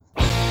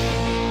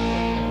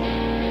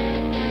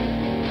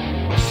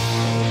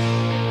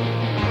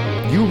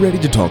you ready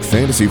to talk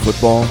fantasy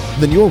football?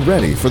 Then you're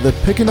ready for the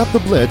Picking Up the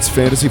Blitz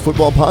Fantasy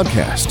Football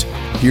Podcast.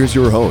 Here's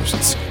your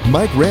hosts,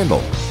 Mike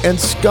Randall and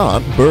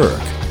Scott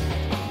Berg.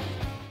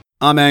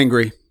 I'm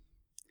angry.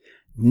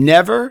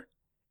 Never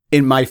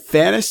in my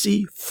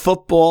fantasy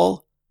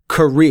football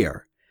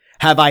career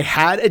have I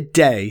had a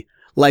day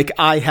like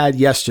I had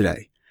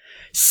yesterday.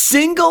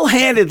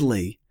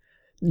 Single-handedly,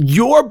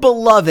 your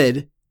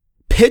beloved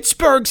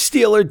Pittsburgh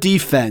Steelers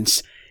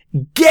defense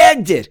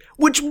gagged it,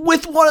 which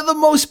with one of the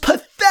most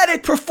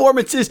pathetic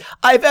performances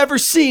I've ever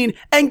seen,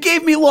 and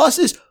gave me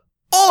losses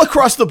all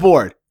across the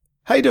board.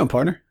 How you doing,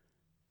 partner?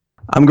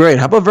 I'm great.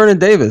 How about Vernon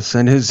Davis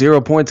and his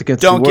 0 points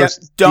against the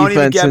worst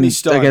defense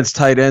against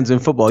tight ends in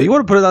football? You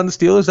want to put it on the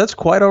Steelers? That's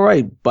quite all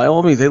right. By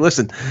all means. Hey,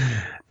 listen,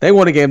 they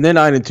won a game. They're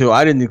 9-2.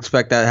 I didn't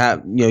expect that to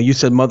happen. You know, you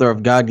said mother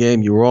of God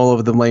game. You were all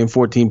over them laying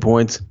 14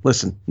 points.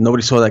 Listen,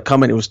 nobody saw that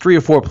coming. It was 3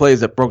 or 4 plays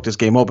that broke this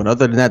game open.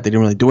 Other than that, they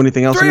didn't really do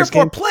anything else in this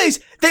game. 3 or 4 plays?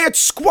 They had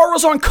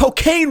squirrels on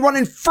cocaine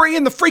running free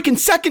in the freaking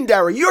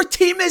secondary. Your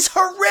team is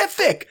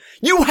horrific.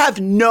 You have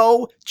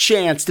no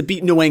chance to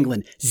beat New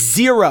England.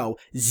 Zero.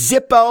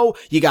 Zippo.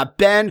 You got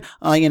Ben.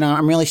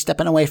 I'm really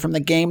stepping away from the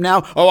game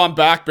now. Oh, I'm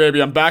back,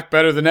 baby. I'm back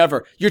better than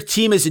ever. Your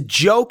team is a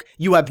joke.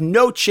 You have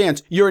no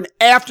chance. You're an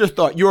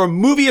afterthought. You're a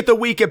movie at the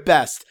week at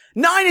best.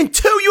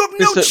 9-2, you have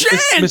no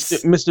chance.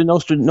 Mr.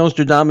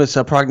 Nostradamus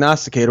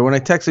prognosticator, when I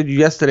texted you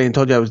yesterday and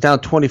told you I was down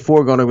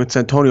 24 going against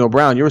Antonio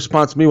Brown, your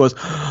response to me was,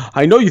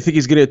 I know you think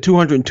he's going to get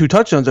 202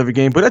 touchdowns every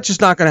game, but that's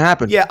just not going to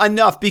happen. Yeah,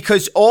 enough,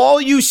 because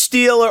all you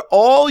Steeler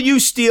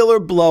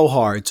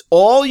blowhards,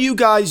 all you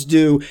guys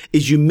do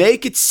is you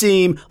make it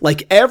seem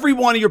like every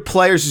one of your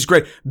players is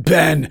great.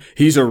 Ben,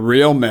 he's a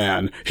real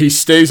man. He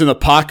stays in the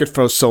pocket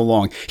for so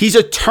long. He's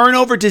a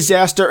turnover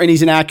disaster and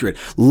he's inaccurate.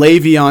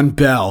 Le'Veon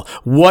Bell,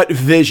 what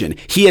vision.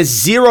 He has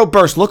 0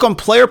 burst. Look on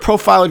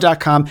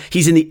playerprofiler.com.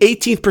 He's in the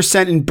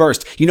 18th% in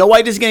burst. You know why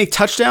he doesn't get any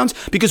touchdowns?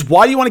 Because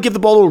why do you want to give the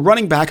ball to a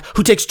running back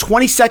who takes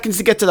 20 seconds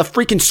to get to the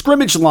freaking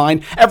scrimmage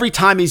line every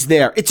time he's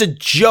there? It's a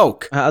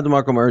joke. How did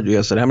DeMarco Murray do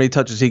yesterday? How many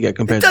touches did he get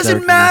compared to It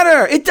doesn't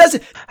matter. It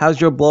doesn't.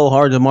 How's your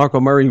blowhard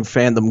DeMarco Murray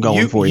fandom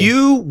going for you?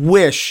 You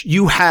wish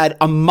you had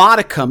a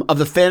modicum of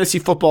the fantasy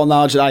football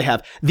knowledge that I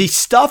have. The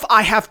stuff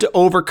I have to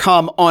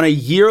overcome on a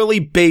yearly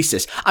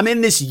basis. I'm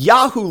in this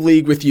Yahoo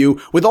league with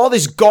you with all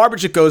this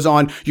garbage that goes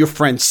on. Your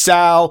friend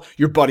Sal,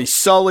 your buddy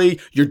Sully,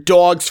 your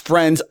dog's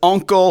friend's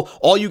uncle.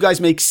 All you guys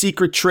make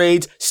secret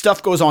trades.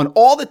 Stuff goes on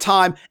all the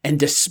time. And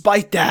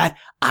despite that,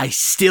 I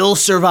still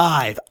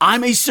survive.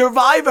 I'm a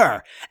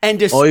survivor. And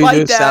despite all you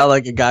do that, is sound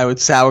like a guy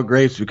with sour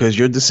grapes because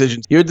your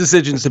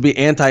decisions to be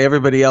anti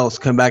everybody else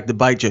come back to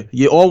bite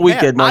you. All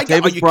weekend,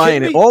 Martavis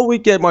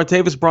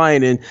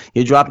Bryant in,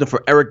 you dropped him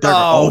for Eric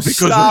Decker.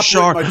 Because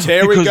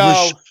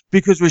Rashard.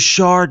 Because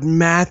Rashard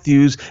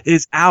Matthews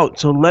is out.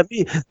 So let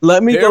me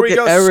go get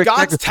Eric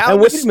Decker. Scott's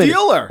touting a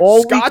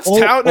Steeler. Scott's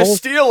touting a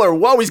Steeler.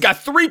 Whoa, he's got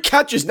 3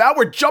 catches. Now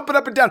we're jumping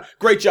up and down.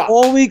 Great job.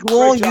 All week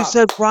long, you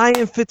said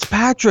Ryan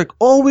Fitzpatrick.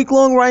 All week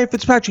long, Ryan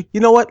Fitzpatrick. You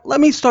know what?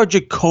 Let me start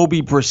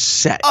Jacoby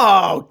Brissett.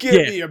 Oh, give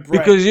me a break.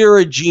 Because you're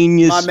a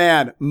genius. My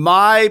man,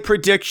 my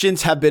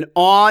predictions have been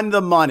on the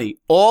money.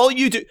 All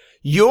you do...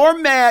 You're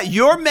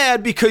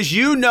mad because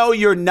you know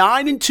your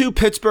 9-2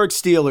 Pittsburgh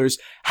Steelers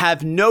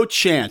have no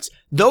chance.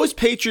 Those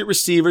Patriot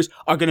receivers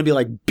are going to be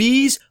like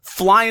bees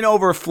flying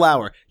over a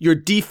flower. Your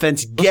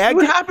defense gagged.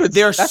 What happens?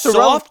 They're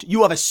soft.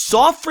 You have a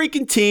soft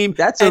freaking team.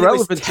 That's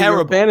irrelevant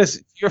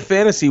to your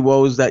fantasy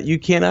woes that you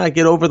cannot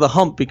get over the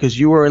hump because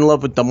you were in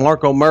love with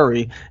DeMarco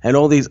Murray and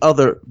all these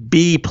other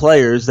B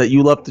players that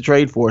you love to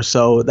trade for.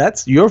 So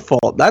that's your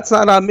fault. That's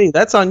not on me.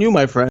 That's on you,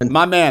 my friend.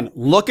 My man,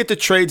 look at the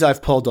trades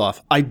I've pulled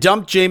off. I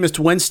dumped Jameis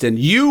Winston.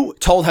 You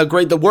told how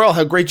great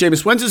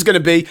Jameis Winston is going to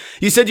be.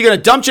 You said you're going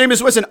to dump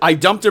Jameis Winston. I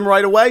dumped him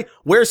right away.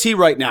 Where's he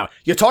right now?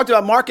 You talked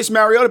about Marcus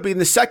Mariota being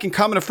the second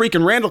coming of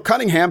freaking Randall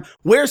Cunningham.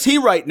 Where's he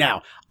right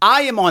now?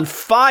 I am on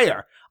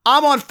fire.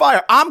 I'm on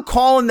fire. I'm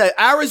calling the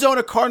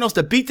Arizona Cardinals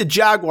to beat the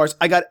Jaguars.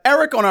 I got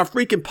Eric on our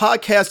freaking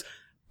podcast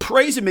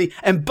praising me.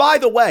 And by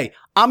the way,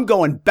 I'm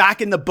going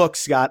back in the book,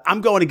 Scott. I'm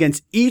going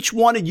against each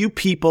one of you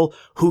people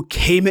who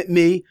came at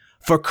me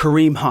for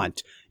Kareem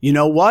Hunt. You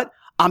know what?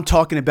 I'm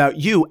talking about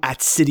you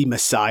at City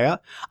Messiah.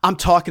 I'm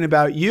talking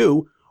about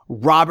you,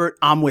 Robert,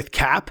 I'm with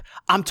Cap.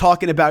 I'm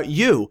talking about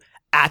you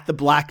at the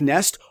Black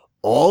Nest.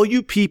 All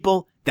you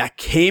people that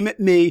came at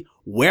me,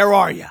 where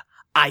are you?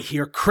 I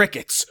hear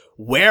crickets.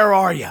 Where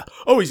are you?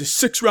 Oh, he's a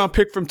 6th-round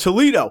pick from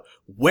Toledo.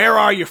 Where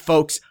are you,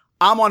 folks?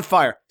 I'm on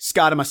fire.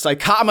 Scott, I'm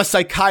a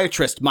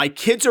psychiatrist. My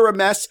kids are a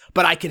mess,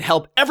 but I can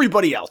help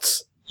everybody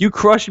else. You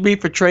crushed me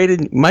for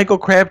trading Michael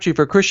Crabtree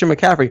for Christian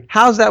McCaffrey.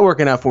 How's that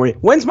working out for you?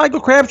 When's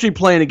Michael Crabtree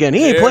playing again?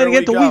 He ain't playing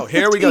again till week 15.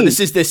 Here we go. This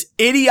is this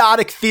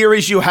idiotic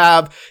theories you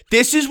have.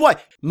 This is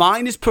what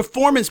mine is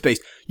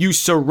performance-based. You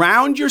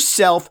surround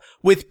yourself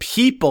with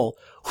people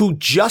who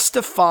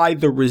justify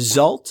the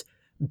result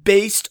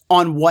based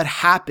on what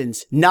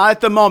happens, not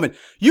at the moment.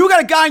 You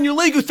got a guy in your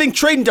league who think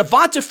trading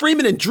Devonta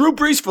Freeman and Drew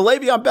Brees for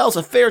Le'Veon Bell is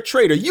a fair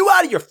trade. Are you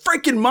out of your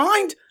freaking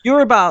mind? You're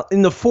about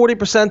in the 40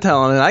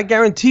 percentile, and I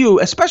guarantee you,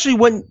 especially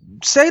when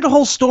say the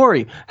whole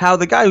story. How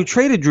the guy who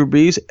traded Drew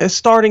Brees is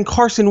starting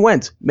Carson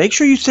Wentz. Make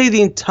sure you say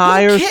the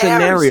entire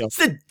scenario. It's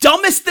the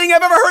dumbest thing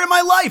I've ever heard in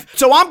my life.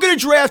 So I'm going to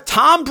draft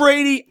Tom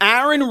Brady,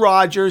 Aaron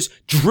Rodgers,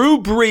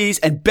 Drew Brees,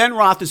 and Ben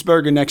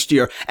Roethlisberger next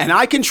year. And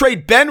I can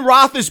trade Ben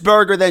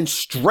Roethlisberger then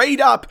straight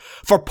up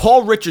for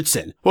Paul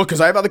Richardson. Well,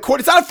 because I have other quarterbacks.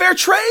 It's not a fair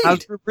trade.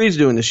 How's Drew Brees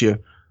doing this year?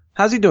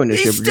 How's he doing this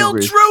year? He's still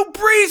Drew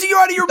Brees. You're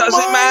out of your mind.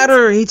 Doesn't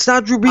matter. He's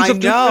not Drew Brees.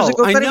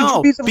 I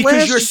know.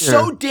 Because you're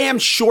so damn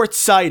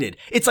short-sighted.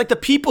 It's like the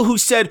people who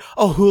said,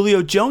 oh,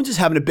 Julio Jones is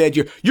having a bad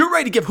year. You're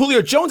ready to give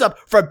Julio Jones up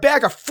for a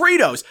bag of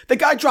Fritos. The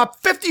guy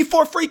dropped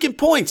 54 freaking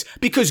points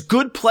because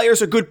good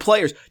players are good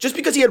players. Just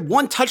because he had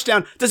one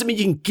touchdown doesn't mean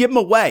you can give him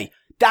away.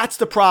 That's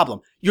the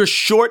problem. You're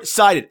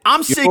short-sighted.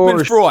 I'm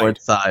Sigmund Freud.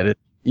 Short-sighted.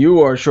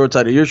 You are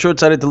short-sighted. You're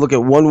short-sighted to look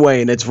at one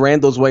way, and it's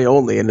Randall's way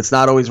only, and it's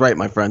not always right,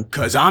 my friend.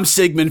 Because I'm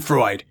Sigmund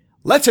Freud.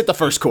 Let's hit the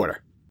first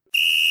quarter.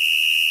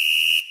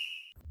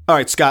 All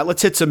right, Scott,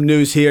 let's hit some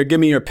news here. Give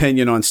me your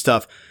opinion on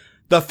stuff.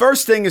 The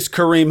first thing is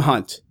Kareem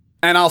Hunt.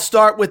 And I'll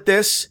start with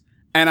this,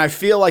 and I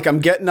feel like I'm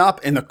getting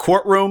up in the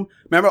courtroom.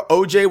 Remember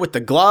OJ with the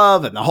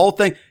glove and the whole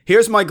thing?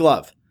 Here's my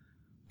glove.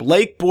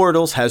 Blake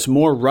Bortles has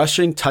more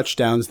rushing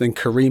touchdowns than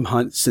Kareem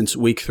Hunt since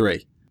week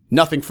 3.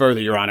 Nothing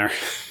further, Your Honor.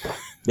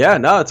 Yeah,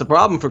 no, it's a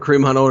problem for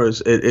Kareem Hunt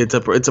owners. It's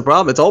a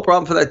problem. It's a whole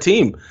problem for that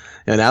team.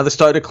 And now they're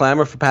starting to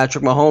clamor for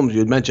Patrick Mahomes. You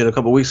had mentioned a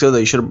couple of weeks ago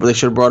they should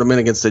have brought him in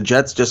against the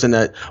Jets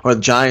or the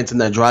Giants in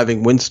that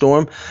driving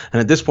windstorm. And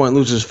at this point,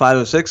 loses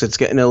 5-6. It's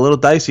getting a little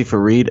dicey for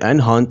Reed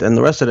and Hunt and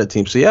the rest of that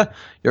team. So yeah,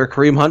 you're a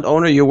Kareem Hunt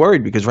owner. You're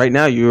worried because right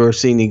now you are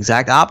seeing the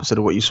exact opposite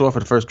of what you saw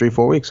for the first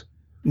 3-4 weeks.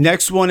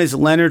 Next one is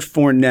Leonard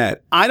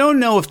Fournette. I don't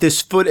know if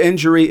this foot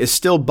injury is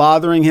still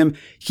bothering him.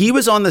 He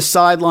was on the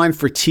sideline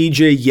for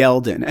TJ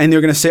Yeldon, and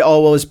they're going to say,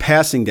 oh, well, his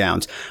passing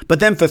downs. But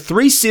then for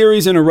 3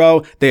 series in a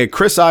row, they had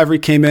Chris Ivory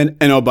came in,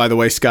 and oh, by the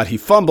way, Scott, he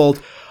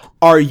fumbled.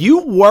 Are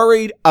you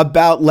worried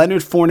about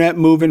Leonard Fournette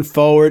moving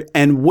forward,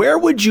 and where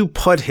would you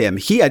put him?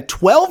 He had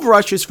 12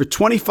 rushes for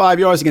 25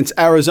 yards against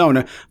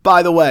Arizona.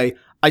 By the way,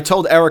 I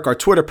told Eric, our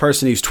Twitter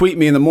person, he's tweeting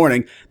me in the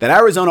morning, that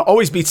Arizona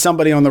always beats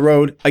somebody on the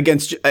road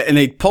against, and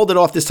they pulled it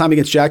off this time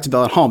against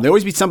Jacksonville at home. They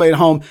always beat somebody at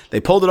home.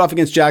 They pulled it off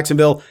against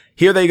Jacksonville.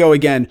 Here they go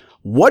again.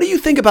 What do you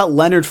think about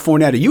Leonard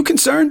Fournette? Are you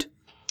concerned?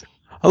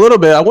 A little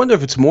bit. I wonder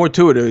if it's more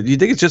to it. Do you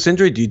think it's just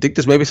injury? Do you think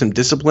there's maybe some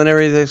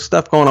disciplinary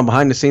stuff going on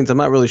behind the scenes? I'm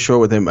not really sure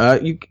with him.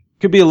 You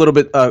could be a little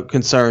bit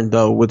concerned,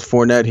 though, with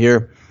Fournette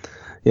here.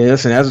 Yeah,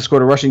 listen, hasn't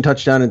scored a rushing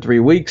touchdown in 3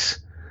 weeks.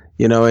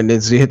 And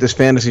as he hit this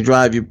fantasy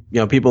drive,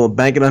 people are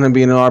banking on him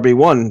being an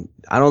RB1.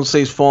 I don't say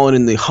he's falling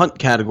in the Hunt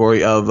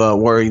category of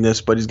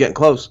worryingness, but he's getting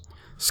close.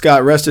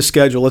 Scott, rest his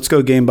schedule. Let's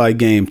go game by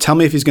game. Tell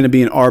me if he's going to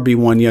be an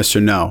RB1, yes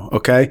or no,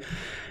 okay?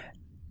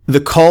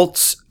 The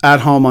Colts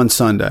at home on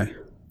Sunday.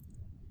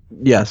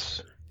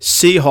 Yes.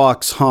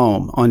 Seahawks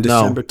home on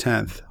December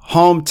 10th.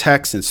 Home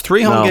Texans.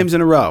 3 home games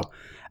in a row.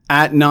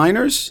 At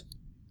Niners?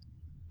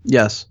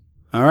 Yes.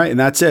 All right, and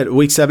that's it.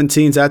 Week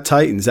 17's at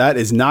Titans. That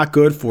is not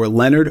good for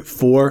Leonard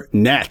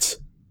Fournette.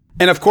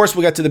 And, of course,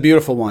 we'll get to the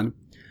beautiful one.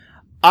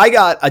 I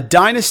got a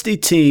dynasty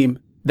team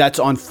that's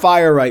on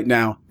fire right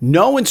now.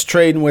 No one's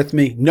trading with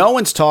me. No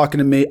one's talking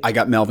to me. I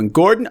got Melvin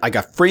Gordon. I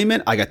got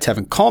Freeman. I got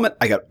Tevin Coleman.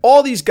 I got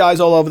all these guys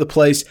all over the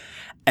place.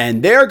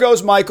 And there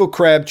goes Michael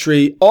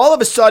Crabtree. All of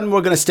a sudden,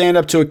 we're going to stand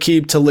up to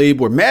Aqib Talib.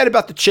 We're mad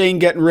about the chain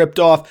getting ripped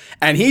off.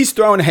 And he's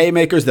throwing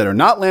haymakers that are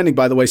not landing,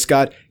 by the way,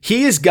 Scott.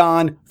 He is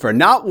gone for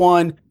not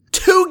 1,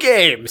 2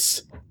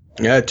 games.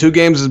 Yeah, 2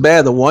 games is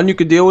bad. The one you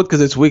could deal with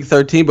because it's week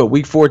 13, but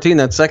week 14,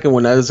 that second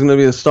one, that is going to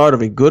be the start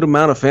of a good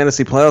amount of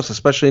fantasy playoffs,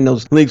 especially in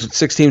those leagues with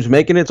 6 teams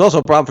making it. It's also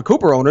a problem for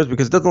Cooper owners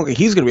because it doesn't look like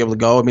he's going to be able to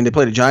go. I mean, they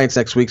play the Giants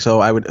next week, so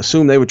I would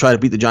assume they would try to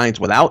beat the Giants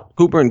without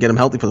Cooper and get him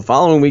healthy for the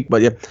following week.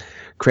 But yeah,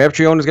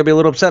 Crabtree owners going to be a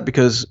little upset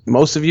because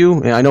most of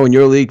you, I know in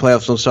your league,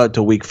 playoffs don't start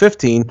until week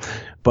 15,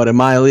 but in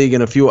my league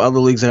and a few other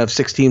leagues that have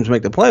 6 teams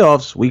make the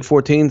playoffs, week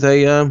 14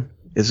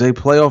 is a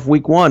playoff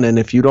week 1, and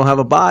if you don't have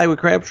a bye with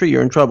Crabtree,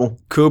 you're in trouble.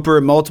 Cooper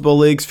in multiple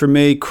leagues for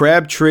me.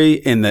 Crabtree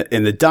in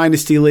the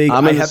Dynasty League.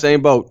 I'm in the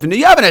same boat.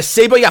 You have a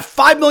same boat. You got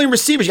 5 million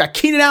receivers. You got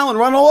Keenan Allen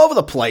running all over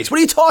the place. What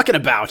are you talking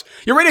about?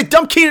 You're ready to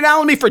dump Keenan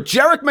Allen me for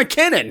Jerick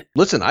McKinnon.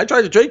 Listen, I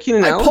tried to trade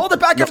Keenan Allen. I pulled it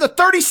back after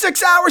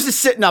 36 hours of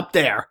sitting up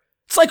there.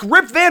 It's like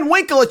Rip Van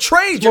Winkle at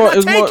trade. You're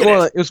not taking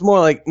it. It was more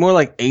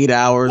like 8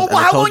 hours. Well,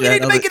 how long you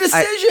need to make a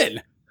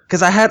decision?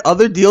 Because I had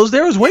other deals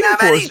there I was waiting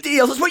for. You have any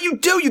deals. That's what you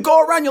do. You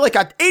go around, you're like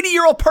an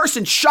 80-year-old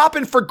person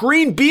shopping for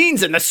green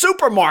beans in the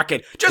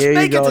supermarket. Just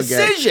make a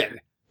decision. Again.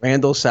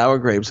 Randall sour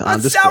grapes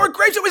on display. Sour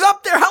grapes, it was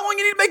up there. How long do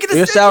you need to make a decision?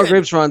 Your sour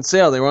grapes were on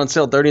sale. They were on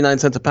sale 39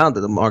 cents a pound at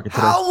the market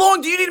today. How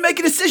long do you need to make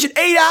a decision?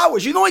 8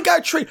 hours. You only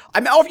got to trade.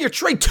 I'm off your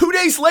trade 2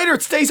 days later.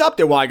 It stays up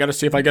there. Well, I got to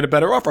see if I get a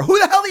better offer. Who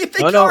the hell do you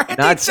think you are?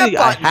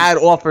 I had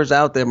offers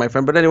out there, my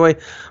friend. But anyway,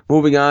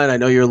 moving on. I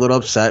know you're a little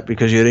upset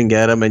because you didn't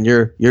get them, and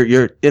you're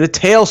in a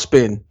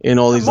tailspin in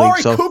all these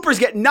leagues. Amari Cooper's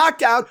getting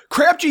knocked out.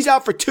 Crabtree's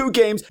out for 2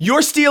 games.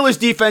 Your Steelers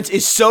defense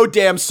is so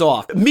damn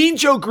soft. Mean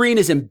Joe Green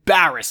is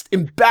embarrassed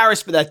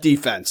for that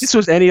defense. defense. This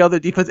was any other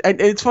defense. And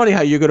it's funny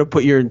how you're going to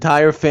put your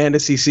entire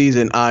fantasy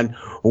season on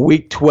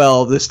Week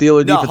 12, the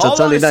Steelers defense on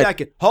Sunday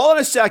night. Hold on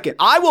a second.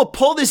 I will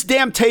pull this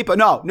damn tape.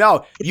 No.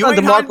 You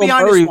ain't hiding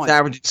behind Murray this one.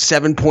 Averaging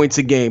 7 points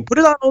a game. Put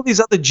it on all these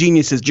other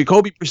geniuses.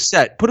 Jacoby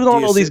Brissett. Put it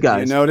on all these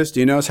guys. Do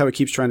you notice how he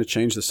keeps trying to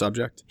change the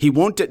subject? He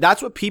won't.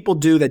 That's what people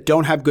do that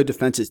don't have good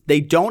defenses.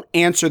 They don't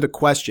answer the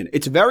question.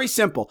 It's very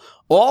simple.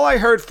 All I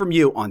heard from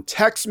you on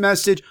text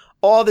message,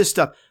 all this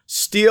stuff.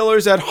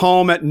 Steelers at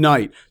home at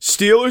night.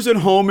 Steelers at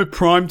home at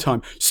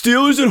primetime.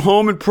 Steelers at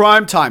home at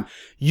primetime.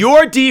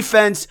 Your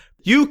defense,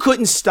 you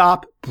couldn't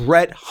stop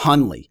Brett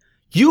Hundley.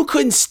 You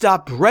couldn't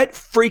stop Brett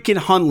freaking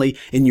Hundley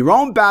in your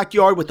own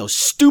backyard with those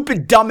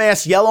stupid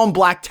dumbass yellow and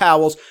black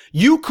towels.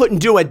 You couldn't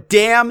do a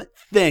damn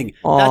thing.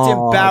 That's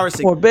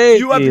embarrassing. Poor baby.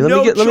 You have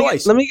no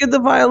choice. Let me get the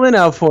violin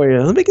out for you.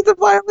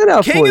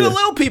 King of the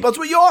little people. That's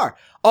what you are.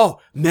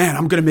 Oh, man,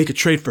 I'm going to make a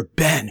trade for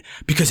Ben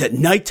because at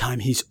nighttime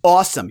he's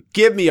awesome.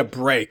 Give me a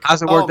break.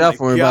 How's it worked out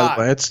for me, by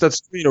the way? That's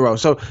 3 in a row.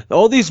 So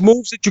all these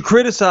moves that you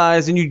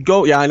criticize and you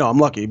go, yeah, I know, I'm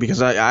lucky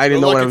because I didn't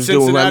know what I was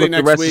doing. Cincinnati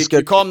next week.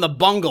 You call them the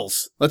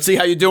Bungles. Let's see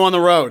how you do on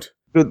the road.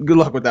 Good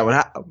luck with that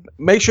one.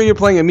 Make sure you're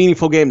playing a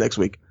meaningful game next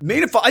week.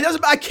 Meaningful?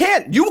 I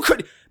can't. You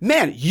could,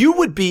 man. You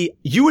would be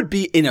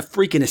in a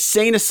freaking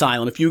insane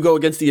asylum if you go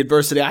against the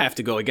adversity I have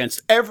to go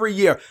against every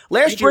year.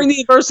 You bring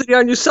the adversity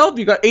on yourself.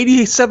 You got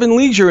 87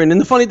 leagues you're in,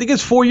 and the funny thing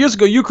is, 4 years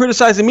ago, you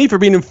criticizing me for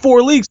being in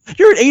 4 leagues.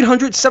 You're in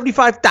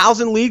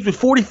 875,000 leagues with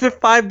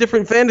 45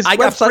 different fantasy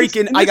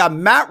websites. I got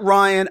Matt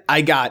Ryan.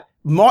 I got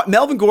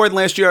Melvin Gordon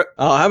last year.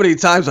 Oh, how many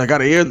times I got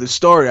to hear the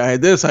story? I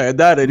had this, I had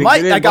that.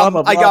 I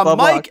got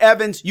Mike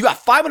Evans. You got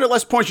 500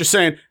 less points. You're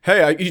saying,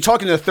 hey, you're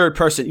talking to the third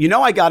person. You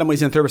know I got him when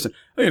he's in third person.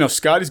 Hey,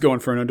 Scotty's going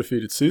for an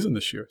undefeated season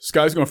this year.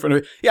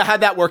 Yeah,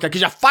 how'd that work out? Because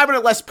you have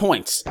 500 less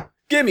points.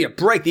 Give me a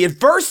break. The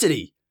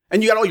adversity.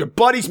 And you got all your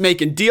buddies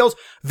making deals.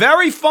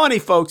 Very funny,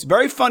 folks.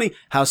 Very funny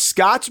how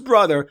Scott's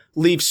brother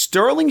leaves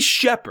Sterling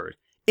Shepard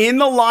in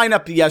the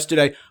lineup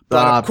yesterday.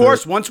 But of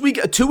course,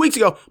 2 weeks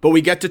ago, but we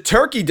get to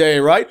Turkey Day,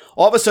 right?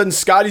 All of a sudden,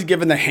 Scotty's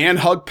giving the hand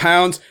hug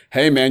pounds.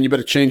 Hey, man, you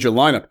better change your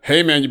lineup.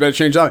 Hey, man, you better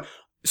change your lineup.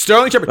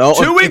 Sterling Shepard,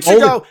 2 weeks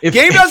ago,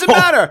 game doesn't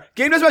matter.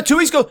 2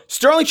 weeks ago,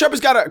 Sterling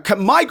Shepard's got a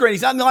migraine.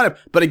 He's not in the lineup.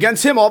 But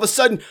against him, all of a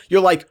sudden, you're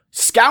like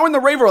scouring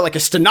the Raver like a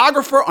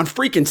stenographer on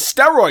freaking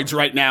steroids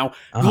right now,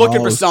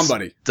 looking for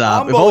somebody.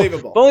 Stop.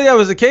 Unbelievable. If only that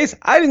was the case,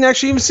 I didn't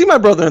actually even see my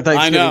brother on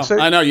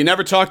Thanksgiving. I know. You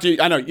never talked to.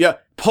 I know. Yeah.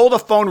 Pull the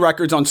phone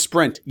records on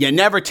Sprint. You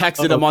never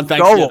texted him on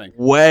Thanksgiving.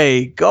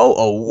 Go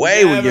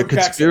away with your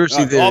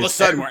conspiracy theories. All of a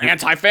sudden, we're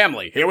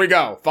anti-family. Here we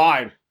go.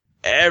 Fine.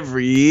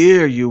 Every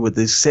year, you with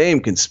the same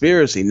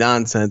conspiracy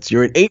nonsense.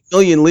 You're in 8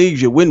 million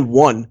leagues. You win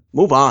 1.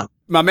 Move on.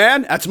 My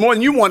man, that's more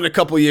than you won in a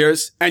couple of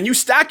years. And you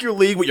stack your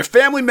league with your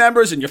family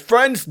members and your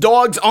friends,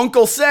 dogs,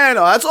 Uncle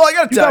Santa. That's all I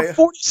got to tell you. You got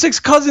 46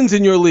 cousins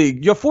in your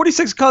league. You have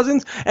 46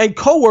 cousins and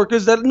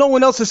coworkers that no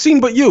one else has seen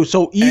but you.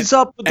 So ease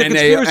up with the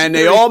conspiracy. And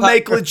they all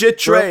make legit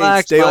trades.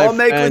 Relax,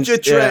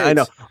 legit trades. Yeah, I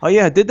know. Oh,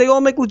 yeah. Did they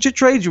all make legit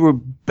trades? You were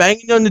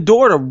banging on the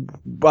door to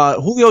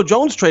Julio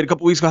Jones trade a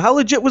couple weeks ago. How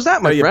legit was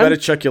that, my friend? You better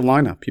check your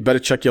lineup.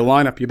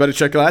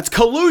 That's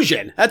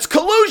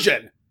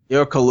collusion.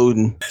 You're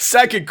colluding.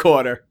 Second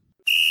quarter.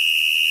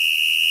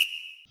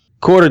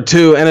 Quarter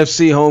 2,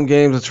 NFC home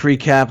games. Let's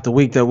recap the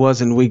week that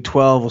was in Week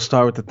 12. We'll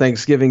start with the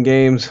Thanksgiving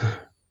games.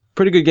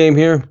 Pretty good game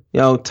here.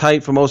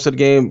 Tight for most of the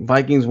game.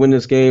 Vikings win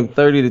this game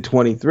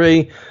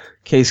 30-23.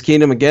 Case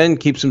Keenum again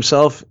keeps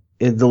himself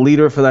the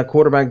leader for that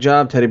quarterback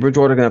job. Teddy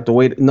Bridgewater going to have to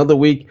wait another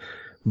week.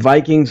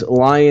 Vikings,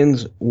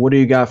 Lions, what do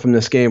you got from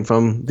this game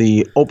from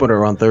the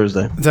opener on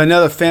Thursday? It's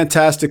another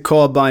fantastic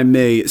call by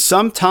me.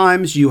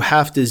 Sometimes you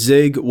have to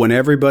zig when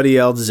everybody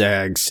else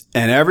zags.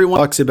 And everyone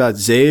talks about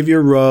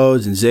Xavier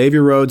Rhodes, and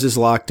Xavier Rhodes is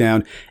locked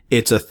down.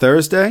 It's a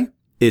Thursday.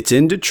 It's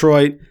in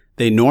Detroit.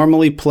 They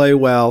normally play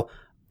well.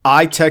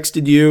 I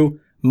texted you,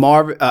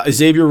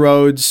 Xavier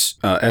Rhodes,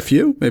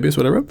 FU, maybe is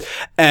what I wrote.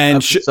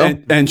 And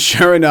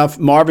sure enough,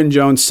 Marvin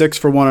Jones, 6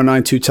 for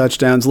 109, 2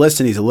 touchdowns.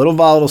 Listen, he's a little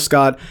volatile,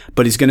 Scott,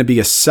 but he's going to be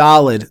a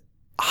solid,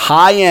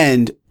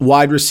 high-end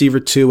wide receiver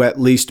 2, at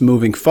least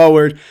moving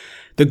forward.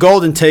 The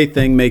Golden Tate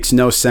thing makes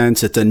no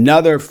sense. It's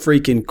another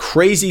freaking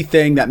crazy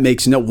thing that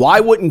makes no... Why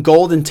wouldn't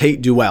Golden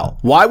Tate do well?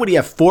 Why would he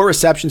have 4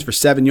 receptions for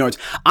 7 yards?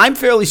 I'm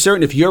fairly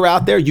certain if you're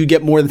out there, you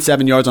get more than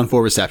 7 yards on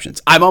 4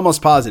 receptions. I'm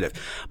almost positive.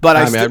 But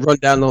I'd run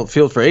down the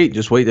field for 8,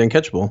 just wait there and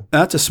catch the ball.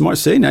 That's a smart...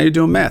 See, now you're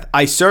doing math.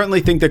 I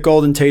certainly think that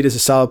Golden Tate is a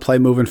solid play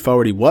moving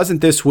forward. He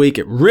wasn't this week.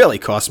 It really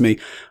cost me.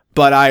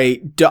 But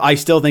I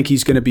still think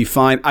he's going to be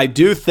fine. I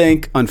do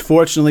think,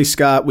 unfortunately,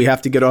 Scott, we have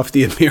to get off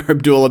the Amir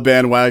Abdullah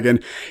bandwagon.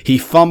 He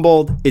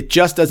fumbled. It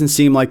just doesn't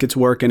seem like it's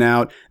working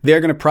out. They're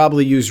going to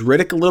probably use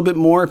Riddick a little bit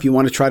more if you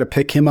want to try to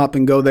pick him up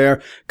and go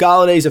there.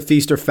 Galladay's a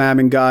feast or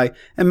famine guy.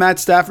 And Matt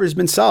Stafford has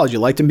been solid. You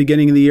liked him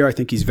beginning of the year. I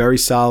think he's very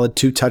solid.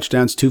 2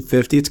 touchdowns,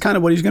 250. It's kind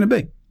of what he's going to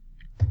be.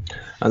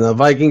 On the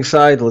Viking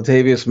side,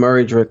 Latavius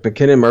Murray, Jerick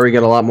McKinnon. Murray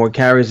got a lot more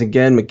carries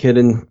again.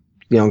 McKinnon...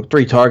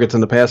 3 targets in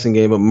the passing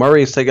game, but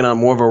Murray is taking on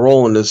more of a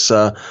role in this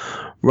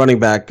running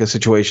back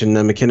situation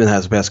than McKinnon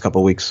has the past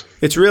couple of weeks.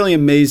 It's really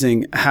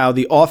amazing how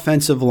the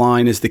offensive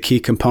line is the key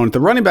component.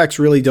 The running backs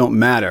really don't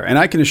matter. And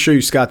I can assure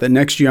you, Scott, that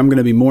next year I'm going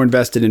to be more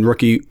invested in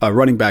rookie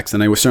running backs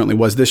than I certainly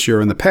was this year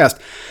or in the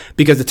past,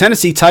 because the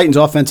Tennessee Titans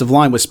offensive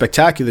line was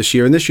spectacular this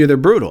year, and this year they're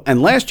brutal.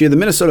 And last year, the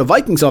Minnesota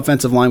Vikings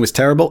offensive line was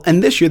terrible,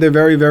 and this year they're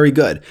very, very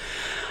good.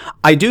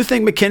 I do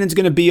think McKinnon's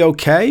going to be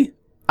okay.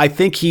 I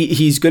think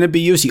he's going to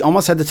be used. He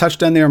almost had the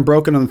touchdown there and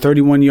broken on the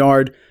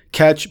 31-yard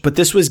catch, but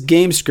this was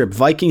game script.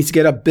 Vikings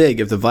get up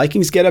big. If the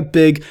Vikings get up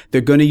big, they're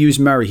going to use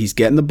Murray. He's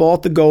getting the ball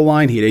at the goal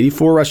line. He had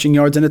 84 rushing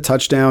yards and a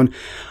touchdown.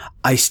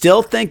 I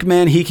still think,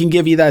 man, he can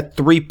give you that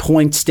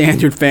 3-point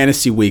standard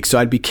fantasy week. So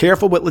I'd be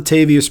careful with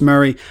Latavius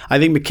Murray. I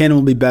think McKinnon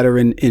will be better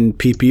in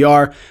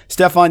PPR.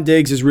 Stephon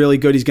Diggs is really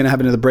good. He's going to have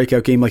another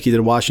breakout game like he did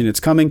at Washington.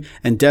 It's coming.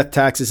 And Death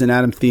Taxes and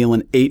Adam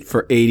Thielen, 8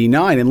 for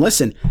 89. And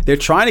listen, they're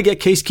trying to get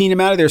Case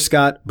Keenum out of there,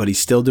 Scott, but he's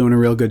still doing a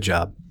real good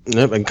job.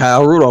 Yep, and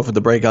Kyle Rudolph with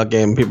the breakout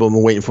game. People have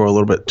been waiting for a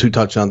little bit. 2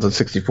 touchdowns on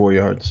 64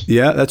 yards.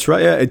 Yeah, that's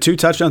right. Yeah, 2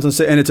 touchdowns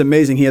on, and it's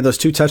amazing. He had those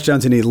 2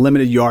 touchdowns and he had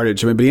limited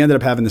yardage. I mean, but he ended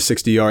up having the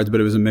 60 yards, but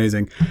it was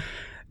amazing.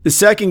 The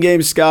second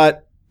game,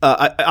 Scott,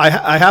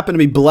 I happen to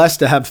be blessed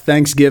to have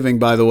Thanksgiving,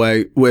 by the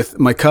way, with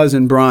my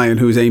cousin Brian,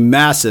 who's a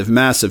massive,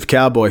 massive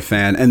Cowboy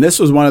fan. And this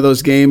was one of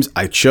those games.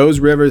 I chose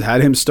Rivers,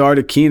 had him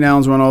started. Keenan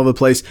Allen's run all over the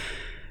place.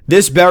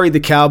 This buried the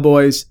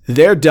Cowboys.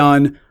 They're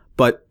done.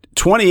 But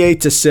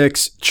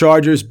 28-6,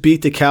 Chargers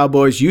beat the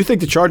Cowboys. You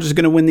think the Chargers are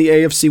going to win the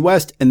AFC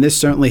West, and this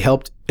certainly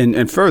helped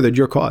and furthered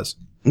your cause.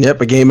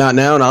 Yep, a game out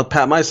now, and I'll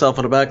pat myself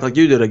on the back like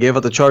you did. I gave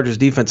out the Chargers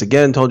defense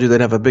again, told you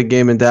they'd have a big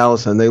game in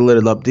Dallas, and they lit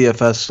it up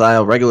DFS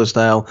style, regular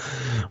style.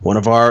 One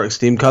of our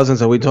esteemed cousins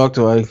that we talked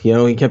to,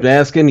 he kept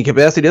asking. He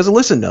doesn't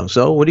listen, though.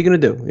 So what are you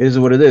going to do? It is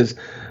what it is.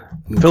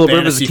 Philip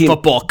Rivers, the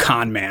football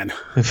con man.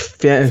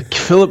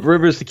 Philip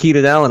Rivers to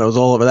Keenan Allen. I was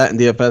all over that in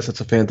DFS.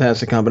 It's a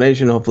fantastic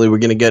combination. Hopefully, we're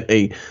going to get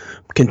a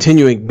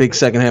continuing big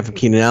second half of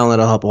Keenan Allen.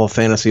 That'll help all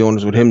fantasy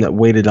owners with him that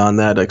waited on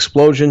that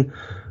explosion.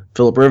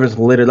 Philip Rivers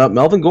lit it up.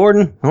 Melvin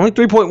Gordon, only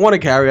 3.1 a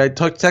carry. I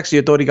texted you,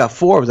 I thought he got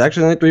 4. It was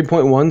actually only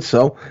 3.1,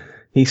 so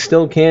he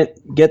still can't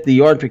get the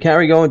yard per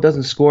carry going.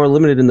 Doesn't score,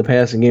 limited in the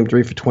passing game,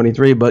 3 for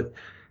 23, but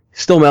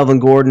still Melvin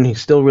Gordon.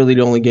 He's still really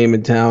the only game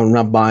in town. I'm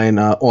not buying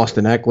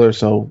Austin Eckler,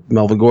 so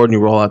Melvin Gordon, you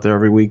roll out there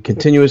every week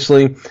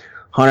continuously.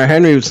 Hunter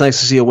Henry, was nice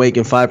to see awake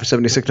in 5 for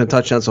 76 and a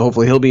touchdown, so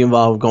hopefully he'll be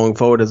involved going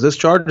forward. As this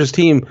Chargers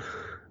team,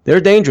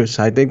 they're dangerous.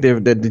 I think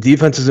the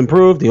defense has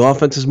improved. The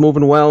offense is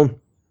moving well.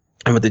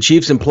 And with the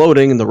Chiefs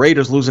imploding and the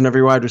Raiders losing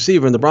every wide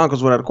receiver and the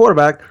Broncos without a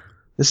quarterback,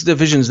 this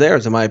division's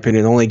theirs, in my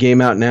opinion. Only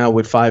game out now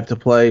with 5 to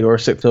play or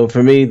 6. So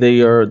for me, they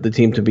are the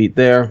team to beat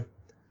there.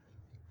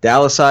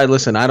 Dallas side,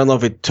 listen, I don't know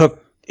if it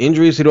took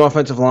injuries to the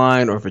offensive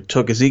line or if it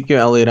took Ezekiel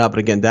Elliott out. But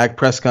again, Dak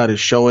Prescott is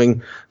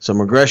showing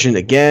some regression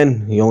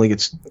again. He only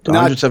gets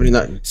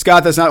 179.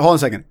 Scott, hold on a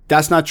second.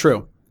 That's not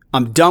true.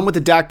 I'm done with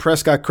the Dak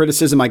Prescott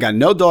criticism. I got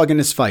no dog in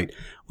this fight.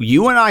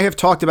 You and I have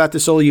talked about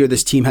this all year.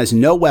 This team has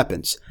no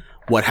weapons.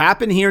 What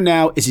happened here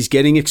now is he's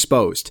getting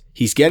exposed.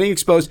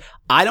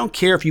 I don't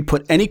care if you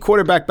put any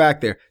quarterback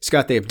back there.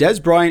 Scott, they have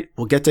Dez Bryant.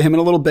 We'll get to him in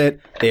a little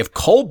bit. They have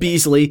Cole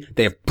Beasley.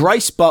 They have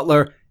Bryce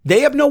Butler.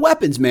 They have no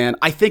weapons, man.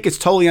 I think it's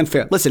totally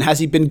unfair. Listen, has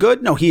he been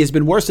good? No, he has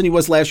been worse than he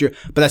was last year,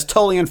 but that's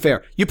totally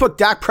unfair. You put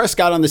Dak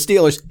Prescott on the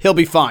Steelers, he'll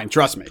be fine.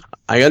 Trust me.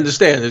 I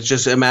understand. It's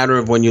just a matter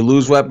of when you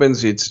lose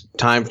weapons, it's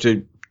time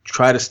to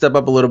try to step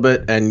up a little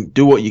bit and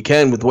do what you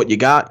can with what you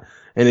got.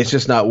 And it's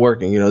just not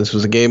working. This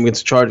was a game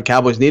against the Chargers.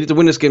 Cowboys needed to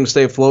win this game to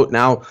stay afloat.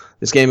 Now,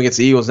 this game against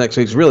the Eagles next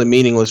week is really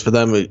meaningless for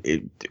them.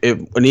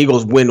 An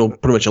Eagles win will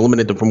pretty much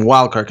eliminate them from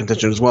wild card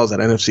contention as well as that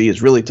NFC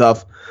is really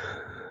tough.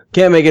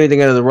 Can't make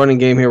anything out of the running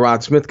game here.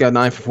 Rod Smith got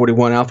 9 for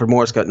 41. Alfred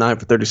Morris got 9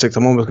 for 36.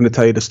 I'm almost going to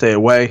tell you to stay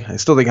away. I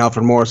still think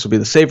Alfred Morris will be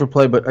the safer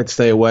play, but I'd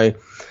stay away.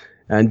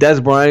 And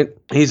Dez Bryant,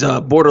 he's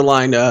a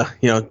borderline,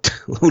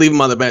 leave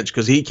him on the bench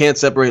because he can't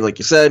separate, like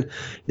you said.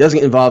 He doesn't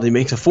get involved. He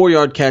makes a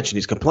 4-yard catch, and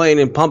he's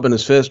complaining, pumping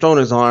his fist, throwing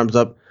his arms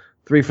up.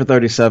 3 for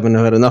 37.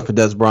 I had enough for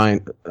Dez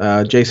Bryant.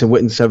 Jason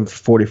Witten, 7 for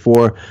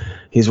 44.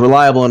 He's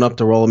reliable enough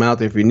to roll him out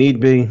there if you need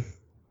be.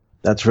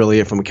 That's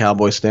really it from a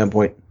Cowboys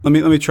standpoint. Let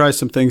me try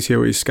some things here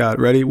with you, Scott.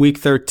 Ready? Week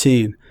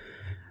 13.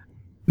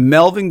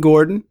 Melvin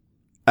Gordon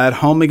at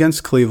home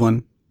against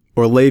Cleveland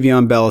or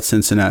Le'Veon Bell at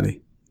Cincinnati?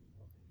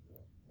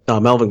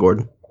 Melvin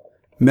Gordon.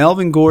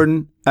 Melvin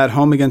Gordon at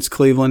home against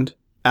Cleveland.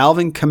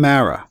 Alvin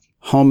Kamara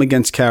home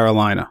against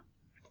Carolina.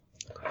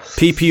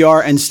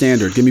 PPR and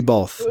standard. Give me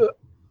both.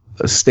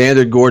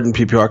 Standard Gordon,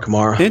 PPR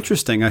Kamara.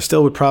 Interesting. I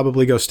still would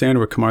probably go standard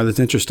with Kamara. That's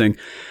interesting.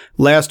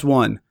 Last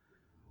one.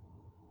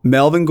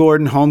 Melvin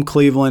Gordon home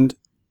Cleveland.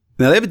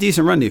 Now they have a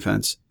decent run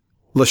defense.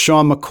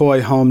 LaShawn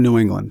McCoy home New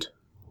England.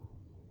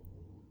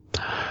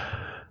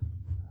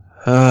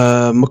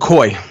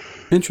 McCoy.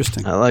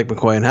 Interesting. I like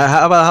McCoy. And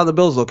how about how the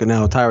Bills looking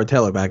now? Tyrod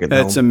Taylor back at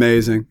home. That's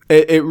amazing.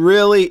 It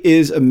really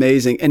is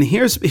amazing. And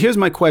here's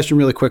my question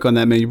really quick on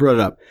that, man. You brought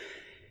it up.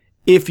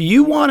 If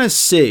you want to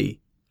see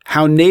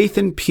how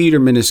Nathan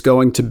Peterman is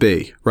going to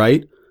be,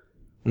 right?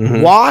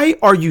 Mm-hmm. Why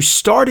are you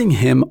starting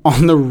him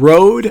on the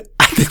road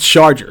at the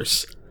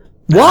Chargers?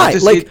 Why?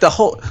 Like the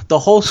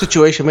whole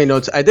situation made no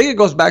sense. I think it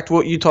goes back to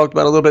what you talked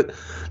about a little bit,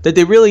 that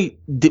they really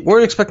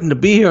weren't expecting to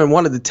be here and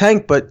wanted to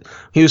tank, but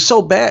he was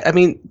so bad. I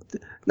mean,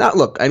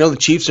 look, I know the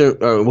Chiefs are,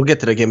 we'll get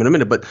to that game in a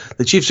minute, but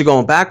the Chiefs are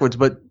going backwards,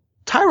 but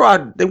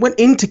Tyrod, they went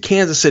into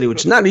Kansas City,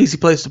 which is not an easy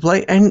place to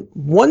play, and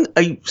won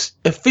a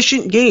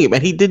efficient game,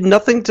 and he did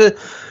nothing to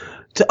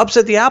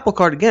upset the apple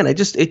cart again.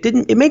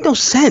 It made no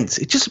sense.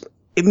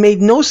 It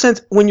made no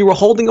sense when you were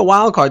holding a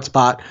wild card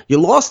spot, you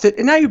lost it,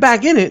 and now you're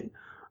back in it.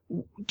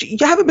 You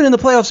haven't been in the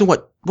playoffs in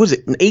what was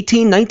it, in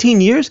 18,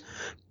 19 years?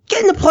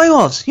 Get in the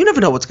playoffs. You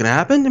never know what's going to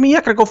happen. I mean, you're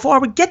not going to go far,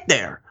 but get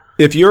there.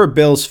 If you're a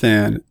Bills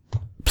fan,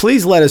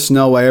 please let us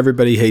know why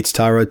everybody hates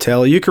Tyrod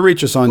Taylor. You can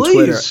reach us on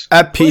Twitter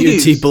at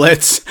PUT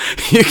Blitz.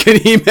 You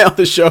can email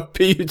the show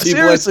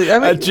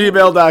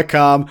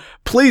putblitz@gmail.com.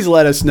 Please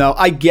let us know.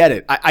 I get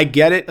it. I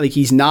get it. Like,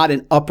 he's not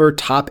an upper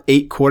top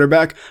 8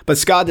 quarterback, but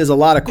Scott, there's a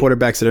lot of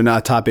quarterbacks that are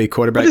not top 8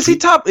 quarterbacks. But is he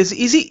top? Is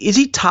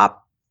he top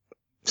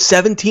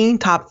 17,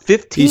 top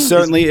 15? He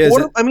certainly is.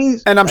 I mean,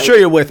 and I'm sure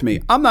you're with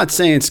me. I'm not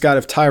saying, Scott,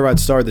 if Tyrod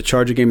started the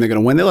Charger game, they're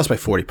going to win. They lost by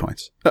 40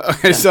 points.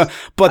 Okay, yes.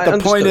 But the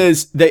point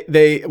is,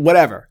 they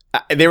whatever.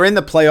 They're in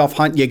the playoff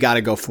hunt. You got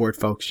to go for it,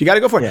 folks. You got to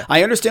go for it. Yeah.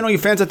 I understand all you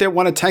fans out there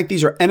want to tank.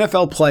 These are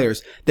NFL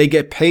players. They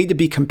get paid to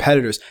be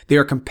competitors. They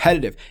are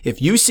competitive.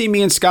 If you see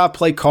me and Scott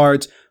play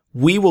cards,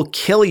 we will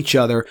kill each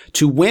other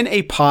to win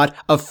a pot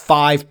of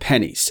 5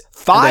 pennies.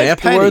 5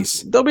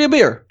 pennies. There'll be a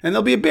beer. And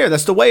there'll be a beer.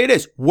 That's the way it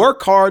is.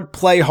 Work hard,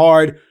 play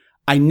hard.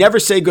 I never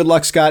say good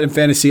luck, Scott, in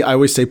fantasy. I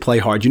always say play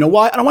hard. You know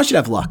why? I don't want you to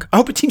have luck. I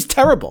hope your team's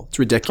terrible. It's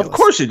ridiculous. Of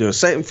course you do.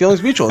 Same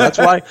feelings mutual. That's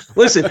why,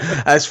 listen,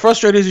 as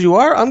frustrated as you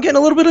are, I'm getting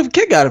a little bit of a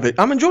kick out of it.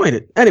 I'm enjoying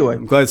it. Anyway.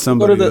 I'm glad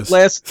somebody is.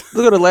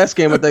 Look at the last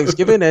game of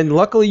Thanksgiving, and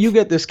luckily you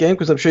get this game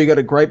because I'm sure you got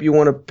a gripe you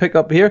want to pick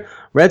up here.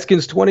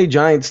 Redskins 20,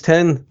 Giants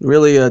 10.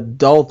 Really a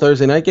dull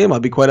Thursday night game. I'll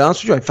be quite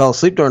honest with you. I fell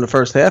asleep during the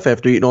first half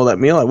after eating all that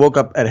meal. I woke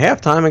up at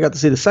halftime. I got to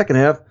see the second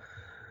half.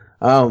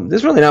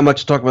 There's really not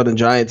much to talk about on the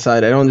Giants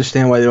side. I don't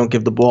understand why they don't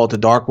give the ball to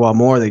Darkwa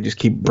more. They just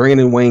keep bringing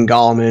in Wayne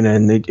Gallman,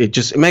 and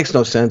it makes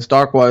no sense.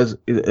 Darkwa is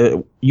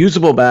a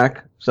usable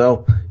back.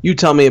 So you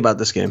tell me about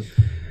this game.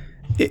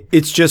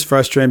 It's just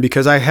frustrating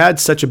because I had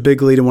such a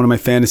big lead in one of my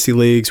fantasy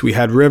leagues. We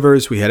had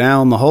Rivers, we had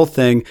Allen, the whole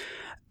thing.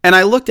 And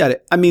I looked at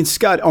it. I mean,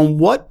 Scott, on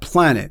what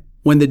planet,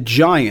 when the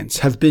Giants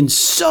have been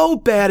so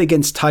bad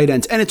against tight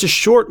ends, and it's a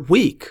short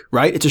week,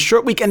 right? It's a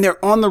short week, and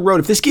they're on the road.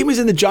 If this game was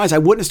in the Giants, I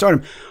wouldn't have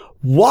started him.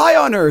 Why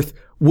on earth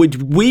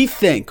would we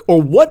think,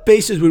 or what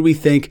basis would we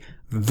think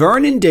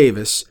Vernon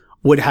Davis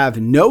would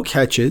have no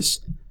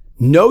catches,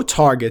 no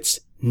targets,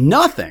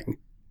 nothing,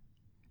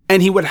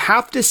 and he would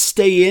have to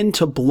stay in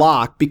to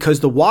block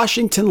because the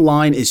Washington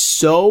line is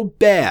so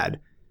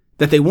bad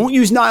that they won't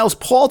use Niles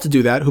Paul to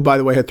do that, who, by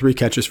the way, had 3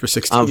 catches for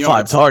 16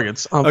 yards. 5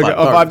 targets.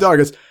 5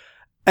 targets.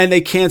 And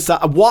they can't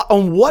stop.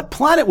 On what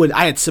planet would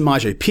I had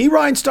Samaje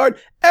Perine start?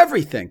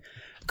 Everything.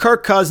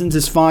 Kirk Cousins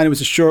is fine. It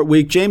was a short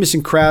week.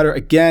 Jamison Crowder,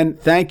 again,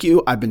 thank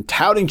you. I've been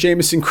touting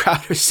Jamison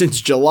Crowder since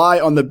July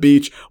on the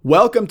beach.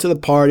 Welcome to the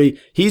party.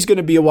 He's going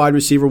to be a wide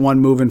receiver 1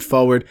 moving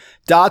forward.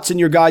 Dotson,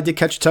 your guy, did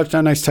catch a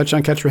touchdown. Nice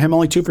touchdown catch for him.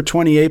 Only 2 for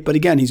 28. But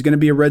again, he's going to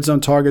be a red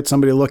zone target,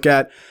 somebody to look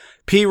at.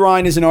 P.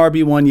 Ryan is an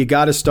RB1. You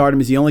got to start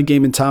him. He's the only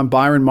game in town.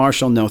 Byron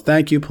Marshall, no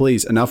thank you,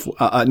 please. Enough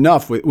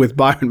with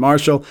Byron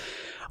Marshall.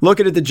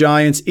 Looking at the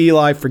Giants.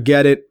 Eli,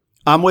 forget it.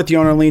 I'm with you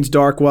on Orleans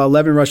Darkwa.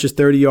 11 rushes,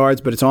 30 yards,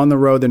 but it's on the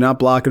road. They're not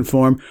blocking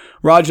for him.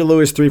 Roger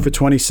Lewis, 3 for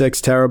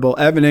 26. Terrible.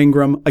 Evan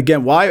Ingram.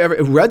 Again,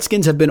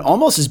 Redskins have been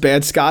almost as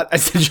bad, Scott,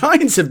 as the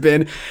Giants have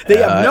been. They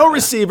have no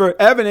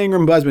receiver. Evan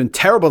Ingram has been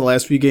terrible the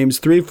last few games.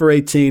 3 for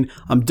 18.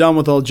 I'm done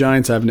with all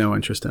Giants. I have no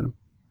interest in him.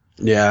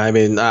 Yeah, I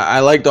mean,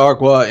 I like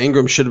Darkwa.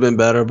 Ingram should have been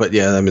better, but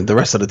yeah, I mean, the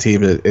rest of the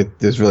team,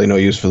 there's really no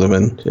use for them.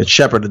 And it's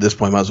Shepard at this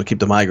point. Might as well keep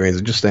the migraines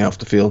and just stay off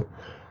the field.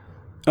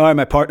 All right,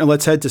 my partner,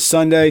 let's head to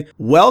Sunday.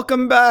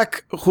 Welcome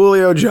back,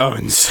 Julio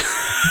Jones.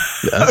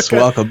 Yes, okay.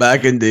 Welcome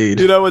back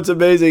indeed. You know what's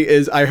amazing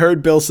is I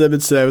heard Bill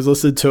Simmons today. I was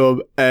listening to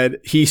him, and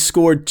he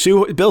scored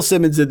 2. Bill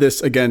Simmons did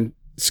this, again,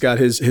 Scott,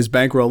 his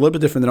bankroll, a little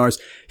bit different than ours.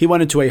 He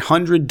went into a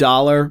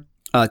 $100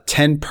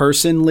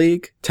 10-person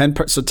league.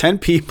 10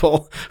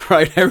 people,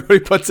 right?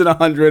 Everybody puts in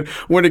 100.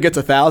 Winner gets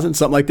 1,000,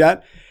 something like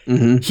that.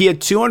 Mm-hmm. He had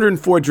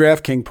 204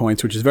 DraftKings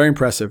points, which is very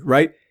impressive,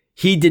 right?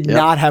 He did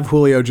not have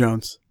Julio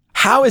Jones.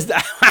 How is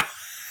that?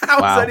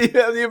 How is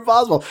that even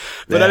possible?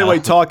 But anyway,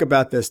 talk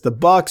about this. The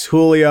Bucks,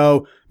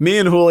 Julio, me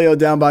and Julio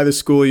down by the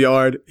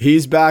schoolyard.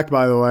 He's back,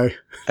 by the way.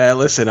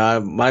 Listen,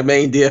 my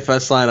main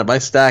DFS lineup, I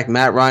stacked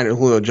Matt Ryan and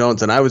Julio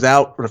Jones, and I was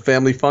out for a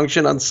family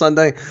function on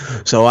Sunday.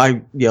 So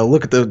I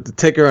look at the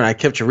ticker, and I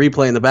catch a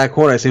replay in the back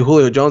corner. I see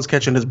Julio Jones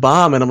catching his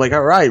bomb, and I'm like,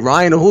 all right,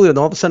 Ryan and Julio. And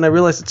all of a sudden, I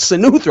realize it's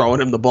Sanu throwing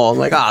him the ball. I'm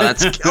like,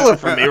 that's killer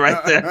for me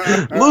right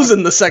there.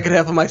 Losing the second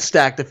half of my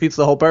stack defeats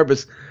the whole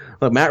purpose.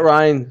 Look, Matt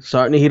Ryan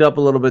starting to heat up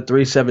a little bit,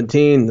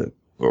 317.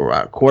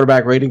 The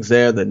quarterback ratings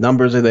there. The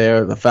numbers are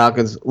there. The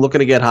Falcons looking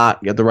to get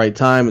hot, get the right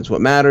time. It's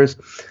what matters.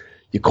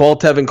 You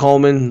called Tevin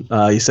Coleman.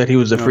 You said he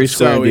was a free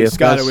square in DFS.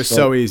 Scott, it was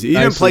so easy. You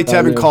didn't play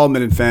Tevin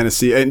Coleman in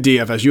fantasy and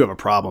DFS. You have a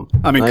problem.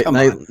 I mean, come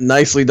on.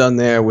 Nicely done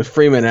there. With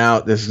Freeman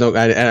out, there's no.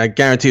 And I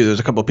guarantee you, there's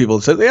a couple of people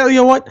that said, "Yeah, you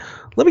know what?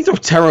 Let me throw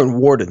Terron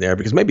Ward in there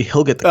because maybe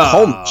he'll get the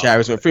Coleman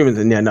shares with Freeman."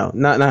 And no,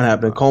 not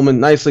happening. Coleman,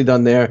 nicely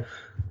done there.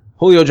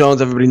 Julio Jones,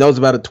 everybody knows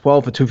about it.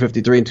 12 for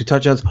 253 and 2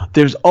 touchdowns.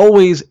 There's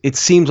always, it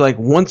seems like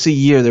once a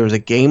year there was a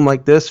game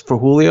like this for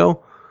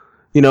Julio.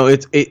 You know,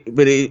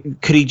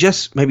 could he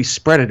just maybe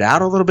spread it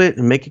out a little bit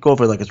and make it go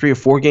over like a 3 or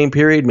 4 game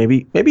period?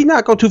 Maybe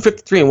not go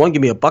 253 and 1.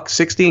 Give me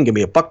 $160 and give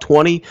me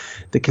 $120.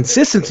 The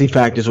consistency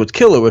factor is what's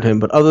killer with him.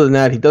 But other than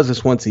that, he does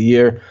this once a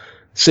year.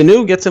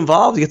 Sanu gets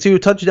involved. He gets you a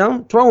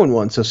touchdown, throwing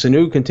one. So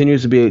Sanu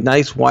continues to be a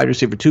nice wide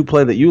receiver 2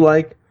 play that you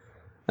like.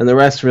 And the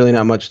rest, really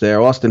not much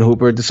there. Austin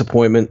Hooper,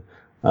 disappointment,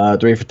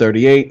 3 for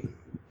 38.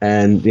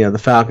 And, the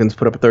Falcons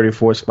put up a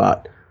 34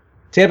 spot.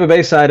 Tampa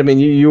Bay side, I mean,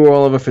 you were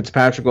all over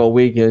Fitzpatrick all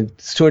week.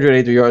 It's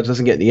 283 yards,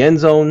 doesn't get in the end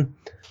zone.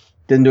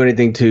 Didn't do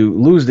anything to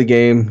lose the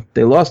game.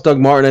 They lost Doug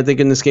Martin, I think,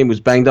 in this game. Was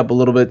banged up a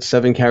little bit.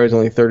 7 carries,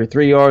 only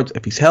 33 yards.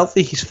 If he's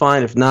healthy, he's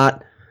fine. If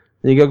not,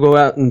 then you got to go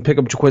out and pick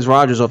up Jaquiz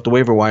Rodgers off the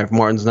waiver wire if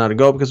Martin's not a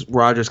go, because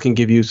Rodgers can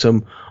give you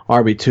some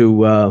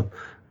RB2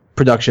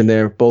 production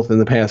there, both in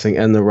the passing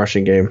and the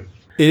rushing game.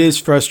 It is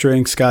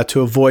frustrating, Scott,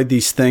 to avoid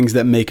these things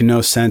that make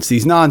no sense,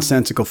 these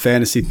nonsensical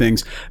fantasy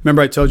things.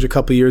 Remember I told you a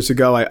couple of years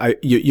ago,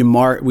 we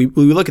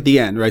look at the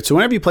end, right? So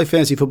whenever you play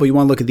fantasy football, you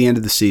want to look at the end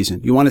of the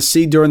season. You want to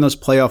see during those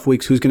playoff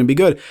weeks who's going to be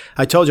good.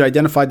 I told you, I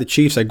identified the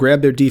Chiefs. I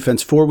grabbed their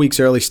defense 4 weeks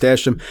early,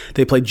 stashed them.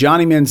 They played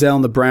Johnny Manziel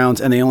and the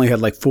Browns, and they only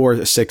had like 4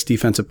 or 6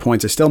 defensive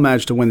points. They still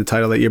managed to win the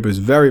title that year, but it was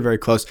very, very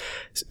close.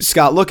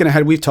 Scott, looking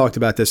ahead, we've talked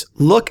about this.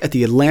 Look at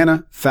the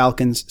Atlanta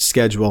Falcons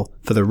schedule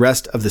for the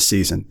rest of the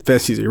season.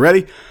 Fantasy season, you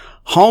ready?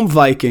 Home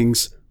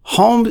Vikings,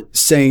 home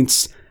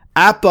Saints,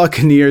 at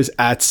Buccaneers,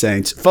 at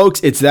Saints. Folks,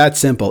 it's that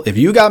simple. If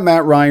you got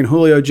Matt Ryan,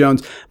 Julio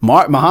Jones,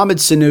 Mohamed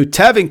Sanu,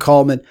 Tevin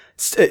Coleman,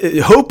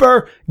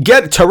 Hooper,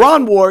 get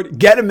Terron Ward,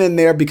 get him in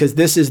there because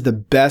this is the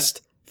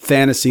best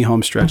fantasy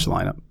home stretch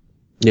lineup.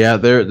 Yeah,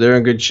 they're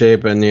in good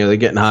shape, and they're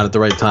getting hot at the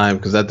right time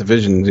because that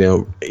division,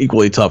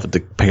 equally tough with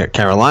the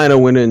Carolina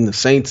winning, the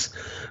Saints.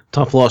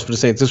 Tough loss for the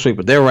Saints this week,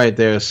 but they're right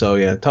there. So,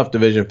 yeah, tough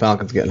division.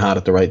 Falcons getting hot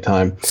at the right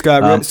time.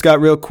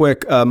 Scott, real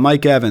quick,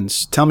 Mike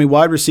Evans, tell me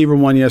wide receiver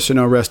 1, yes or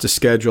no, rest of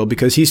schedule,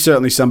 because he's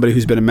certainly somebody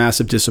who's been a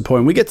massive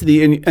disappointment. We get to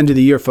the end of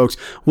the year, folks.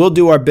 We'll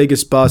do our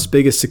biggest busts,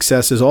 biggest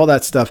successes, all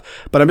that stuff.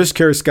 But I'm just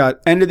curious, Scott,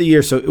 end of the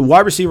year. So,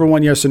 wide receiver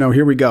 1, yes or no,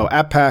 here we go.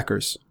 At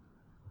Packers.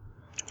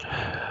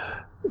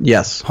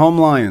 Yes. Home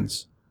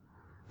Lions.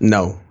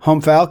 No.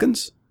 Home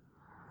Falcons.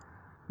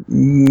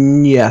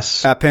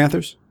 Yes. At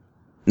Panthers.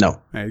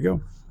 No. There you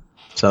go.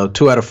 So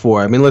 2 out of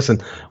 4. I mean,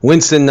 listen,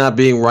 Winston not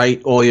being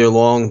right all year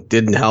long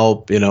didn't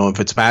help. If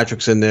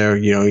Fitzpatrick's in there,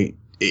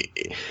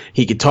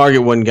 he could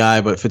target one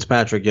guy, but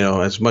Fitzpatrick,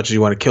 as much as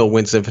you want to kill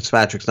Winston,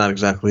 Fitzpatrick's not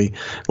exactly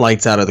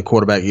lights out of the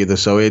quarterback either.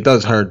 So it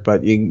does hurt,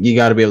 but you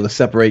got to be able to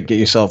separate, get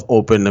yourself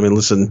open. I mean,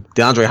 listen,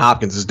 DeAndre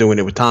Hopkins is doing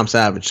it with Tom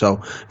Savage. So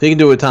if he can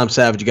do it with Tom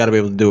Savage, you got to be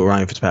able to do it with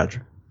Ryan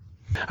Fitzpatrick.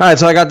 All right,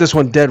 so I got this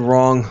one dead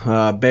wrong.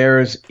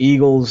 Bears,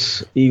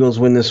 Eagles. Eagles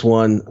win this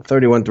one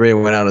 31-3. I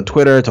went out on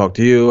Twitter, talked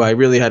to you. I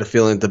really had a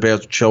feeling that the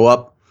Bears would show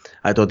up.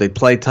 I thought they'd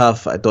play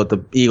tough. I thought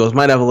the Eagles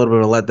might have a little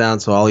bit of a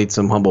letdown, so I'll eat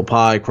some humble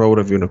pie, crow,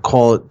 whatever you want to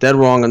call it. Dead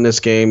wrong on this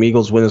game.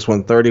 Eagles win this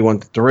one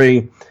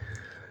 31-3.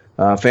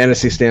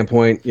 Fantasy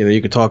standpoint, you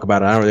could talk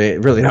about it. I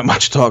don't really not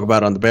much to talk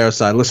about on the Bears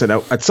side. Listen,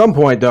 at some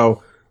point,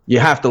 though, you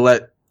have to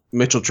let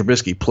Mitchell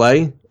Trubisky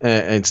play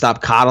and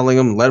stop coddling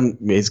him. Let him.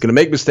 He's going to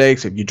make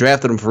mistakes. If you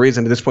drafted him for a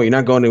reason, at this point, you're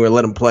not going anywhere.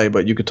 Let him play.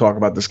 But you could talk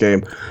about this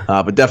game.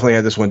 But definitely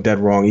had this one dead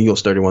wrong.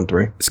 Eagles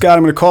 31-3. Scott,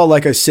 I'm going to call it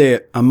like I say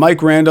it. I'm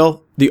Mike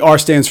Randall. The R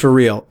stands for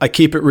real. I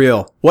keep it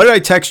real. What did I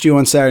text you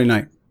on Saturday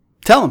night?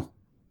 Tell him.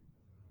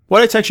 What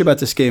did I text you about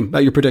this game,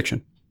 about your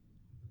prediction?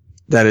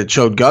 That it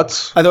showed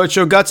guts? I thought it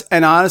showed guts,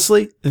 and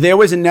honestly, there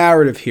was a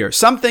narrative here.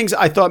 Some things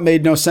I thought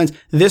made no sense.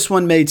 This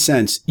one made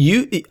sense.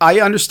 I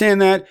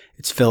understand that.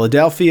 It's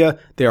Philadelphia.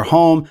 They're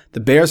home. The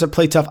Bears have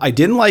played tough. I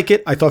didn't like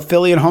it. I thought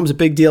Philly at home's a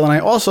big deal, and I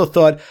also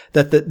thought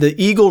that the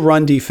Eagle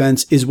run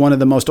defense is one of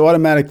the most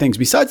automatic things.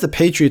 Besides the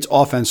Patriots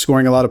offense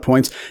scoring a lot of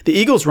points, the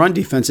Eagles run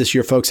defense this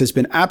year, folks, has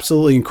been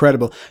absolutely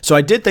incredible. So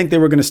I did think they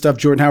were going to stuff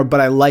Jordan Howard,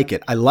 but I like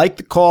it. I like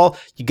the call.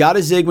 You got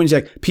to zig when you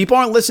zig. People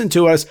aren't listening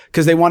to us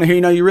because they want to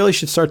hear, you really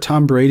should start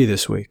Tom Brady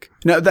this week.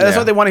 That's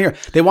what they want to hear.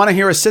 They want to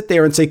hear us sit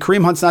there and say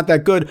Kareem Hunt's not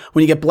that good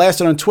when you get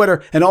blasted on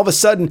Twitter, and all of a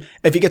sudden,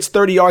 if he gets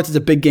 30 yards, it's a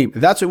big game.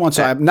 That's what we want.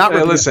 So I'm not.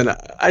 Listen,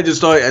 I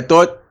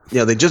thought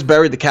they just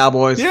buried the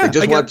Cowboys. Yeah, they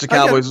just watched the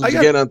Cowboys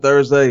again on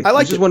Thursday. I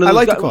like it. One of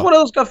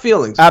those gut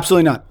feelings.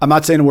 Absolutely not. I'm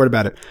not saying a word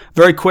about it.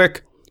 Very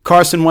quick,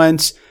 Carson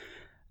Wentz.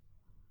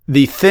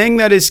 The thing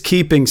that is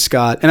keeping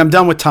Scott, and I'm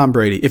done with Tom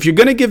Brady. If you're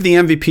going to give the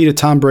MVP to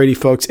Tom Brady,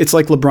 folks, it's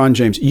like LeBron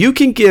James. You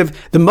can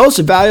give the most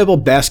valuable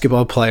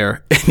basketball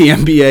player in the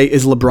NBA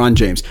is LeBron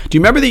James. Do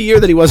you remember the year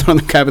that he wasn't on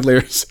the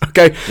Cavaliers?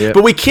 Okay. Yeah.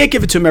 But we can't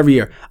give it to him every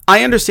year.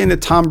 I understand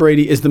that Tom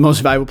Brady is the most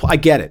valuable player. I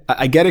get it.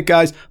 I get it,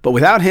 guys. But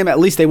without him, at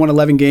least they won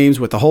 11 games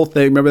with the whole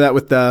thing. Remember that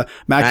with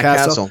Matt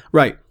Castle?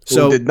 Right.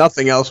 So did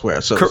nothing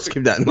elsewhere. So let's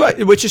keep that in mind.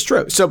 Right, which is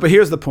true. So, but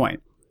here's the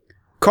point.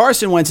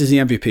 Carson Wentz is the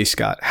MVP,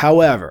 Scott.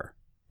 However,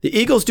 the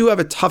Eagles do have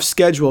a tough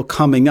schedule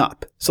coming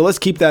up. So let's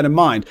keep that in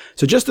mind.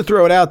 So just to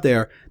throw it out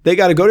there, they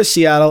got to go to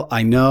Seattle.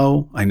 I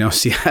know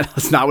Seattle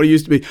is not what it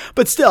used to be,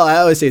 but still, I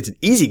always say it's an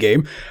easy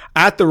game.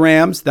 At the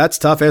Rams, that's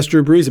tough. Ask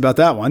Drew Brees about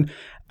that one.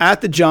 At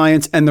the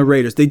Giants and the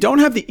Raiders. They don't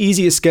have the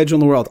easiest schedule in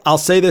the world. I'll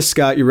say this,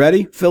 Scott. You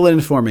ready? Fill it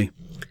in for me.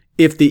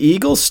 If the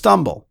Eagles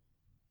stumble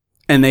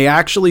and they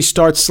actually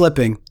start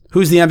slipping,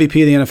 who's the MVP of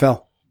the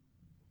NFL?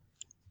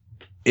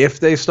 If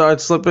they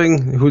start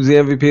slipping, who's the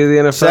MVP of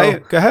the NFL? Say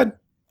it. Go ahead.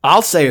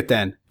 I'll say it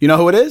then. You know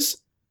who it is?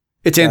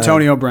 It's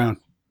Antonio Brown.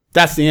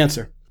 That's the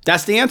answer.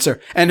 That's the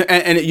answer. And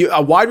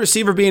a wide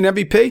receiver being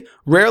MVP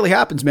rarely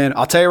happens, man.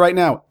 I'll tell you right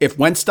now. If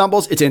Wentz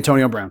stumbles, it's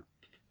Antonio Brown.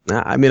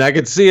 I mean, I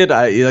could see it.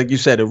 Like you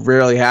said, it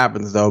rarely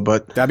happens, though.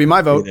 But that'd be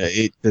my vote.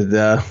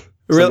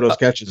 Some of those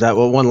catches. That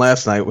one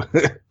last night,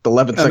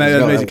 11 seconds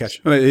ago. Amazing catch.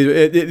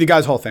 The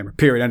guy's Hall of Famer.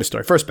 Period. End of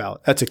story. First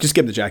ballot. That's it. Just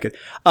give him the jacket.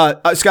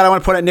 Scott, I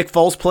want to point out Nick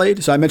Foles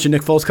played. So I mentioned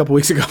Nick Foles a couple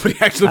weeks ago, but he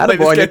actually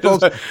played this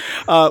game.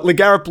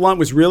 LeGarrette Blount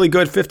was really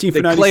good. 15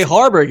 for 90. Clay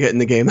Harbor getting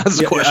the game. That's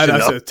the question.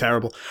 That's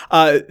terrible.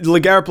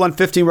 LeGarrette Blount,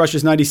 15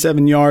 rushes,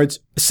 97 yards.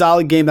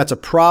 Solid game. That's a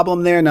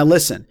problem there. Now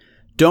listen,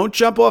 don't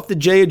jump off the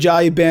Jay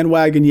Ajayi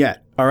bandwagon yet.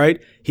 All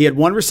right. He had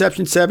 1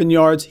 reception, 7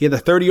 yards. He had the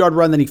 30-yard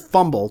run, then he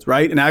fumbled,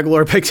 right? And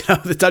Aguilar picked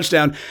up the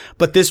touchdown.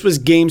 But this was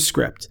game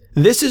script.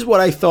 This is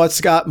what I thought,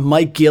 Scott,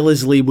 Mike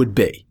Gillislee would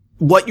be.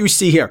 What you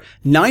see here.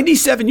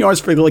 97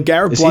 yards for LeGarrette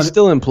Blount. Is he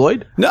still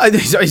employed? No,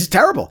 he's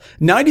terrible.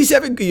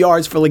 97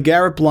 yards for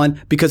LeGarrette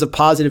Blount because of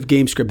positive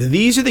game script.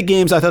 These are the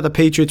games I thought the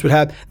Patriots would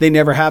have. They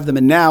never have them.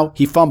 And now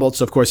he fumbled,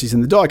 so of course he's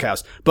in the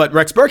doghouse. But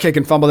Rex Burkhead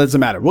can fumble. That doesn't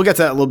matter. We'll get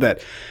to that in a little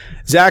bit.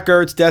 Zach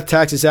Ertz, death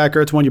tax is Zach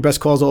Ertz, one of your best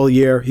calls all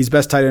year. He's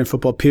best tight end in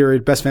football,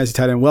 period. Best fantasy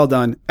tight end. Well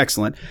done.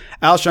 Excellent.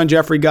 Alshon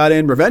Jeffrey got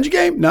in. Revenge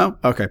game? No?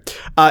 Okay.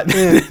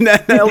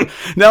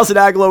 Nelson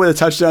Aguilar with a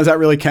touchdown. Does that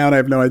really count? I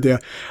have no idea.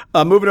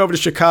 Moving over to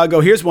Chicago.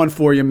 Here's one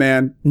for you,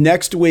 man.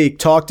 Next week,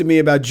 talk to me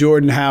about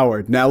Jordan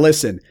Howard. Now,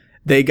 listen.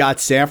 They got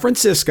San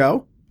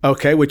Francisco,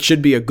 okay, which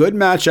should be a good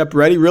matchup.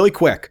 Ready? Really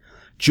quick.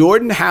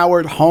 Jordan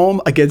Howard home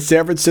against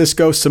San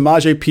Francisco.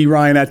 Samaje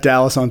Perine at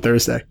Dallas on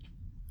Thursday.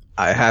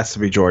 It has to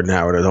be Jordan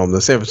Howard at home.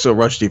 The San Francisco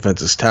rush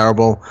defense is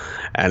terrible,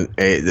 and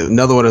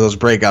another one of those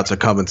breakouts are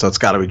coming, so it's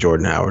got to be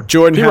Jordan Howard.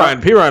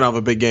 Perine have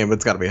a big game, but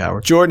it's got to be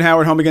Howard. Jordan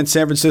Howard home against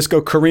San Francisco.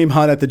 Kareem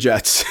Hunt at the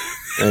Jets.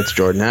 It's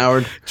Jordan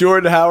Howard.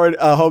 Jordan Howard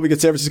home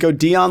against San Francisco.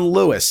 Dion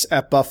Lewis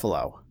at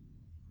Buffalo.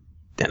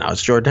 Then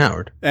it's Jordan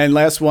Howard. And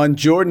last one,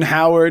 Jordan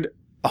Howard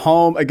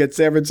home against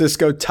San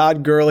Francisco.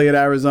 Todd Gurley at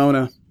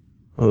Arizona.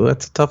 Oh,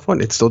 that's a tough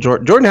one. It's still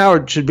Jordan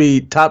Howard should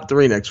be top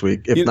 3 next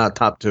week, if not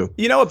top 2.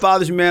 You know what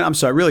bothers me, man? I'm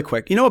sorry, really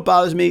quick. You know what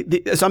bothers me?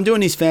 So I'm doing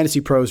these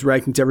Fantasy Pros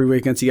rankings every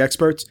week against the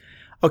experts.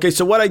 Okay,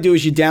 so what I do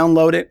is you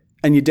download it,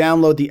 and you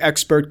download the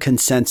expert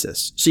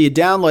consensus. So you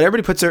download,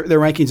 everybody puts their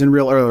rankings in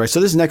real early, right?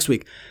 So this is next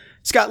week.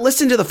 Scott,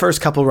 listen to the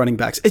first couple running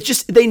backs. It's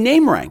just, they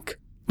name rank.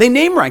 They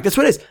name rank. That's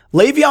what it is.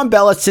 Le'Veon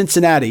Bell at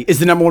Cincinnati is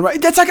the number 1.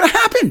 That's not going to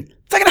happen.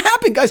 It's not going to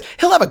happen, guys.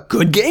 He'll have a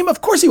good game.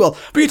 Of course he will.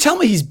 But you're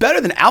telling me he's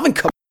better than Alvin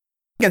Kamara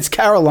against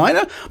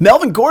Carolina?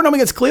 Melvin Gordon home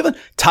against Cleveland?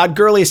 Todd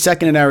Gurley is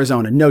second in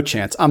Arizona. No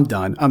chance. I'm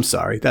done. I'm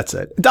sorry. That's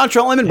it.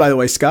 Dontrell Inman, by the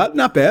way, Scott.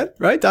 Not bad,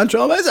 right?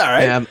 Dontrell Inman is all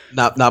right. Yeah, I'm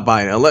not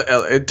buying it.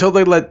 Until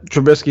they let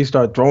Trubisky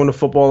start throwing the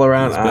football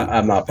around,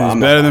 I'm not buying it.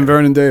 He's better than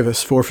Vernon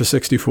Davis. 4 for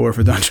 64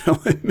 for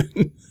Dontrell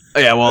Inman.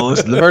 Yeah, well,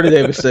 listen, the Vernon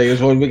Davis thing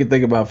is one we can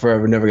think about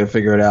forever. Never going to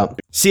figure it out.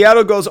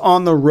 Seattle goes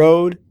on the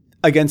road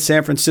against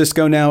San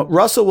Francisco. Now,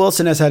 Russell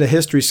Wilson has had a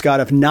history, Scott,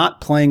 of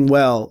not playing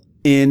well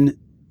in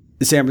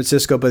San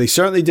Francisco, but he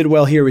certainly did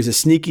well here. He's a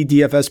sneaky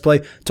DFS play.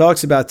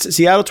 Talks about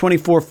Seattle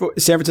 24,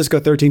 San Francisco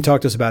 13.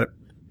 Talk to us about it.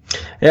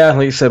 Yeah,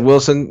 like you said,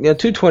 Wilson,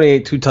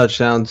 228, 2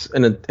 touchdowns,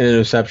 and an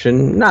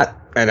interception. Not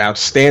an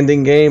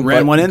outstanding game.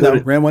 Ran one in.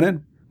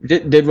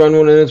 Did run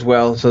one in as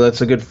well, so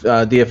that's a good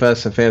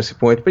DFS and fantasy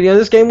point. But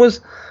this game was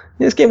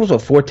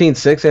what,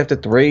 14-6 after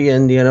 3,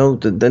 and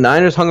the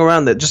Niners hung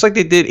around that just like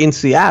they did in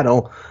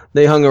Seattle.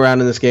 They hung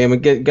around in this game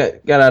and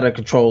got out of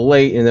control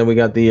late, and then we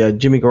got the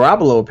Jimmy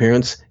Garoppolo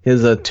appearance.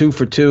 His 2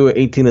 for 2,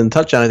 18 in the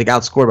touchdown. I think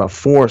outscored about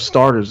 4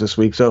 starters this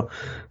week. So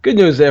good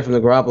news there from the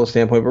Garoppolo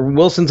standpoint. But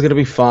Wilson's going to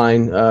be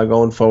fine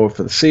going forward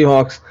for the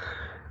Seahawks.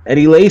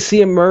 Eddie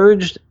Lacy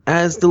emerged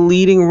as the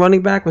leading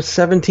running back with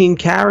 17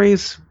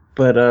 carries,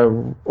 but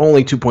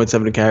only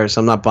 2.7 carries.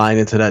 So I'm not buying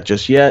into that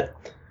just yet.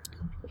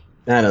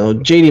 I don't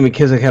know. J.D.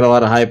 McKissick had a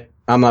lot of hype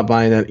I'm not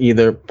buying that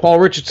either. Paul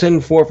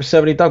Richardson, 4 for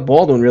 70. Doug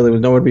Baldwin really was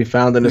nowhere to be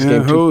found in this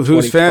game.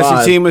 Whose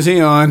fantasy team was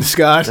he on,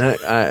 Scott?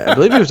 I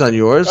believe he was on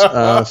yours,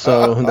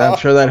 so I'm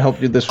sure that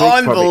helped you this week.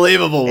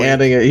 Unbelievable.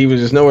 He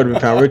was just nowhere to be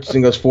found.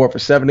 Richardson goes 4 for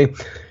 70.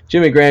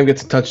 Jimmy Graham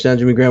gets a touchdown.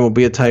 Jimmy Graham will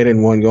be a tight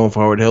end one going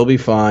forward. He'll be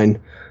fine.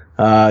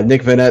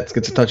 Nick Vanette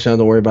gets a touchdown.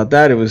 Don't worry about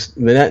that. It was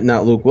Vanette,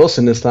 not Luke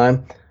Wilson this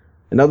time.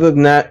 And other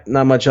than that,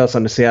 not much else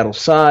on the Seattle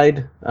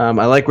side. I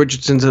like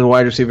Richardson as a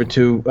wide receiver,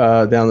 too,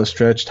 down the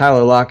stretch.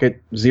 Tyler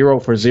Lockett, 0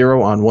 for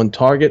 0 on 1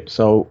 target.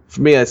 So,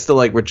 for me, I still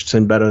like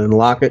Richardson better than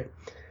Lockett.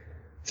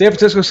 San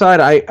Francisco side,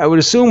 I would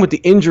assume with the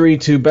injury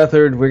to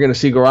Beathard, we're going to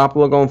see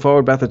Garoppolo going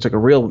forward. Beathard took a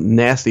real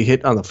nasty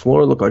hit on the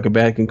floor. Looked like a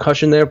bad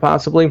concussion there,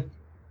 possibly.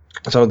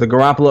 So, the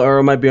Garoppolo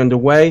era might be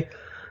underway.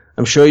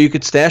 I'm sure you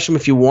could stash him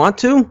if you want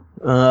to.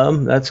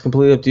 That's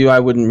completely up to you. I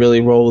wouldn't really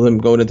roll him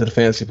going into the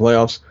fantasy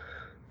playoffs.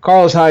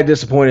 Carlos Hyde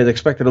disappointed.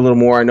 Expected a little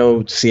more. I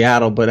know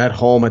Seattle, but at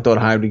home I thought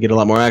Hyde would get a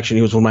lot more action.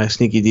 He was one of my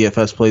sneaky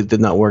DFS plays. Did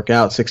not work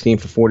out. 16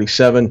 for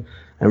 47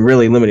 and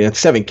really limited. That's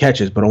 7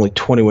 catches, but only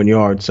 21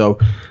 yards. So,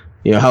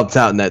 helped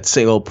out in that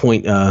single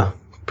point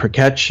per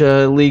catch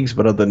leagues.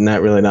 But other than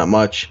that, really not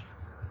much.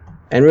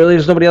 And really,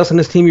 there's nobody else on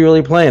this team you're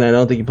really playing. I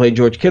don't think you played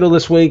George Kittle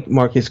this week.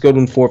 Marquise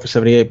Goodwin, 4 for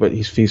 78, but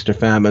he's feast or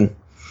famine.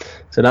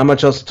 So not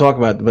much else to talk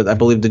about. But I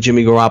believe the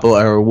Jimmy Garoppolo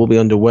era will be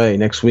underway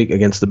next week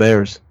against the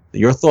Bears.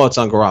 Your thoughts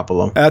on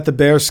Garoppolo? At the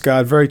Bears,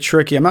 Scott, very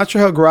tricky. I'm not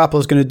sure how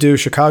Garoppolo's going to do.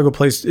 Chicago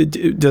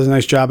does a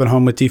nice job at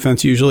home with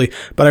defense usually.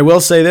 But I will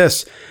say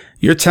this.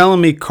 You're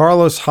telling me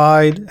Carlos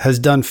Hyde has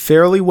done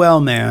fairly well,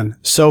 man,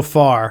 so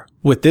far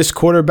with this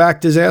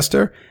quarterback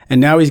disaster, and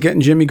now he's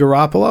getting Jimmy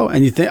Garoppolo,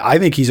 and I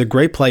think he's a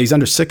great play. He's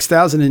under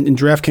 6,000 in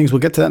DraftKings. We'll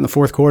get to that in the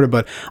fourth quarter,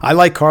 but I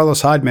like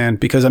Carlos Hyde, man,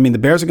 because, the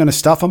Bears are going to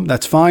stuff him.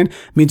 That's fine.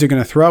 Means they're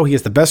going to throw. He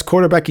is the best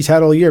quarterback he's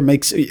had all year.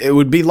 It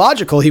would be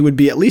logical he would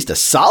be at least a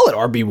solid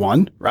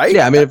RB1, right?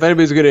 Yeah, if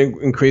anybody's going to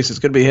increase, it's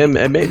going to be him.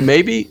 And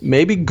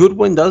maybe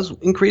Goodwin does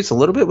increase a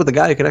little bit with a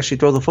guy who can actually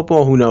throw the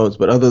football. Who knows?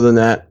 But other than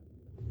that,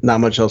 not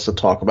much else to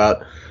talk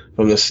about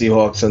from the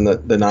Seahawks and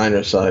the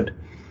Niners side.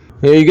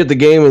 Here you get the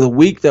game of the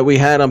week that we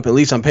had, at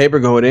least on paper,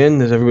 going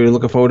in. Is everybody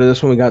looking forward to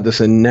this one? We got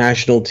this in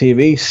national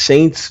TV.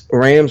 Saints,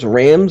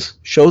 Rams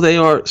show they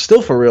are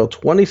still for real.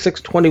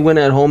 26-20 win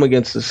at home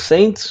against the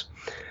Saints.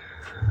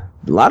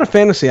 A lot of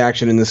fantasy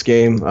action in this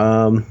game.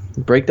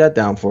 Break that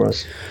down for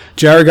us.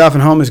 Jared Goff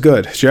at home is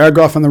good. Jared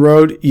Goff on the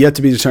road, yet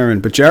to be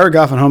determined. But Jared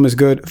Goff at home is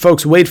good.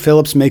 Folks, Wade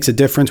Phillips makes a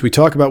difference. We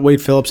talk about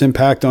Wade Phillips'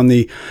 impact on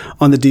the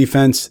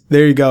defense.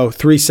 There you go.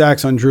 3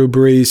 sacks on Drew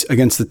Brees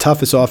against the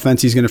toughest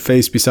offense he's going to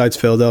face besides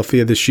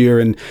Philadelphia this year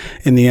in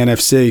the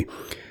NFC.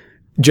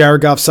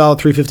 Jared Goff, solid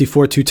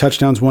 354, 2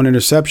 touchdowns, 1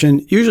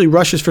 interception. Usually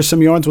rushes for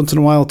some yards once in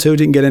a while, too.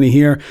 Didn't get any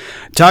here.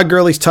 Todd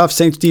Gurley's tough.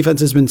 Saints defense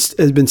has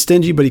been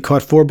stingy, but he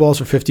caught 4 balls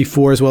for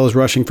 54 as well as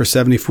rushing for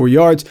 74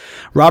 yards.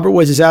 Robert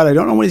Woods is out. I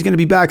don't know when he's going to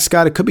be back,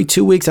 Scott. It could be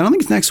 2 weeks. I don't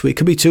think it's next week. It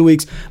could be 2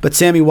 weeks. But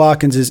Sammy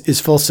Watkins is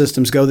full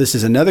systems go. This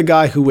is another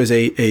guy who was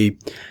a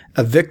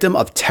victim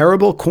of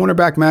terrible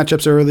cornerback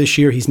matchups earlier this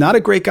year. He's not a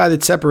great guy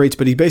that separates,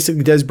 but he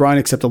basically Des Bryant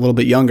except a little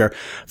bit younger.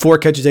 4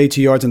 catches,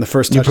 82 yards in the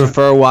first touchdown. You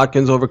prefer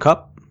Watkins over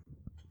Kupp?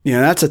 Yeah,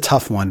 that's a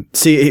tough one.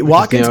 See,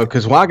 Watkins,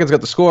 because Watkins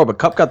got the score, but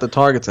Kupp got the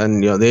targets,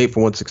 and they 8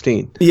 for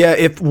 116. Yeah,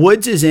 if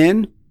Woods is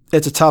in,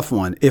 it's a tough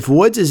one. If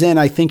Woods is in,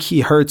 I think he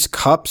hurts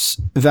Kupp's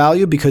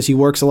value because he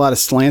works a lot of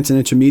slants and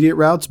intermediate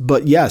routes.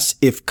 But yes,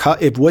 if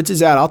Woods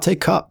is out, I'll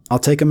take Kupp. I'll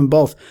take him in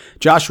both.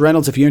 Josh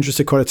Reynolds, if you're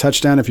interested, caught a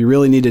touchdown. If you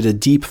really needed a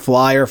deep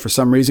flyer for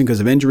some reason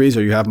because of injuries,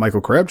 or you have Michael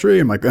Crabtree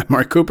and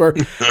Mark Cooper,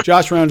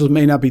 Josh Reynolds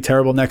may not be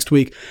terrible next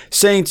week.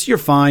 Saints, you're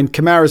fine.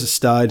 Kamara's a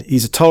stud.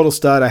 He's a total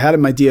stud. I had him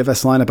in my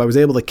DFS lineup. I was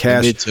able to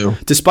cash. Me too.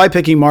 Despite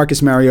picking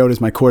Marcus Mariota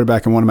as my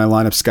quarterback in one of my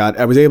lineups, Scott,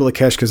 I was able to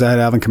cash because I had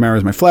Alvin Kamara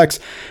as my flex.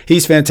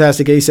 He's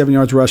fantastic. 87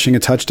 yards rushing, a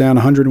touchdown,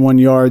 101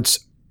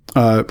 yards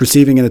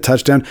receiving in a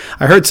touchdown.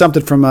 I heard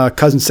something from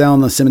Cousin Sal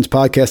on the Simmons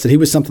podcast that he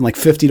was something like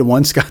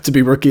 50-1, Scott, to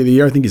be rookie of the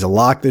year. I think he's a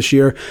lock this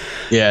year.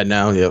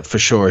 Yeah, for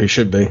sure. He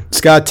should be.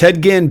 Scott,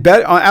 Ted Ginn,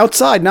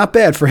 outside, not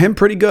bad. For him,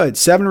 pretty good.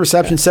 7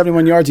 receptions,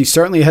 71 yards. He's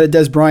certainly ahead of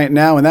Des Bryant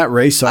now in that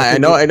race. So I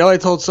know I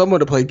told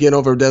someone to play Ginn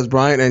over Des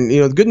Bryant, and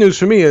the good news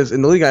for me is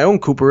in the league I own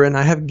Cooper, and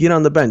I have Ginn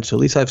on the bench, so at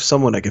least I have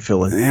someone I can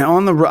fill in. Yeah,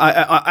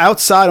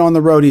 outside on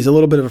the road, he's a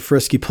little bit of a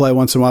frisky play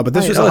once in a while, but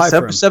this was a high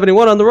for him.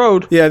 71 on the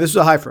road. Yeah, this was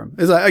a high for him.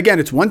 Again,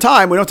 it's one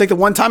time. We don't take the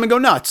one time and go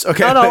nuts.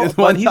 Okay, no,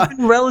 but he's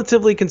been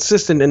relatively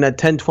consistent in that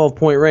 10,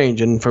 12-point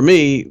range. And for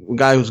me, a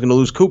guy who's going to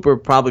lose Cooper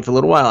probably for a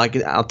little while,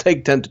 I'll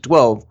take 10 to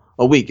 12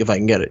 a week if I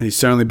can get it. He's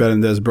certainly better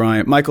than Des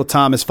Bryant. Michael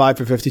Thomas, 5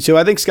 for 52.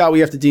 I think, Scott, we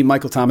have to deem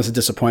Michael Thomas a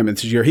disappointment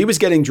this year. He was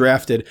getting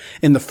drafted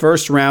in the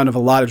first round of a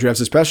lot of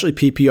drafts, especially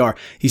PPR.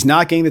 He's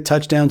not getting the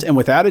touchdowns, and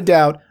without a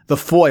doubt, the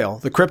foil,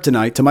 the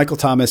kryptonite to Michael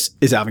Thomas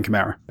is Alvin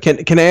Kamara.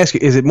 Can I ask you,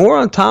 is it more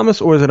on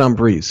Thomas or is it on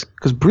Breeze?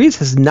 Because Breeze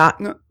has not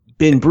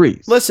been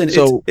Brees. Listen,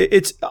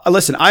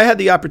 listen. I had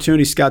the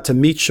opportunity, Scott, to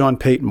meet Sean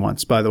Payton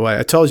once. By the way,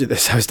 I told you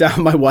this. I was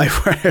down with my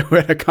wife. We're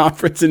at a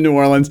conference in New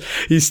Orleans.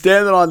 He's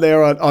standing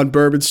on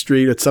Bourbon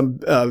Street at some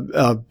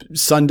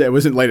Sunday. It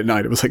wasn't late at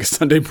night. It was like a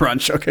Sunday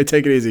brunch. Okay,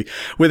 take it easy.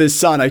 With his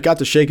son, I got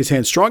to shake his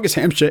hand. Strongest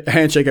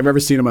handshake I've ever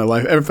seen in my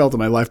life, ever felt in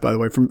my life. By the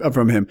way,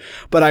 from him.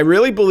 But I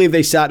really believe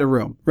they sat in a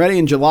room. Ready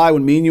in July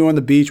when me and you were on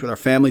the beach with our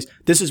families.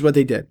 This is what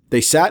they did.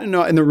 They sat in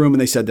the room and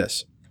they said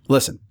this.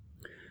 Listen,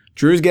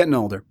 Drew's getting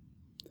older.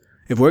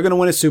 If we're going to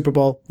win a Super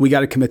Bowl, we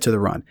got to commit to the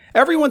run.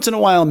 Every once in a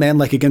while, man,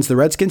 like against the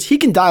Redskins, he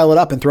can dial it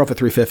up and throw for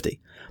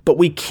 350. But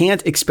we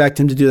can't expect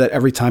him to do that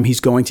every time he's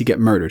going to get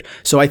murdered.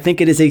 So I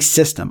think it is a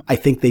system. I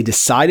think they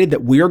decided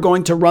that we are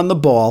going to run the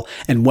ball,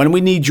 and when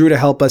we need Drew to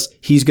help us,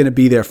 he's going to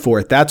be there for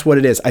it. That's what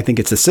it is. I think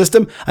it's a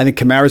system. I think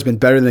Kamara's been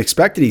better than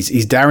expected.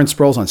 He's Darren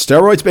Sproles on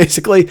steroids,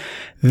 basically.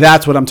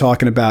 That's what I'm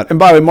talking about. And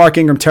by the way, Mark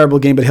Ingram, terrible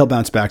game, but he'll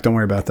bounce back. Don't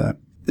worry about that.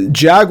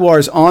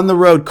 Jaguars on the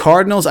road.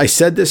 Cardinals, I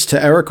said this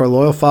to Eric, our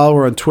loyal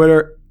follower on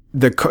Twitter.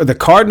 The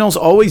Cardinals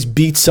always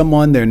beat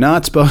someone they're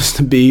not supposed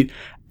to beat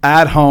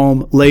at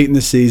home late in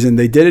the season.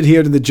 They did it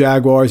here to the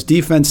Jaguars.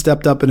 Defense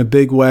stepped up in a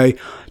big way.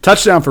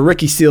 Touchdown for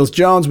Ricky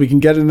Seals-Jones. We can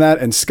get into that.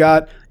 And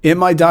Scott, in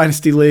my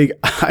Dynasty League,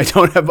 I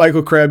don't have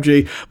Michael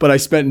Crabtree, but I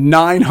spent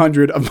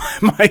 $900 of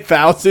my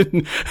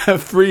 $1,000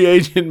 free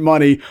agent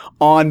money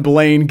on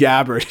Blaine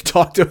Gabbert.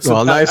 Talk to us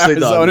about nicely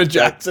Arizona, done.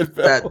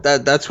 Jacksonville.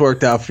 That's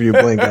worked out for you,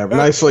 Blaine Gabbert.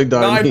 Nicely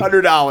done.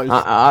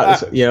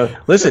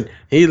 $900. Listen,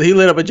 he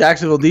lit up a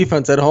Jacksonville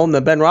defense at home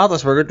that Ben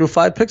Roethlisberger threw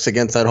 5 picks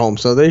against at home.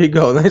 So there you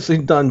go. Nicely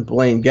done,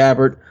 Blaine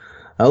Gabbert.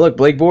 Look,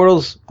 Blake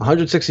Bortles,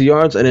 160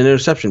 yards and an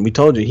interception. We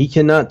told you, he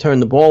cannot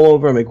turn the ball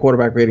over. A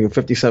quarterback rating of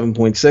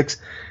 57.6.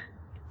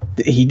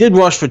 He did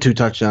rush for 2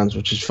 touchdowns,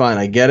 which is fine.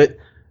 I get it.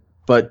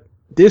 But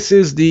this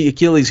is the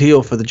Achilles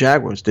heel for the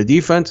Jaguars. The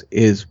defense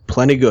is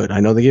plenty good. I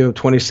know they gave up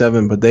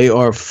 27, but they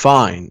are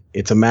fine.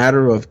 It's a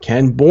matter of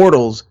can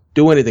Bortles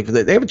do anything for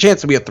that. They have a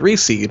chance to be a 3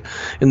 seed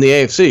in the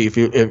AFC. If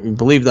you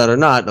believe that or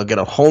not, they'll get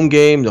a home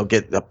game. They'll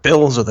get the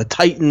Bills or the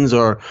Titans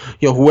or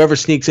whoever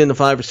sneaks in the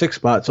 5 or 6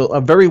 spot. So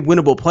a very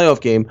winnable playoff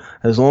game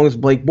as long as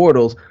Blake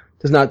Bortles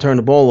does not turn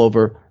the ball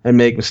over and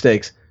make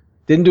mistakes.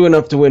 Didn't do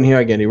enough to win here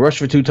again. He rushed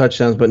for 2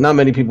 touchdowns, but not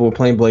many people were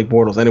playing Blake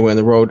Bortles anyway on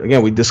the road.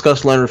 Again, we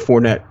discussed Leonard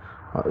Fournette.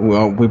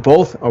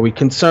 Are we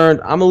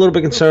concerned? I'm a little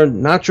bit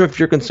concerned. Not sure if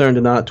you're concerned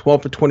or not.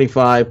 12 for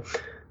 25.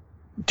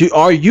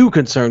 Are you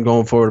concerned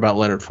going forward about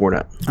Leonard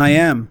Fournette? I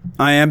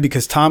am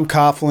because Tom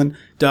Coughlin,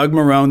 Doug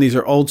Marrone, these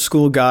are old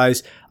school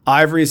guys.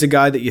 Ivory is a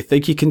guy that you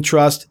think you can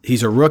trust.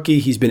 He's a rookie.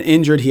 He's been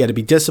injured. He had to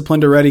be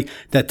disciplined already.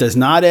 That does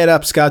not add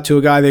up, Scott, to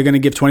a guy they're going to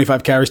give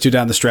 25 carries to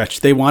down the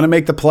stretch. They want to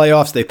make the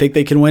playoffs. They think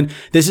they can win.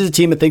 This is a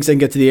team that thinks they can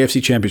get to the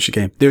AFC Championship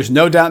game. There's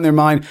no doubt in their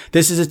mind.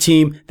 This is a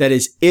team that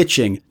is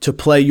itching to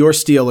play your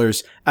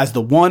Steelers as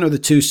the 1 or the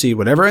 2 seed.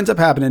 Whatever ends up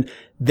happening,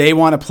 they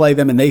want to play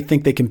them, and they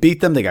think they can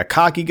beat them. They got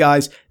cocky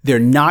guys. They're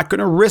not going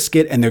to risk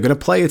it, and they're going to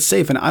play it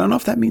safe. And I don't know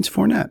if that means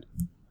Fournette.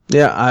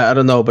 Yeah, I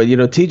don't know. But,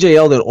 TJ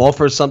Yeldon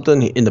offers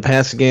something in the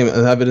passing game,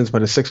 as evidenced by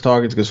the 6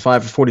 targets, goes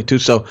 5 for 42.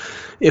 So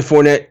if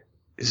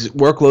Fournette's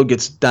workload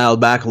gets dialed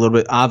back a little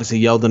bit,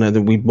 obviously Yeldon, I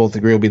think we both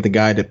agree, will be the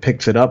guy that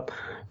picks it up.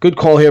 Good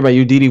call here by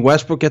you. Dede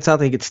Westbrook gets out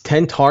there. He gets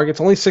 10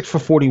 targets, only 6 for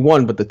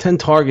 41, but the 10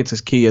 targets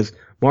is key as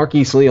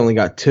Marquise Lee only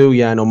got 2.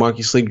 Yeah, I know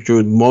Marquise Lee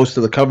drew most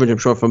of the coverage, I'm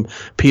sure, from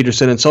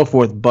Peterson and so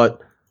forth,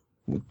 but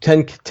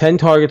 10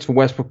 targets for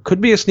Westbrook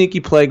could be a sneaky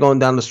play going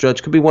down the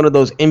stretch. Could be one of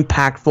those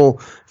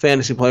impactful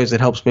fantasy players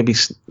that helps maybe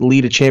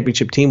lead a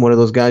championship team. One of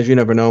those guys, you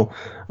never know.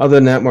 Other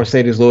than that,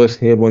 Mercedes Lewis,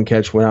 he had 1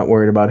 catch. We're not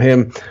worried about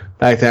him.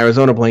 Back to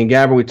Arizona, Blaine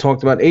Gabbert. We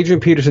talked about Adrian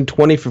Peterson,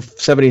 20 for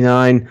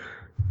 79.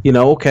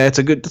 Okay, it's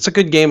a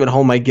good game at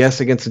home, I guess,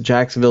 against the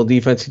Jacksonville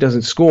defense. He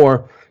doesn't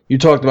score. You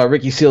talked about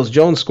Ricky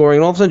Seals-Jones scoring,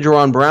 and all of a sudden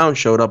Jerron Brown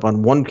showed up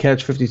on 1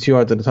 catch, 52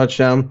 yards and a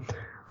touchdown.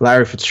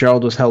 Larry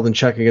Fitzgerald was held in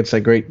check against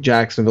that great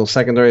Jacksonville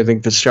secondary. I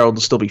think Fitzgerald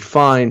will still be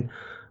fine.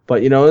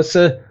 But, it's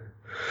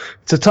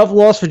a tough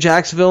loss for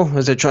Jacksonville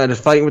as they're trying to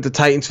fight with the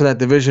Titans for that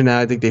division now.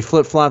 I think they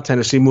flip-flopped.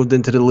 Tennessee moved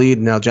into the lead,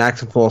 and now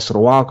Jackson falls to the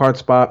wild card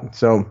spot.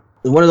 So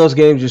one of those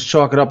games, just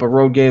chalk it up, a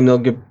road game. They'll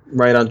get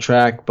right on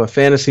track. But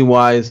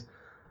fantasy-wise,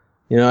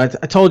 I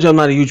told you I'm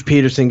not a huge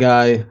Peterson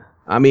guy.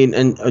 I mean,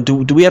 and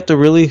do we have to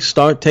really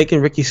start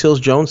taking Ricky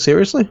Seals-Jones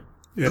seriously?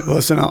 Yeah,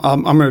 listen,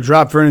 I'm going to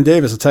drop Vernon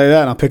Davis. I'll tell you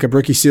that, and I'll pick up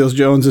Ricky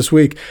Seals-Jones this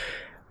week.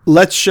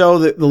 Let's show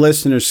the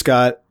listeners,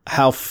 Scott,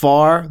 how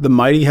far the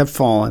mighty have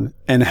fallen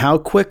and how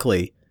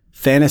quickly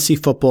fantasy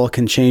football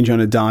can change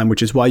on a dime,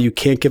 which is why you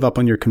can't give up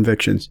on your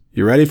convictions.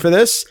 You ready for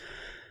this?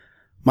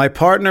 My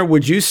partner,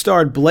 would you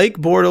start Blake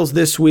Bortles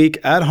this week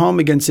at home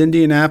against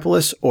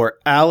Indianapolis or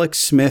Alex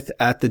Smith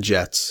at the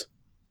Jets?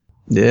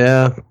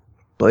 Yeah.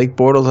 Blake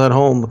Bortles at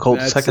home. The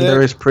Colts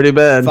secondary is pretty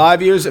bad.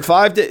 5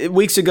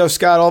 weeks ago,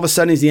 Scott, all of a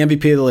sudden he's the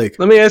MVP of the league.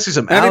 Let me ask you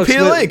something. MVP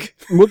of the league.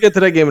 We'll get to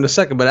that game in a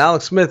second, but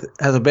Alex Smith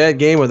has a bad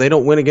game where they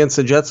don't win against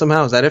the Jets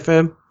somehow. Is that it for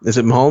him? Is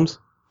it Mahomes?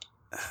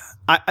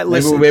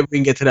 Listen, maybe we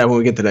can get to that when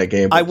we get to that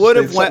game. I would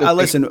have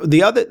listen,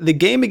 the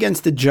game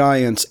against the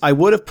Giants, I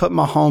would have put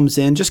Mahomes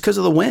in just because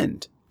of the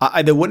wind.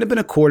 There wouldn't have been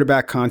a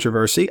quarterback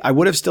controversy. I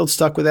would have still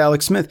stuck with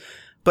Alex Smith.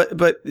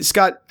 But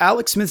Scott,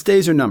 Alex Smith's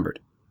days are numbered.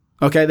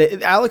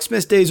 Okay, Alex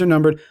Smith's days are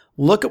numbered.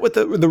 Look at what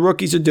the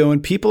rookies are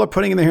doing. People are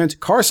putting in their hands.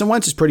 Carson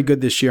Wentz is pretty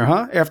good this year,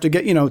 huh? After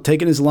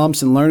taking his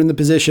lumps and learning the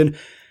position.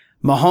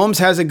 Mahomes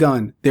has a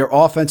gun. Their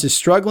offense is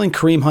struggling.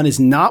 Kareem Hunt is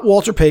not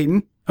Walter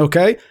Payton.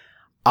 Okay,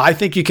 I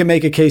think you can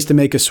make a case to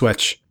make a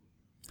switch.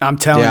 I'm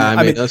telling you.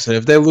 I mean, listen,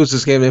 if they lose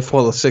this game, they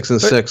fall to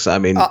 6-6. I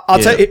mean, I'll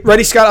tell you.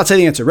 Ready, Scott? I'll tell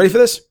you the answer. Ready for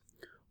this?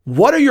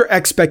 What are your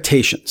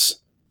expectations?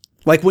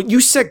 Like when you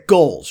set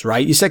goals,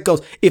 right? You set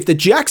goals. If the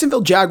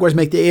Jacksonville Jaguars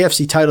make the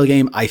AFC title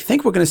game, I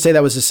think we're going to say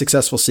that was a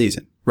successful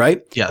season,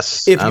 right?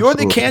 Yes. If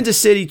absolutely. You're the Kansas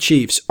City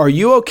Chiefs, are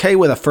you okay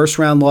with a first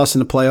round loss in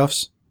the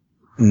playoffs?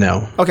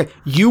 No. Okay.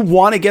 You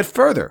want to get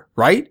further,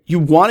 right? You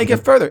want to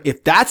get further.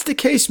 If that's the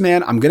case,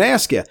 man, I'm going to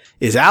ask you,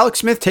 is Alex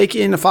Smith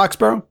taking you into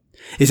Foxborough?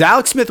 Is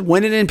Alex Smith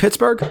winning in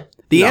Pittsburgh?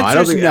 The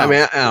answer is no. I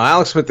mean,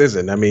 Alex Smith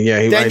isn't. I mean,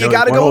 yeah. Then you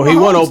got to go Mahomes. He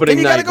won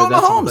opening night. Go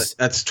Mahomes.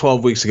 That's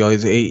 12 weeks ago.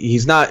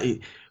 He's not.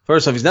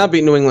 First off, he's not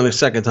beating New England a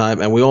second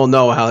time, and we all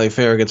know how they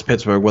fare against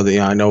Pittsburgh. Whether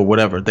I know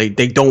whatever they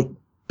don't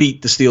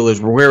beat the Steelers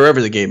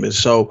wherever the game is.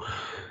 So,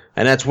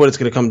 and that's what it's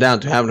going to come down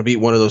to, having to beat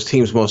one of those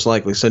teams most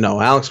likely. So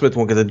no, Alex Smith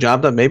won't get the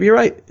job done. Maybe you're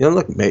right.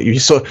 Look, maybe you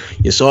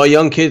saw a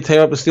young kid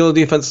tear up a Steelers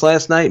defense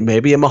last night.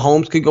 Maybe a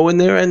Mahomes could go in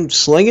there and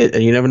sling it,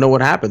 and you never know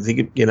what happens. He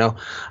could,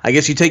 I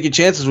guess you take your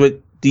chances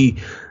with the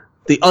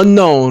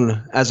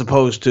unknown as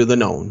opposed to the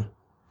known,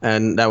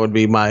 and that would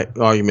be my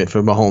argument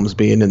for Mahomes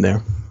being in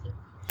there.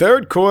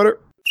 Third quarter.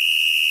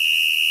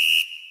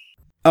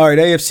 All right,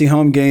 AFC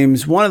home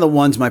games. One of the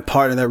ones, my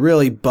partner, that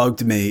really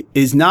bugged me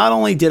is not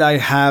only did I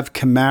have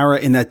Kamara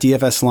in that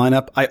DFS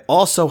lineup, I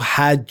also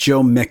had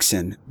Joe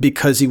Mixon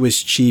because he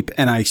was cheap,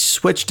 and I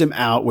switched him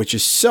out, which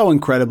is so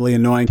incredibly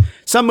annoying.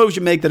 Some moves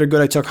you make that are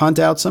good, I took Hunt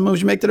out. Some moves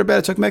you make that are bad,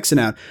 I took Mixon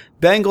out.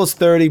 Bengals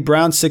 30,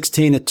 Browns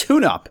 16, a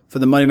tune-up for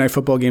the Monday Night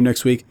Football game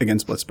next week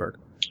against Pittsburgh.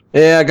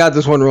 Yeah, I got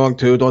this one wrong,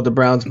 too. Thought the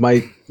Browns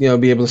might, be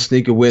able to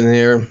sneak a win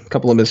here. A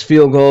couple of missed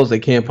field goals. They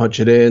can't punch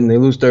it in. They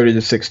lose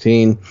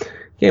 30-16.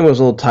 Game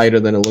was a little tighter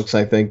than it looks,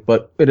 I think,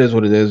 but it is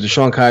what it is.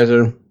 DeShone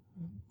Kizer,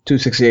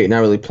 268, not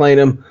really playing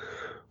him.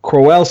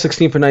 Crowell,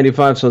 16 for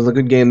 95, so it's a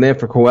good game there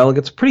for Crowell.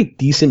 It's a pretty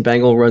decent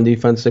Bengal run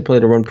defense. They play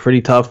the run pretty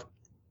tough.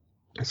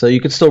 So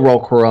you could still roll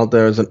Crowell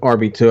there as an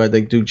RB2. I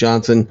think Duke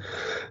Johnson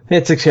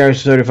hit 6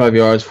 carries for 35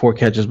 yards, 4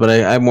 catches, but I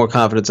have more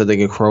confidence, I think,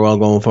 in Crowell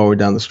going forward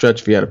down the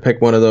stretch if you had to pick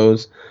one of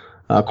those.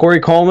 Corey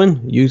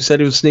Coleman, you said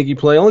he was a sneaky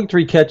play. Only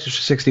 3 catches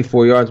for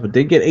 64 yards, but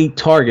did get 8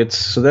 targets,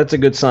 so that's a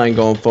good sign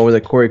going forward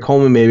that Corey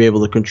Coleman may be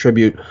able to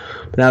contribute.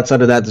 But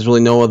outside of that, there's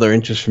really no other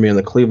interest for me on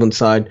the Cleveland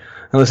side.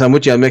 Unless I'm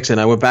with you on Mixon.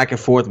 I went back and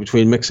forth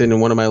between Mixon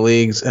and one of my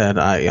leagues, and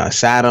I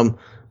sat him.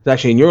 It's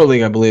actually in your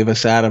league, I believe. I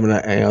sat him,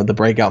 and the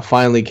breakout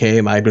finally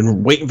came. I'd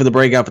been waiting for the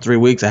breakout for 3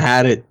 weeks. I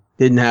had it.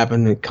 Didn't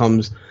happen. It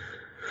comes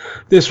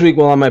this week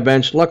while on my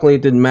bench. Luckily,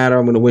 it didn't matter.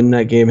 I'm going to win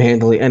that game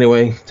handily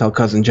anyway. Tell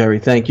Cousin Jerry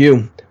thank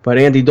you. But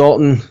Andy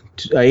Dalton,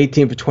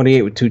 18 for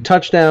 28 with 2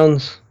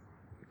 touchdowns.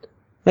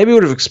 Maybe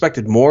would have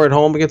expected more at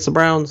home against the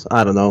Browns.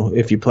 I don't know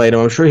if you played him.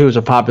 I'm sure he was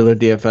a popular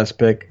DFS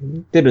pick.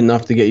 Did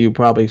enough to get you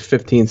probably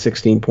 15,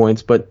 16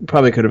 points, but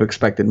probably could have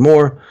expected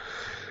more.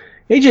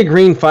 AJ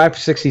Green, 5 for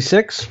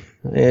 66.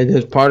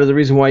 And part of the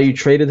reason why you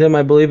traded him,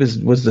 I believe,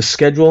 was the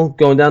schedule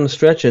going down the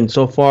stretch. And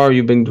so far,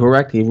 you've been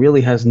correct. He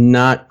really has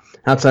not,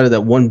 outside of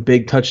that one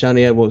big touchdown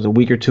he had, a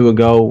week or two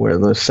ago, where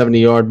the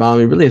 70-yard bomb,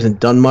 he really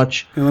hasn't done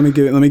much. And let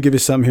me give you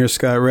something here,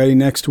 Scott. Ready?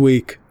 Next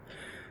week,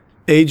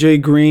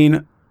 AJ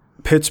Green,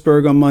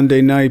 Pittsburgh on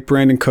Monday night.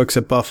 Brandon Cooks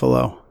at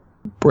Buffalo.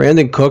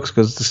 Brandon Cooks,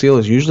 because the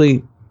Steelers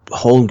usually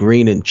hold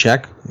Green in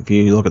check. If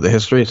you look at the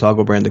history, so I'll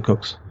go Brandon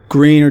Cooks.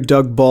 Green or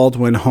Doug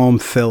Baldwin, home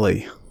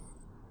Philly.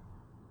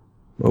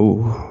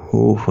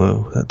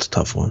 Oh, that's a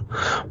tough one.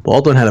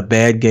 Baldwin had a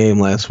bad game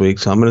last week,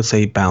 so I'm going to say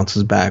he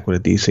bounces back with a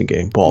decent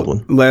game.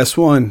 Baldwin. Last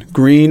one.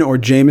 Green or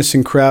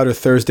Jamison Crowder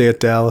Thursday at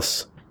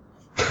Dallas.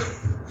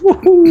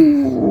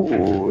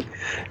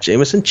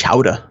 Jamison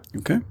Chowder.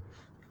 Okay.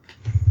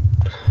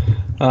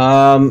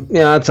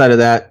 Outside of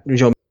that,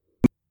 Joe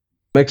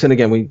Mixon,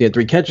 again, we had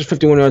 3 catches,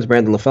 51 yards.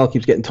 Brandon LaFell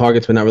keeps getting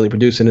targets, but not really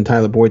producing. And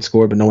Tyler Boyd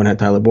scored, but no one had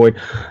Tyler Boyd.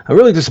 I'm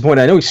really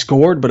disappointed. I know he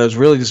scored, but I was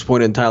really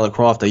disappointed in Tyler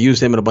Kroft. I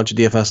used him in a bunch of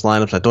DFS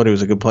lineups. I thought he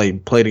was a good play. He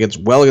played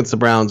well against the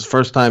Browns.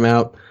 First time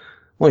out.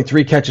 Only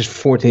 3 catches for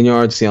 14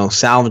 yards.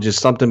 Salvages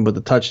something with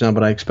the touchdown,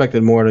 but I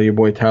expected more out of your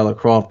boy Tyler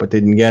Kroft, but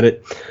didn't get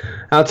it.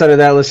 Outside of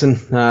that, listen,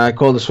 I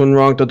called this one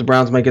wrong. Thought the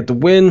Browns might get the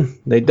win.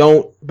 They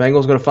don't.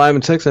 Bengals go to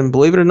 5-6, and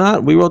believe it or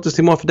not, we wrote this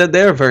team off for dead.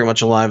 They're very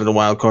much alive in the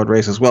wild card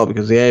race as well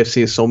because the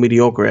AFC is so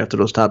mediocre after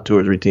those top 2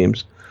 or 3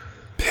 teams.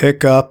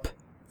 Pick up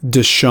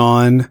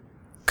DeShone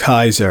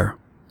Kizer.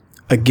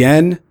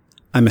 Again,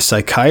 I'm a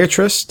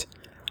psychiatrist.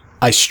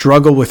 I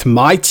struggle with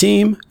my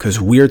team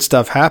because weird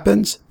stuff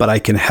happens, but I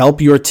can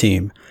help your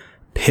team.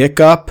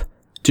 Pick up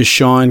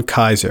DeShone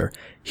Kizer.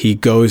 He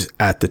goes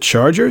at the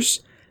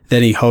Chargers,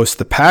 then he hosts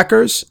the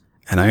Packers,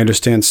 and I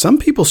understand some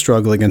people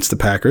struggle against the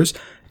Packers.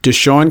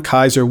 DeShone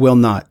Kizer will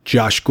not.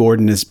 Josh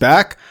Gordon is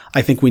back.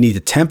 I think we need to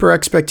temper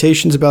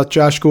expectations about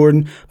Josh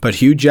Gordon, but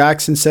Hugh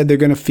Jackson said they're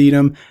going to feed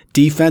him.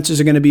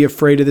 Defenses are going to be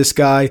afraid of this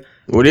guy.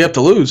 What do you have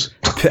to lose?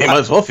 You might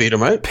as well feed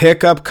him, right?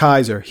 Pick up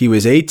Kizer. He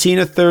was 18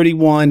 of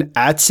 31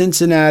 at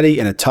Cincinnati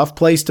in a tough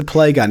place to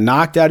play. Got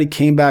knocked out. He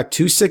came back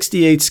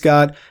 268,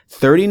 Scott.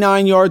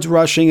 39 yards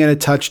rushing and a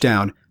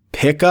touchdown.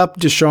 Pick up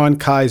DeShone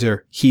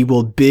Kizer. He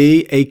will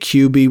be a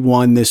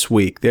QB1 this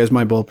week. There's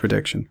my bold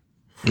prediction.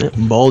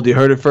 Bold, you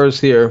heard it first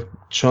here.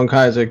 DeShone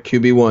Kizer,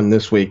 QB1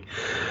 this week.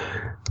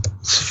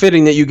 It's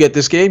fitting that you get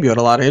this game. You had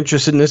a lot of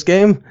interest in this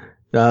game.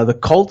 The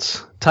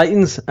Colts,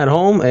 Titans at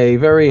home, a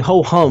very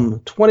ho-hum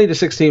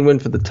 20-16 win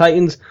for the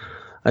Titans.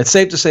 It's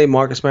safe to say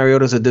Marcus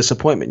Mariota's a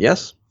disappointment,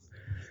 yes?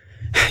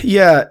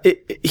 Yeah,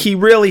 he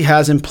really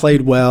hasn't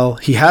played well.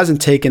 He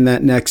hasn't taken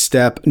that next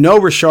step. No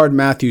Rashard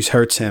Matthews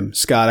hurts him,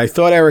 Scott. I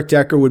thought Eric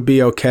Decker would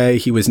be okay.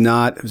 He was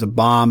not. It was a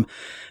bomb.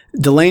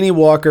 Delaney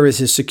Walker is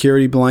his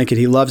security blanket.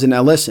 He loves it.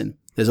 Now listen,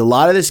 there's a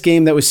lot of this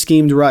game that was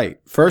schemed right.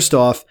 First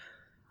off,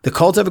 the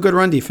Colts have a good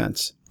run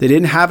defense. They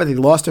didn't have it. They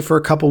lost it for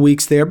a couple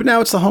weeks there, but now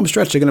it's the home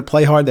stretch. They're going to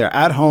play hard. They're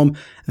at home.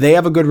 They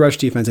have a good rush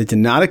defense. I did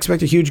not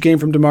expect a huge game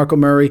from DeMarco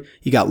Murray.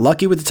 He got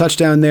lucky with the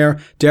touchdown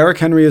there. Derrick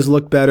Henry has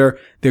looked better.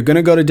 They're going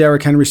to go to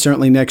Derrick Henry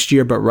certainly next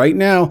year, but right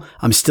now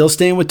I'm still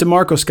staying with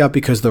DeMarco, Scott,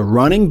 because the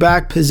running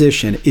back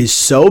position is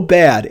so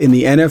bad in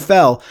the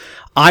NFL.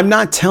 I'm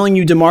not telling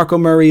you DeMarco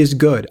Murray is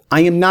good. I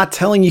am not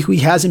telling you he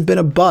hasn't been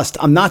a bust.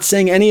 I'm not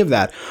saying any of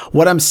that.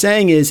 What I'm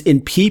saying is in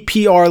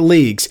PPR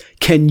leagues,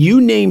 can you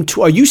name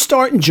two? Are you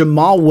starting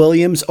Jamal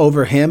Williams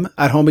over him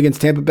at home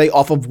against Tampa Bay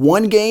off of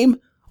one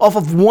game? Off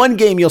of one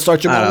game, you'll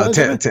start Jamal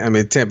Williams?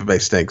 Tampa Bay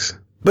stinks.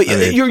 But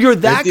you're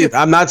that good.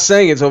 I'm not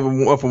saying it's over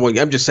one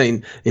game. I'm just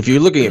saying if you're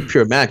looking at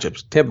pure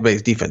matchups, Tampa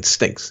Bay's defense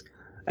stinks.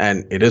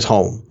 And it is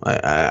home.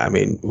 I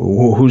mean,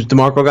 who's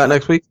DeMarco got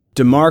next week?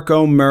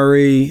 DeMarco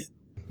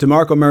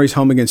Murray's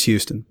home against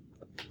Houston.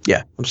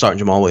 Yeah, I'm starting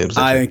Jamal Williams.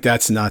 I think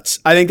that's nuts.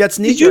 I think that's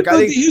knee-jerk.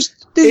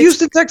 The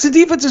Houston Texans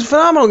defense is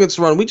phenomenal against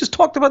the run. We just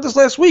talked about this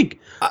last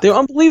week. They're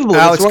unbelievable.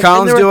 Alex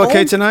Collins do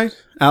okay tonight?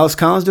 Alex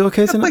Collins do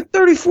okay tonight? Like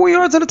 34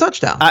 yards and a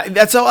touchdown.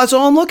 That's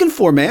all I'm looking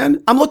for,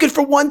 man. I'm looking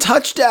for one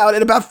touchdown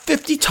and about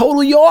 50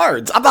 total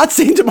yards. I'm not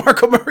saying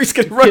DeMarco Murray's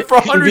going to run for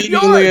 100 yards.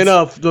 Conveniently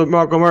enough,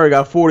 DeMarco Murray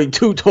got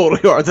 42 total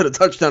yards and a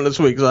touchdown this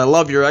week. So I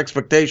love your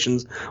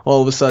expectations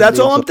all of a sudden. That's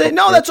all I'm saying.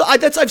 No,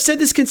 I've said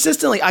this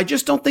consistently. I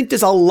just don't think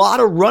there's a lot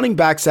of running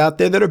backs out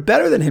there that are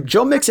better than him.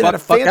 Joe Mixon had a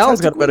fantastic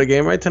Allen's got a better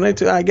game right tonight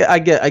too. I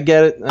get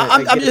it.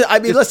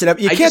 Listen,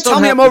 you can't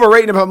tell me I'm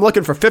overrating if I'm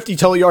looking for 50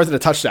 total yards and a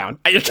touchdown.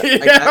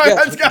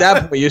 At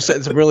that point, you're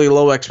setting some really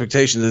low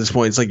expectations at this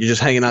point. It's like you're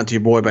just hanging on to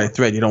your boy by a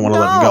thread. You don't want to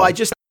let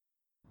him go.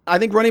 I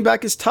think running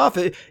back is tough.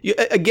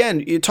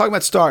 Again, you're talking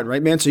about starting,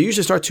 right, man? So you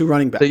usually start two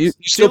running backs. So you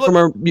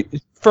still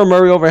for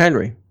Murray over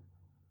Henry.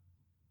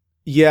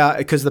 Yeah,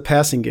 because the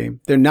passing game.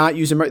 They're not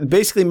using Murray.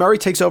 Basically, Murray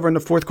takes over in the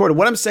fourth quarter.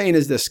 What I'm saying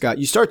is this, Scott.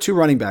 You start two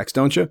running backs,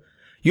 don't you?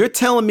 You're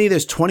telling me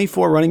there's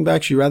 24 running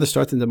backs you'd rather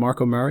start than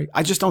DeMarco Murray?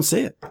 I just don't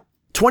see it.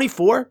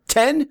 24,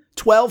 10,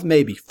 12,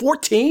 maybe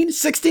 14,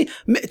 16,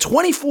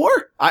 24?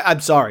 I'm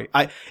sorry.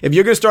 If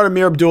you're going to start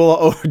Amir Abdullah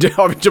over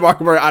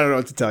DeMarco Murray, I don't know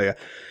what to tell you.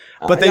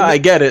 But I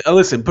get it.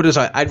 Listen, put it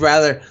aside. I'd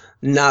rather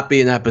not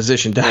be in that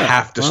position to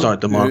have to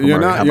start DeMarco Murray.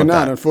 You're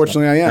not.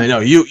 Unfortunately, I am. I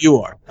know. You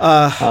are.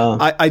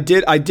 I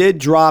did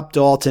drop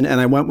Dalton, and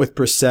I went with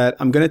Brissett.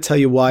 I'm going to tell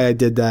you why I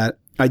did that.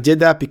 I did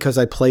that because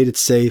I played it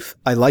safe.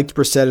 I liked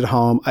Brissett at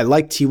home. I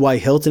liked T.Y.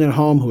 Hilton at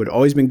home, who had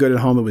always been good at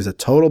home. It was a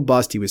total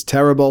bust. He was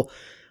terrible.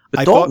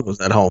 But Dalton was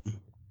at home.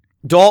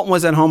 Dalton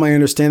was at home. I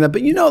understand that,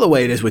 but you know the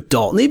way it is with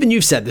Dalton. Even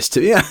you've said this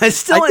too. Yeah, I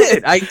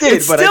did.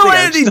 It's but still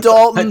Andy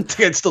Dalton. I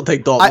think I'd still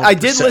take Dalton. I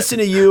did listen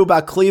to you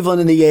about Cleveland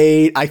in the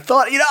 8. I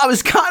thought, I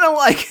was kind of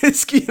like,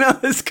 this could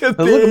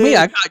be. Look at me.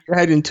 I got your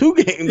head in 2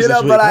 games.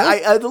 But week,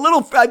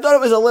 I thought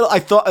it was a little. I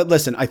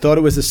thought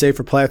it was a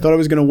safer play. I thought I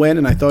was going to win,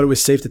 and I thought it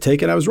was safe to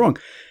take it. I was wrong.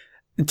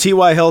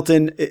 T.Y.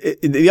 Hilton.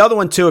 The other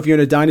one, too, if you're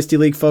in a dynasty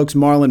league, folks,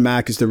 Marlon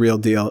Mack is the real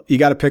deal. You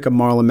got to pick up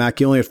Marlon Mack.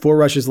 He only had 4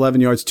 rushes, 11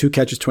 yards, 2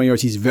 catches, 20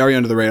 yards. He's very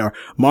under the radar.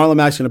 Marlon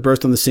Mack's going to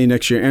burst on the scene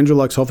next year. Andrew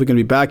Luck's hopefully going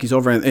to be back. He's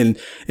over in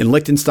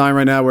Liechtenstein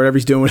right now, wherever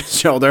he's doing with his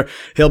shoulder.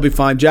 He'll be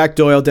fine. Jack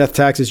Doyle, death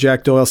taxes.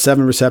 Jack Doyle,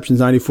 7 receptions,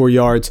 94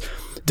 yards.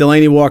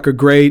 Delaney Walker,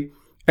 great.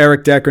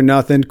 Eric Decker,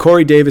 nothing.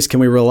 Corey Davis, can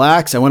we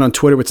relax? I went on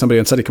Twitter with somebody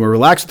on Sunday. Can we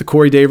relax with the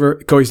Corey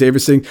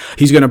Davis thing?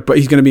 He's gonna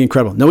be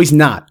incredible. No, he's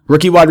not.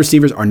 Rookie wide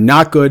receivers are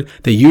not good.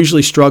 They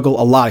usually struggle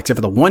a lot, except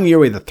for the 1 year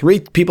with the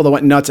 3 people that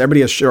went nuts.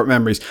 Everybody has short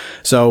memories.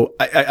 So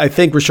I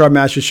think Rashard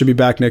Masters should be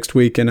back next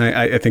week, and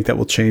I think that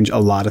will change a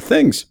lot of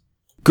things.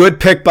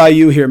 Good pick by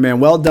you here, man.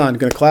 Well done.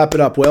 Going to clap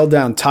it up. Well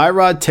done.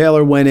 Tyrod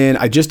Taylor went in.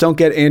 I just don't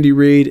get Andy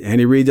Reid.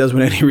 Andy Reid does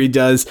what Andy Reid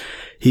does.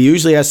 He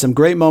usually has some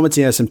great moments.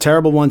 He has some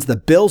terrible ones. The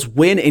Bills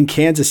win in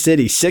Kansas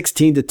City,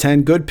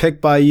 16-10. Good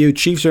pick by you.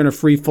 Chiefs are in a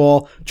free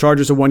fall.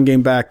 Chargers are 1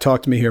 game back.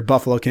 Talk to me here.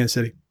 Buffalo, Kansas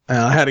City.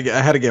 I had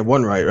to get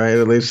one right?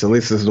 At least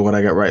this is the one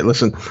I got right.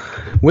 Listen,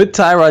 with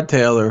Tyrod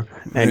Taylor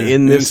and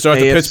in this start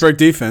AFC, the Pittsburgh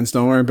defense.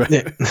 Don't worry about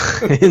it.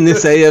 In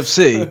this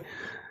AFC,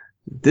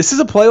 This is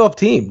a playoff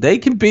team. They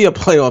can be a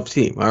playoff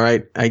team, all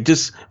right?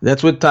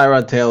 That's with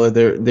Tyrod Taylor.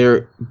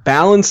 They're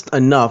balanced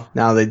enough.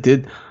 Now,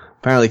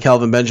 apparently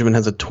Kelvin Benjamin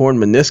has a torn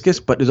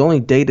meniscus, but it's only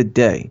day to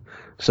day.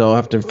 So I'll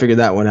have to figure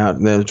that one out.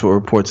 That's what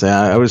reports say.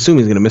 I would assume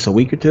he's going to miss a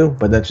week or two,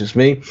 but that's just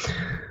me.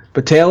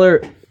 But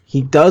Taylor,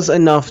 he does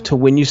enough to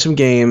win you some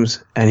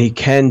games, and he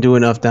can do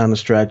enough down the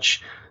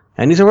stretch.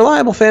 And he's a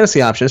reliable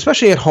fantasy option,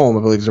 especially at home.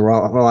 I believe he's a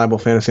reliable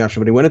fantasy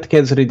option. But he went into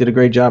Kansas City, did a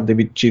great job. They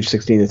beat the Chiefs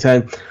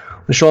 16-10.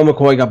 LaShawn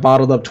McCoy got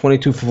bottled up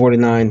 22 for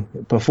 49,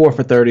 but 4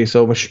 for 30.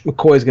 So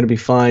McCoy's going to be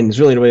fine. There's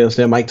really nobody else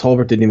there. Mike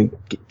Tolbert didn't even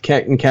get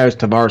carries.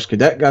 Tavares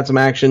Cadet got some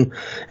action,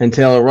 and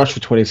Taylor rushed for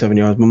 27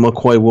 yards. But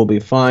McCoy will be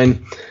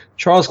fine.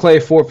 Charles Clay,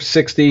 4 for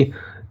 60.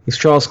 He's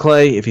Charles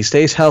Clay. If he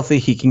stays healthy,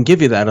 he can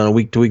give you that on a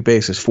week-to-week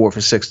basis, 4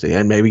 for 60,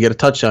 and maybe get a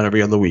touchdown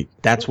every other week.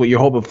 That's what you're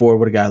hoping for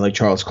with a guy like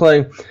Charles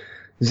Clay.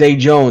 Zay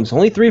Jones,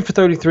 only 3 for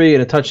 33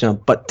 and a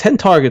touchdown, but 10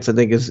 targets, I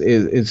think,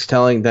 is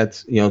telling.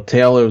 That's,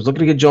 Taylor was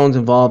looking to get Jones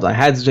involved. I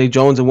had Zay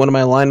Jones in one of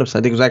my lineups.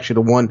 I think it was actually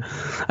the one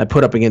I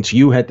put up against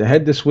you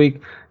head-to-head this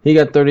week. He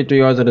got 33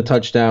 yards and a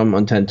touchdown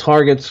on 10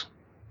 targets.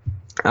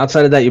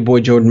 Outside of that, your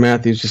boy Jordan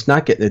Matthews just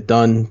not getting it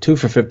done. 2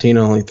 for 15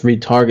 on only 3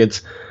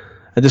 targets.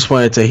 At this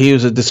point, I'd say he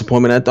was a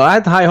disappointment. I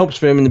had high hopes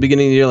for him in the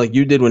beginning of the year like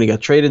you did when he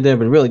got traded there,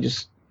 but really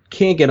just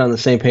can't get on the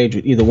same page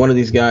with either one of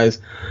these guys.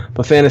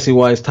 But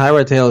fantasy-wise,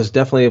 Tyrod Taylor is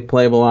definitely a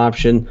playable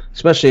option,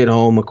 especially at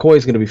home.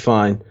 McCoy's going to be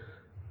fine.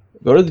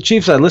 Go to the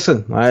Chiefs side.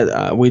 Listen,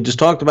 we just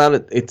talked about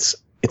it. It's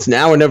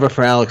now or never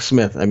for Alex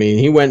Smith. I mean,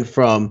 he went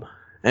from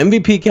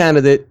MVP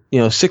candidate,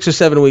 6 or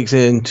 7 weeks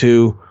in,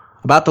 to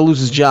about to lose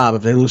his job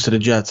if they lose to the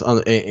Jets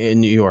in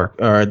New York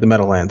or at the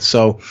Meadowlands.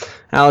 So,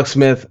 Alex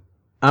Smith,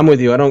 I'm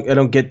with you. I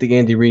don't get the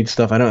Andy Reid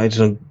stuff. I just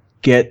don't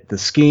get the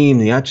scheme.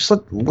 Just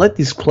let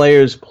these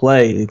players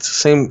play. It's the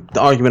same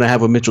argument I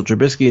have with Mitchell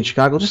Trubisky in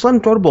Chicago. Just let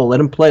them throw the ball. Let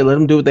them play. Let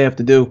them do what they have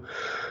to do.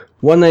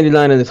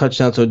 199 and a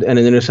touchdown and an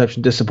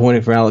interception.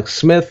 Disappointing for Alex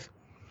Smith.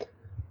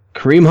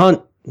 Kareem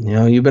Hunt.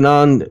 You've been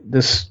on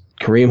this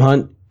Kareem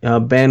Hunt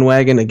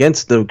bandwagon,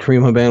 against the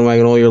Kareem Hunt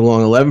bandwagon all year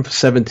long. 11 for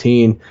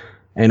 17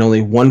 and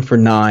only 1 for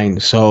 9.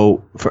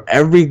 So for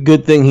every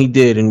good thing he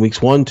did in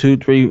weeks 1, 2,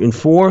 3, and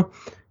 4,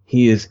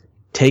 he is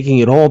taking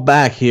it all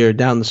back here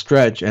down the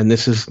stretch, and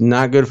this is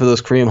not good for those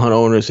Kareem Hunt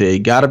owners here. You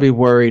got to be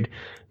worried.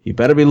 You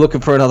better be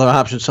looking for another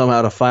option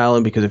somehow to file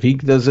him, because if he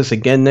does this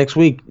again next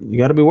week, you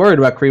got to be worried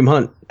about Kareem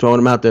Hunt throwing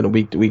him out there on a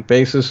week-to-week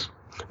basis.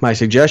 My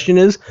suggestion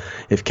is,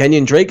 if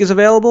Kenyon Drake is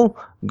available,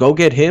 go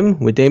get him.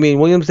 With Damian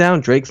Williams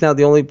down, Drake's now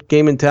the only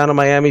game in town in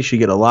Miami. Should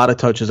get a lot of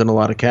touches and a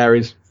lot of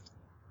carries.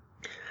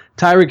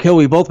 Tyreek Hill,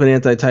 we've both been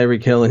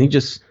anti-Tyreek Hill, and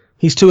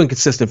he's too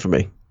inconsistent for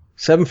me.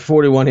 7 for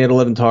 41, he had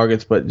 11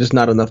 targets, but just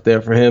not enough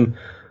there for him.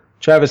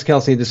 Travis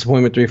Kelce,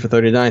 disappointment, 3 for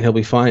 39. He'll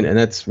be fine, and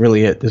that's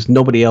really it. There's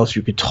nobody else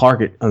you could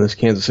target on this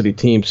Kansas City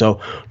team.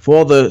 So for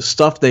all the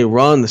stuff they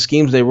run, the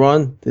schemes they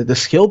run, the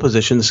skill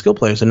position, the skill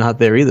players are not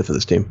there either for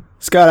this team.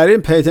 Scott, I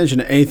didn't pay attention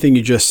to anything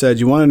you just said.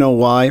 You want to know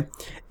why?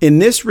 In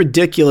this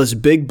ridiculous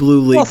big blue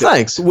league,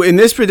 in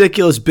this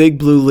ridiculous big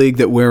blue league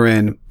that we're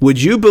in,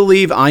 would you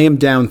believe I am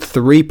down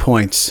 3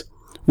 points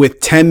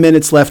with 10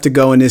 minutes left to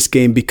go in this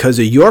game because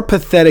of your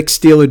pathetic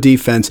Steeler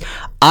defense?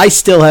 I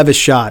still have a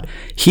shot.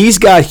 He's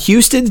got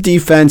Houston's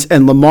defense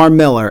and Lamar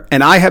Miller,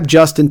 and I have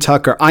Justin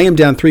Tucker. I am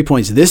down 3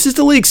 points. This is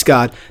the league,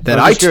 Scott, that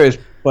I'm curious,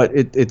 but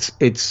it's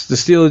the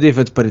Steeler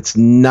defense, but it's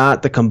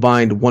not the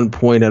combined 1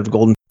 point out of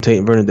Golden Tate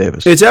and Vernon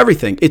Davis. It's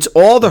everything. It's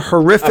all the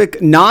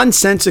horrific,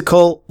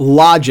 nonsensical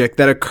logic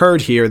that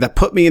occurred here that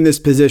put me in this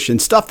position.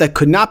 Stuff that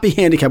could not be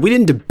handicapped. We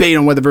didn't debate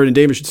on whether Vernon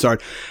Davis should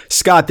start.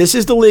 Scott, this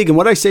is the league, and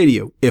what I say to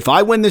you, if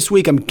I win this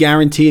week, I'm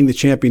guaranteeing the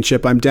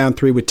championship. I'm down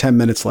 3 with 10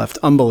 minutes left.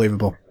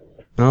 Unbelievable.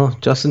 Well,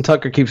 Justin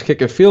Tucker keeps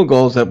kicking field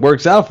goals. That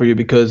works out for you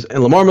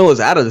and Lamar Miller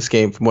is out of this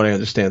game from what I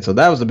understand. So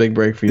that was a big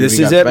break for you. This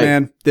is it,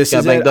 man. This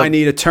is it. I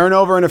need a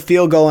turnover and a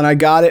field goal, and I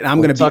got it. And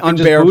I'm going to be unbearable.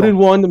 Tucker just booted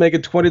one to make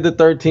it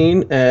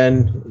 20-13,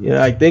 and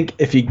I think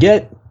if they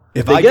get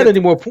any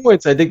more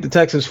points, I think the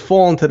Texans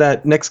fall into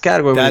that next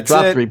category where they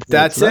drop 3 points.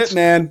 That's it,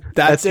 man.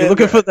 That's it. You're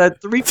looking for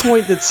that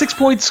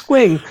 6-point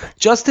swing.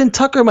 Justin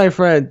Tucker, my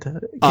friend.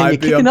 Can you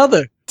kick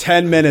another?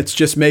 10 minutes,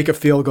 just make a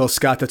field goal,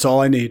 Scott. That's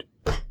all I need.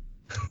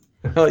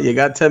 Well, you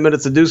got 10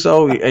 minutes to do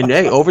so, and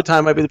hey,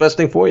 overtime might be the best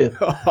thing for you.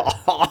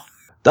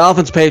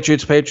 Dolphins,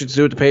 Patriots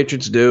do what the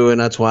Patriots do, and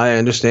that's why I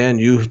understand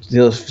you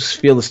feel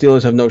the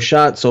Steelers have no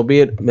shot, so be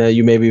it.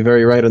 You may be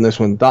very right on this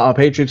one. The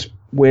Patriots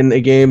win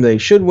a game they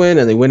should win,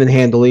 and they win it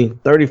handily,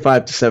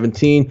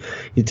 35-17.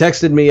 You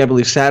texted me, I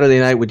believe, Saturday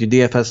night with your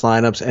DFS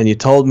lineups, and you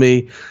told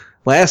me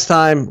last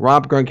time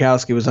Rob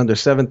Gronkowski was under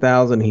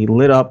 7,000, he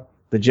lit up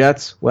The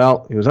Jets,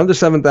 well, he was under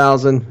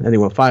 7,000, and he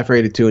went 5 for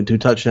 82 and 2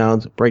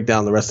 touchdowns. Break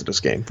down the rest of this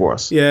game for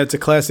us. Yeah, it's a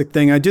classic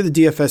thing. I do the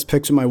DFS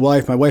picks with my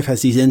wife. My wife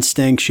has these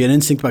instincts. She had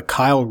instinct about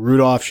Kyle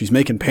Rudolph. She's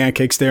making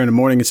pancakes there in the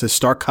morning. It says,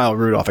 start Kyle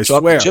Rudolph. I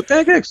swear. Chocolate chip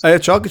pancakes?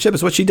 Chocolate chip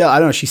is what she does. I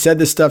don't know. She said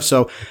this stuff.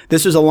 So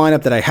this was a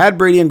lineup that I had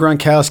Brady and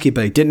Gronkowski,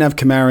 but I didn't have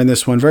Kamara in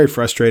this one. Very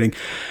frustrating.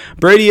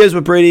 Brady is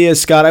what Brady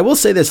is, Scott. I will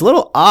say this, a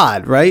little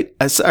odd, right?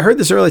 I heard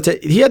this earlier.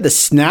 He had the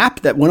snap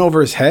that went over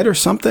his head or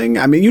something.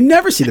 I mean, you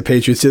never see the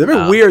Patriots do that.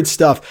 Very weird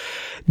stuff.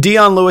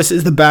 Dion Lewis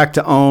is the back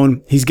to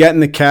own. He's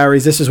getting the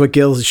carries. This is what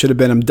Gills should have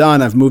been. I'm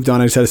done. I've moved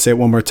on. I just had to say it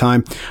one more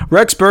time.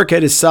 Rex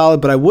Burkhead is solid,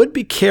 but I would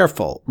be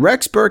careful.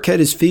 Rex Burkhead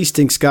is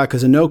feasting, Scott,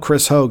 because of no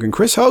Chris Hogan.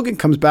 Chris Hogan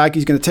comes back.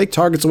 He's going to take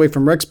targets away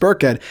from Rex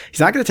Burkhead.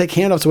 He's not going to take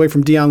handoffs away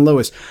from Dion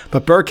Lewis.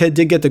 But Burkhead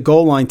did get the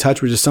goal line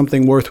touch, which is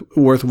something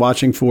worth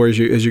watching for as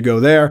you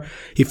go there.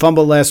 He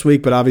fumbled last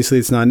week, but obviously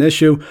it's not an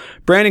issue.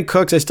 Brandon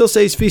Cooks, I still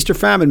say he's feast or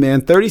famine, man.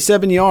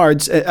 37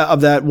 yards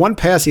of that one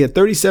pass. He had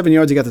 37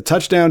 yards. He got the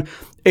touchdown.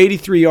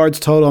 83 yards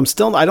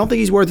total. I don't think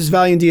he's worth his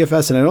value in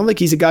DFS, and I don't think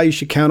he's a guy you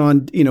should count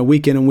on,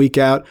 week in and week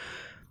out.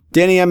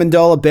 Danny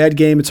Amendola, bad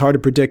game. It's hard to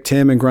predict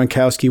him, and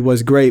Gronkowski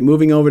was great.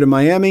 Moving over to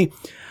Miami,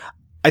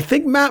 I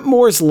think Matt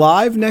Moore's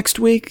live next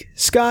week,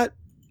 Scott.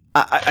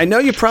 I know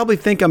you probably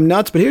think I'm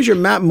nuts, but here's your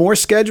Matt Moore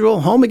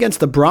schedule. Home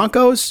against the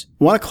Broncos,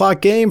 1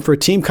 o'clock game for a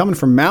team coming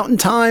from Mountain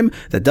Time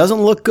that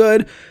doesn't look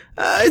good.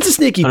 It's a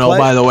sneaky play. Oh,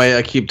 by the way,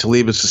 Aqib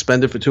Talib is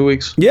suspended for 2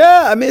 weeks.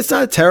 Yeah, I mean, it's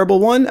not a terrible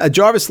one.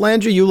 Jarvis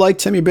Landry, you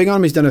liked him. You're big on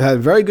him. He's had a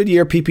very good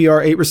year.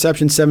 PPR, 8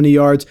 receptions, 70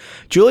 yards.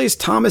 Julius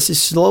Thomas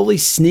is slowly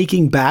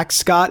sneaking back,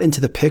 Scott, into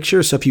the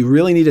picture. So if you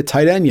really need a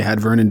tight end, you had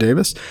Vernon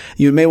Davis.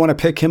 You may want to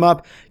pick him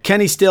up.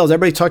 Kenny Stills.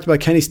 Everybody talked about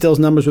Kenny Stills'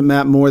 numbers with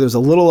Matt Moore. There was a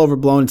little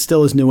overblown. It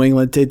still is New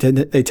England. They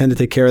tend to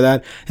take care of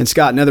that. And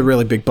Scott, another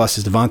really big bust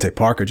is Devontae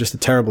Parker. Just a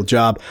terrible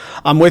job.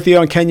 I'm with you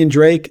on Kenyon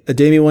Drake.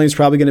 Damian Williams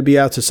probably going to be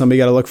out, so somebody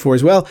got to look for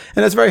as well.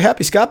 And that's very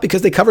happy, Scott,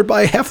 because they covered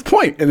by a half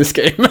point in this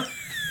game.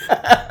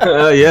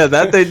 Yeah,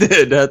 that they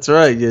did. That's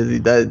right. Yeah,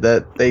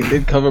 that they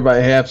did cover by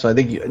a half. So I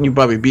think you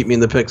probably beat me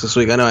in the picks this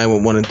week. I know I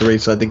went 1-3,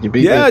 so I think you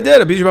beat me. Yeah, I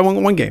did. I beat you by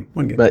one game.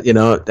 But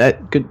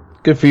that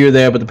good for you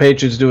there. But the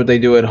Patriots do what they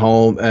do at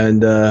home,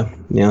 and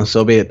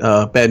so be it.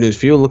 Bad news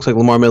for you. It looks like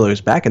Lamar Miller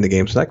is back in the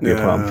game, so that could be a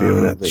problem for you.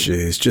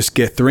 Jeez, just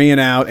get 3 and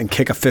out and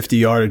kick a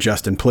 50-yarder,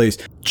 Justin, please.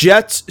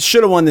 Jets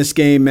should have won this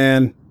game,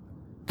 man.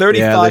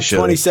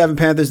 35-27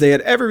 Panthers. They had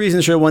every reason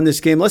to should have won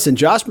this game. Listen,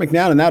 Josh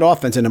McCown and that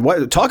offense,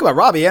 and talk about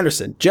Robbie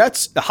Anderson.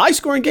 Jets, a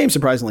high-scoring game,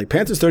 surprisingly.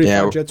 Panthers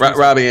 35, Jets.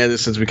 Robbie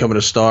Anderson's becoming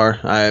a star.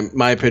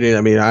 My opinion,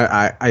 I mean,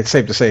 it's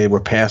safe to say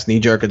we're past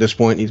knee-jerk at this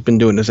point. He's been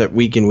doing this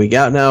week in, week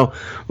out now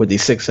with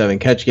these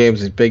 6-7 catch games,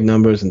 these big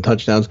numbers and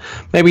touchdowns.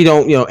 Maybe you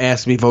don't,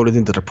 ask to be voted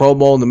into the Pro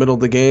Bowl in the middle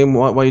of the game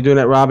while you're doing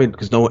that, Robbie,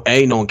 because no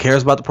one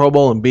cares about the Pro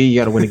Bowl, and B,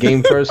 you got to win a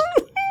game first.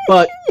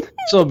 But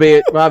so be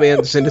it. Robbie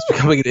Anderson is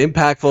becoming an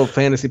impactful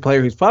fantasy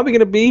player who's probably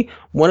going to be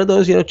one of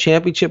those,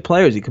 championship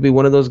players. He could be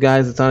one of those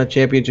guys that's on a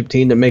championship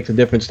team that makes a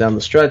difference down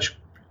the stretch.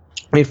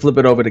 Let me flip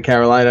it over to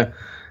Carolina.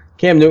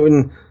 Cam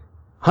Newton,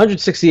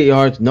 168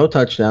 yards, no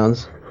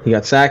touchdowns. He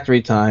got sacked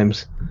 3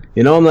 times.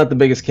 I'm not the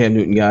biggest Cam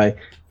Newton guy.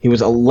 He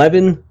was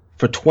 11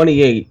 for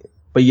 28,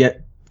 but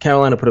yet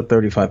Carolina put up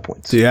 35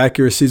 points. The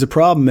accuracy's a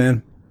problem,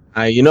 man.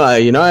 I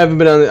haven't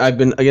been I've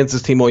been against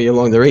this team all year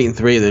long. They're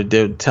 8-3.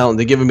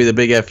 They're giving me the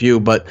big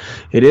FU, but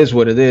it is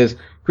what it is.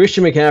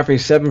 Christian McCaffrey,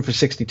 7 for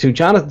 62.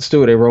 Jonathan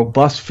Stewart, a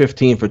robust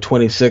 15 for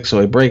 26.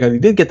 So a breakout. He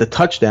did get the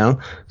touchdown,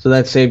 so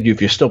that saved you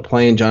if you're still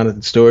playing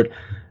Jonathan Stewart.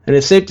 And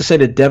it's safe to say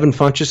that Devin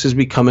Funchess is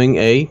becoming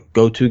a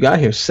go-to guy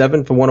here.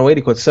 7 for 108.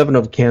 He caught 7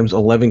 of Cam's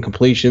 11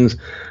 completions.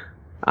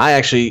 I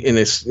actually, in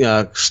this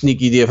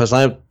sneaky DFS,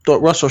 I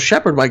thought Russell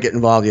Shepard might get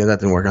involved. Yeah,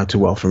 that didn't work out too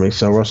well for me.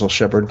 So Russell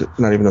Shepard,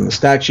 not even on the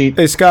stat sheet.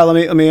 Hey, Scott,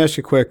 let me ask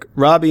you quick.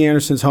 Robbie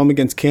Anderson's home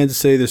against Kansas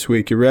City this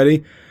week. You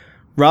ready?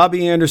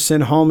 Robbie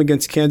Anderson home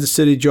against Kansas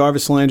City.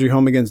 Jarvis Landry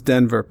home against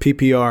Denver.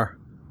 PPR.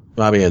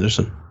 Robbie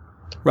Anderson.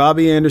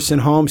 Robbie Anderson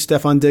home.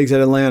 Stephon Diggs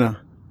at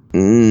Atlanta.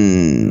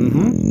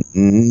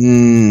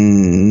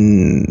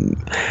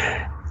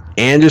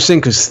 Anderson,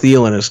 because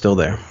Thielen is still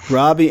there.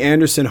 Robbie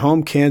Anderson,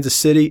 home Kansas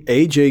City.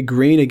 A.J.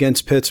 Green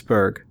against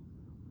Pittsburgh.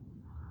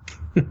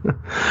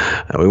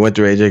 We went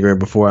through A.J. Green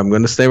before. I'm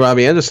going to stay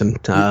Robbie Anderson.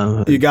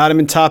 You got him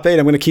in top 8.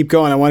 I'm going to keep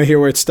going. I want to hear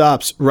where it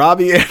stops.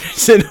 Robbie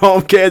Anderson,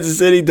 home Kansas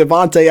City.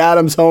 Devontae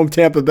Adams, home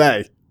Tampa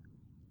Bay.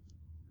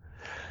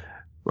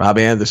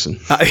 Robbie Anderson.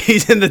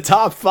 He's in the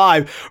top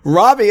 5.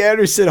 Robbie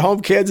Anderson,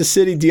 home Kansas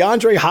City.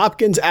 DeAndre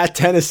Hopkins at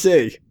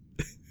Tennessee.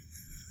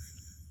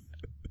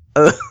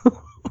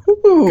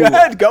 Go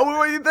ahead. Go with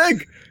what you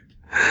think.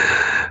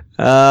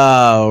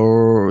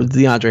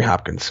 DeAndre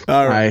Hopkins.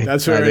 All right.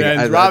 That's where it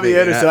ends. Robbie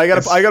Anderson. I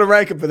got to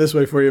rank him for this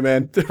way for you,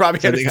 man. Robbie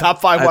Anderson,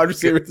 top 5 wide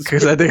receiver.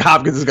 Because I think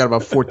Hopkins has got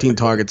about 14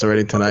 targets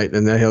already tonight,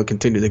 and then he'll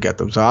continue to get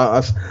them.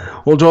 So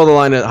we'll draw the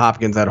line at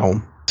Hopkins at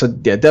home. So,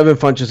 yeah, Devin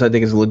Funchess, I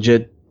think, is a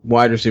legit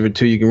wide receiver,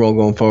 too. You can roll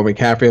going forward.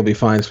 McCaffrey will be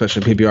fine,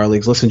 especially in PPR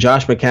leagues. Listen,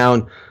 Josh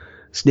McCown,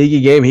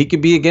 sneaky game. He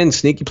could be, again,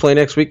 sneaky play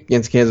next week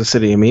against Kansas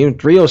City. I mean,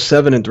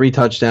 307 and 3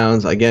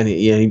 touchdowns.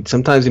 Again,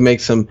 sometimes he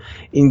makes some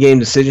in-game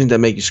decisions that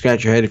make you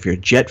scratch your head if you're a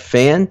Jet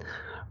fan.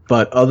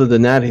 But other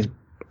than that, he's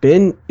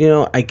been,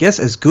 I guess,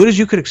 as good as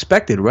you could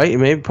expect it, right?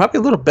 Maybe probably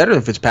a little better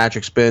than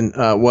Fitzpatrick's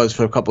was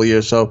for a couple of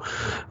years. So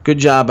good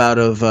job out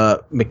of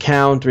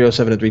McCown,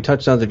 307 and 3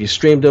 touchdowns. If you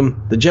streamed him,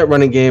 the Jet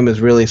running game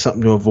is really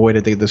something to avoid,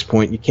 I think, at this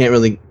point. You can't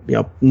really,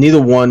 neither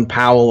one,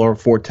 Powell or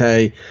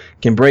Forte,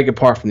 can break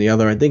apart from the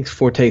other. I think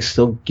Forte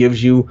still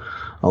gives you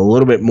a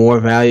little bit more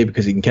value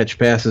because he can catch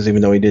passes,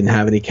 even though he didn't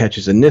have any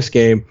catches in this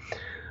game.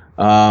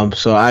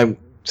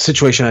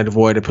 Situation I'd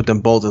avoid, I put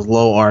them both as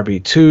low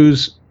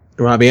RB2s.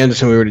 Robbie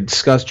Anderson, we already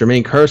discussed.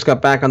 Jermaine Kearse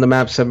got back on the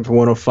map, 7 for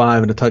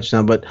 105 and a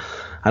touchdown, but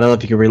I don't know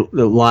if you can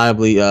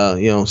reliably,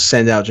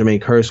 send out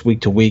Jermaine Kearse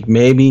week to week.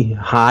 Maybe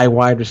high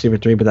wide receiver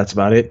 3, but that's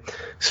about it.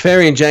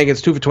 Safarian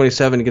Jenkins, 2 for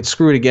 27, he gets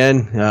screwed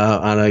again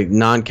on a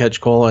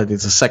non-catch call. I think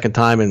it's the second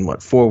time in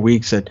 4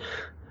 weeks that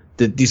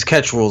these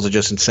catch rules are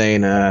just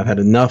insane. I've had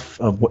enough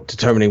of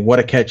determining what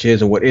a catch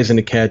is and what isn't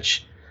a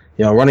catch.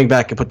 Running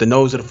back can put the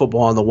nose of the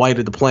football on the white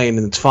of the plane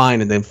and it's fine,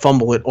 and then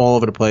fumble it all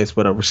over the place.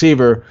 But a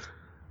receiver,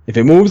 if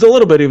it moves a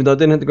little bit, even though it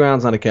didn't hit the ground,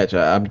 it's not a catch.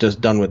 I'm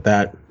just done with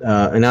that.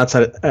 And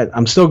outside,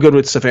 I'm still good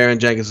with Safarian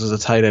Jenkins as a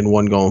tight end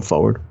 1 going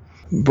forward.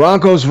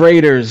 Broncos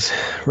Raiders.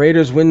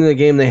 Raiders winning the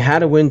game. They had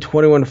to win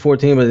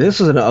 21-14, but this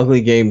was an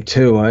ugly game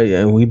too.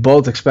 We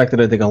both expected,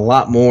 I think, a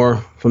lot more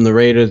from the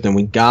Raiders than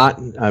we got.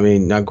 I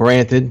mean, now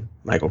granted,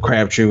 Michael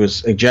Crabtree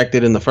was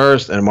ejected in the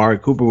first, and Amari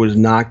Cooper was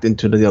knocked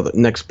into the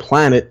next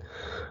planet.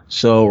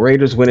 So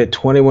Raiders win it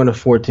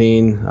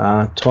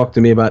 21-14. Talk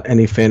to me about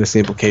any fantasy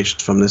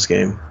implications from this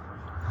game.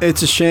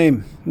 It's a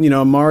shame.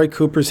 Amari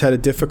Cooper's had a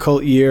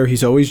difficult year.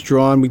 He's always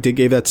drawn. We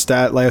gave that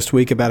stat last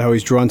week about how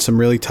he's drawn some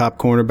really top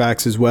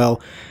cornerbacks as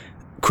well.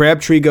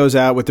 Crabtree goes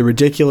out with the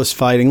ridiculous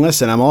fighting.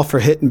 Listen, I'm all for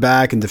hitting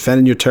back and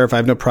defending your turf. I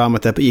have no problem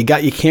with that. But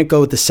you can't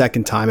go with the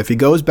second time. If he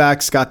goes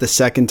back, Scott, the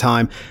second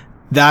time,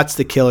 that's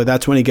the killer.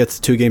 That's when he gets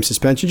the 2-game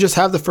suspension. Just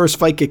have the first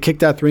fight get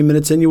kicked out 3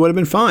 minutes in. You would have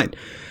been fine.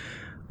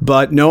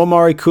 But no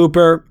Amari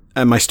Cooper.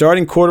 And my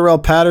starting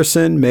Cordarrelle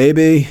Patterson,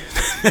 maybe.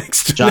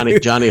 Next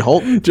Johnny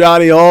Holton.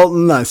 Johnny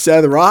Holton,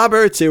 Seth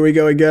Roberts. Here we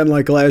go again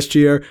like last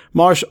year.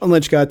 Marshawn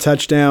Lynch got a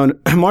touchdown.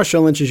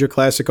 Marshawn Lynch is your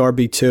classic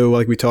RB2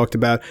 like we talked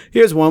about.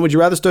 Here's one. Would you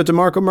rather start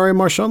DeMarco Murray or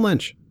Marshawn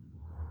Lynch?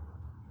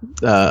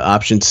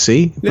 Option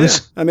C,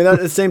 please. Yeah. I mean,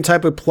 that's the same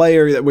type of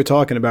player that we're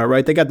talking about,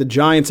 right? They got the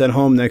Giants at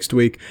home next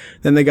week.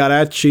 Then they got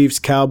at Chiefs,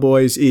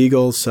 Cowboys,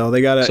 Eagles. So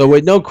they got So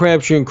with no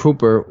Crabtree and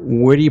Cooper,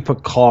 where do you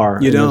put Carr?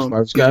 You don't.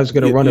 Those guys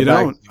going to run it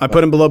back. Don't. I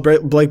put him below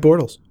Blake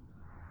Bortles.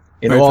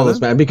 In all this,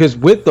 man, because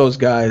with those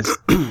guys,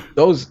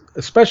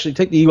 especially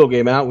take the Eagle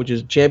game out, which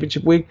is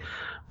championship week,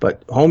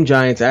 but home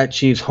Giants, at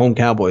Chiefs, home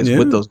Cowboys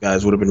with those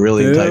guys would have been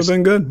really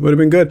enticing. Would have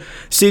been good.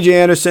 C.J.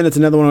 Anderson, it's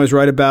another one I was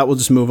right about. We'll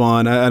just move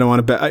on. I don't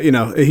want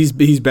to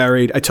he's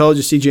buried. I told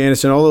you, C.J.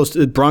 Anderson, all those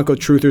Bronco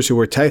truthers who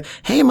were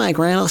hey, Mike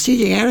Randall,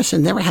 C.J.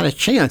 Anderson never had a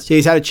chance. Yeah,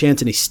 he's had a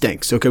chance and he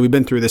stinks. Okay, we've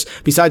been through this.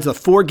 Besides the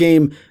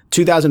 4-game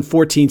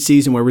 2014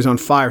 season where he was on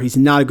fire, he's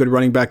not a good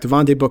running back.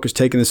 Devontae Booker's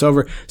taking this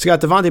over.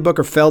 Devontae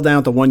Booker fell down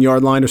at the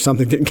 1-yard line or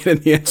something, didn't get in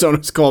the end zone,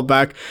 was called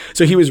back.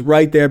 So he was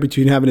right there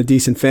between having a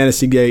decent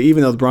fantasy game,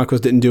 even though the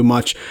Broncos didn't do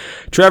much.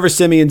 Trevor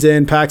Simeon's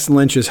in. Paxton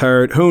Lynch is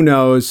hurt. Who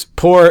knows?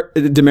 Poor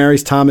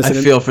Demaryius Thomas. I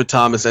feel for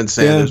Thomas and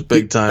Sanders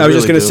big time. I was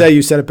just going to say,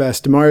 you said it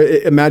best.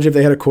 Imagine if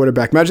they had a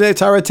quarterback. Imagine they had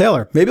Tyrod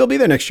Taylor. Maybe he'll be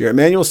there next year.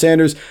 Emmanuel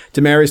Sanders,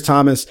 Demaryius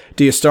Thomas.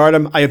 Do you start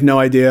him? I have no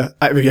idea.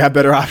 If you have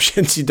better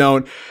options, you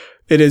don't.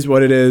 It is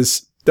what it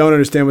is. Don't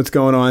understand what's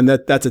going on.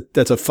 That's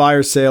a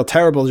fire sale.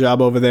 Terrible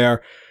job over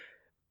there.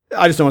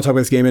 I just don't want to talk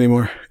about this game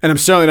anymore. And I'm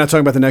certainly not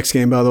talking about the next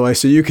game, by the way.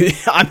 So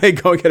I may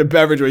go get a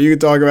beverage where you can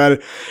talk about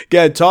it.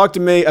 Again, talk to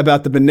me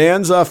about the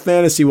bonanza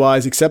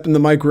fantasy-wise, except in the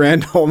Mike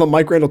Randall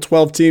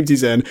 12 teams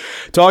he's in.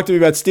 Talk to me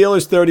about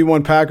Steelers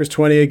 31, Packers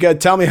 20. Again,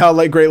 tell me how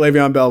great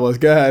Le'Veon Bell was.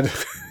 Go ahead.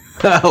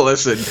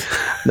 Listen,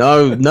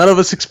 no, none of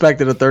us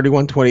expected a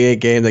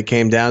 31-28 game that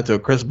came down to a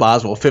Chris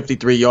Boswell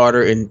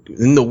 53-yarder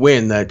in the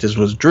win that just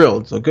was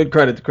drilled. So good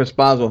credit to Chris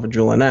Boswell for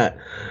drilling that.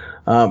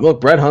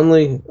 Look, Brett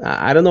Hundley,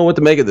 I don't know what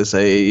to make of this.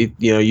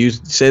 You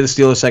say the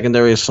Steelers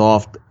secondary is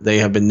soft. They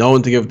have been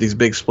known to give these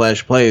big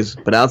splash plays,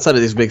 but outside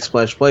of these big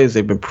splash plays,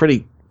 they've been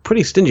pretty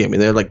stingy. I mean,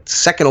 they're like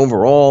second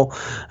overall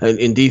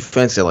in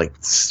defense. They're like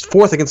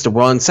fourth against the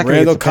run, second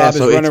Randall against the pass.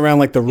 Cobb is running around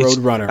like the road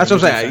runner. That's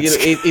what I'm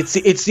saying.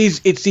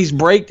 It's these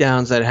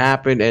breakdowns that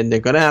happen, and they're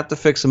going to have to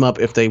fix them up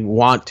if they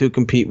want to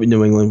compete with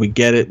New England. We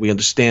get it. We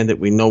understand it.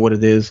 We know what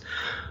it is.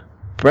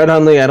 Brett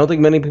Hundley, I don't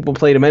think many people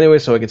played him anyway,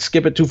 so I could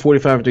skip it.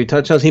 245 for 3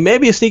 touchdowns. He may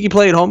be a sneaky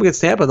play at home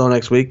against Tampa, though,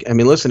 next week. I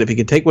mean, listen, if he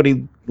can take what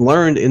he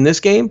learned in this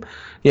game,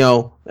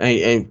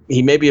 and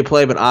he may be a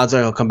play, but odds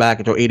are he'll come back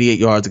and throw 88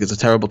 yards against a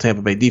terrible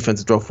Tampa Bay defense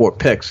and throw 4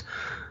 picks.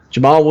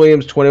 Jamal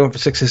Williams, 21 for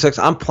 66.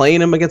 I'm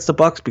playing him against the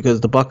Bucs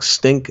because the Bucs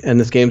stink, and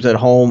this game's at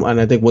home, and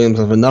I think Williams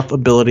has enough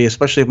ability,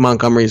 especially if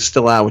Montgomery is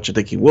still out, which I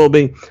think he will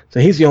be. So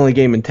he's the only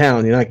game in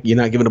town. You're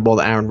not giving the ball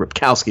to Aaron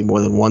Ripkowski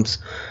more than once.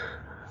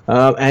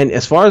 And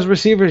as far as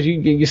receivers,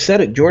 you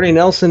said it. Jordy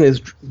Nelson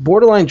is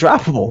borderline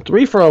droppable.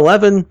 3 for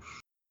 11.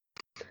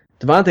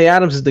 Devontae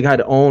Adams is the guy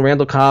to own.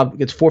 Randall Cobb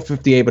gets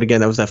 458, but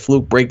again, that was that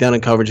fluke breakdown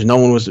in coverage. No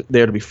one was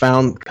there to be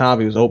found. Cobb,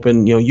 he was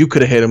open. You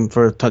could have hit him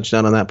for a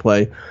touchdown on that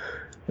play.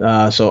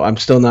 So I'm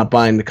still not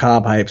buying the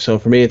Cobb hype. So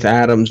for me, it's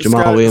Adams,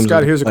 Jamal Williams.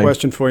 Scott, here's a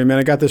question for you, man.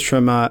 I got this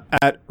from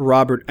at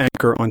Robert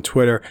Anker on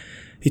Twitter.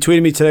 He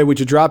tweeted me today, would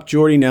you drop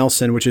Jordy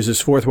Nelson, which is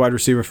his fourth wide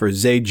receiver, for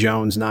Zay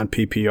Jones,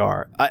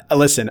 non-PPR?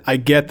 Listen, I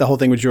get the whole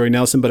thing with Jordy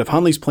Nelson, but if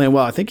Hundley's playing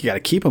well, I think you got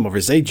to keep him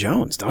over Zay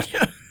Jones, don't you?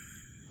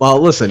 Well,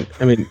 listen,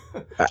 I mean,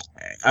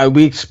 are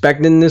we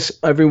expecting this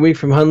every week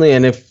from Hundley?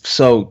 And if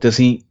so,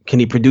 can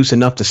he produce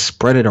enough to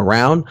spread it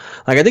around?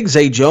 Like, I think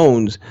Zay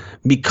Jones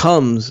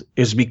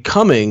is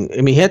becoming.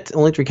 I mean, he had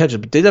only 3 catches,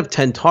 but did have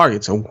 10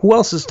 targets. So who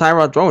else is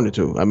Tyrod throwing it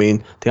to? I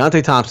mean,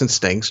 Deontay Thompson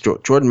stinks.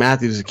 Jordan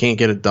Matthews can't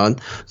get it done.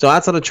 So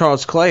outside of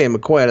Charles Clay and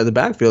McCoy out of the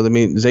backfield, I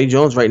mean, Zay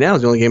Jones right now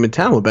is the only game in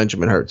town with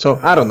Benjamin Hurt. So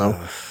I don't know.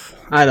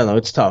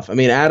 It's tough. I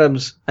mean,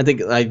 Adams. I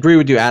think I agree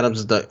with you.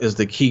 Adams is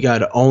the key guy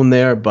to own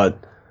there,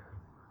 but.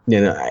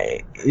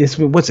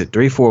 What's it?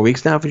 3-4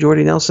 weeks now for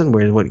Jordy Nelson?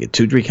 Where you get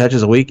 2-3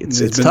 catches a week?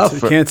 It's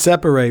tough. He can't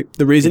separate.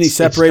 The reason he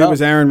separated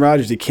was Aaron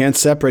Rodgers. He can't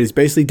seperate. He's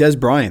basically Des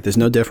Bryant. There's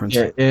no difference.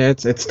 Yeah,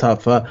 it's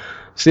tough.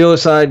 Steelers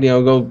side,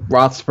 go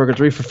Roethlisberger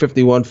 3 for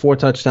 51, 4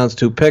 touchdowns,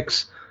 2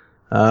 picks.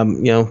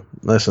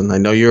 Listen, I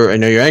know you're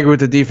angry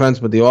with the defense,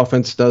 but the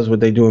offense does what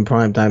they do in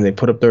prime time. They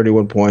put up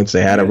 31 points.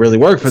 They had to really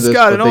work for this.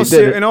 Scott,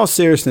 in all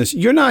seriousness,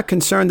 you're not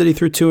concerned that he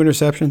threw 2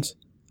 interceptions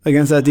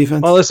against that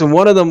defense? Well, listen,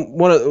 one of them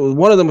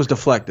was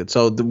deflected.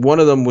 So one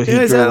of them was he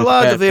had a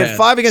lot. They had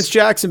 5 against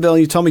Jacksonville,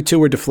 and you told me 2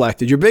 were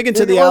deflected. You're big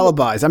into the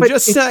alibis. I'm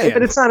just saying,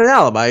 but it's not an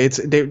alibi.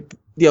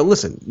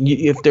 Listen,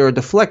 if they're a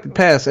deflected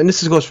pass, and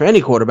this goes for any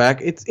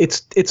quarterback,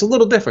 it's a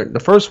little different. The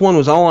first one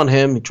was all on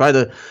him. He tried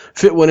to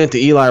fit one into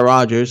Eli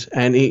Rogers,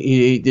 and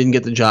he didn't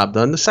get the job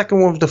done. The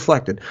second one was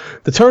deflected.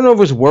 The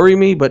turnovers worry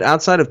me, but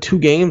outside of 2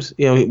 games,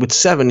 with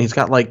 7, he's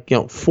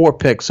got 4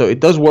 picks. So it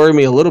does worry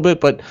me a little bit,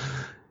 but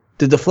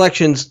the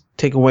deflections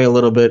take away a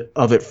little bit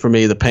of it for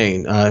me, the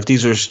pain. If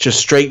these are just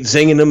straight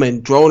zinging them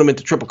and throwing them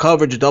into triple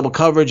coverage or double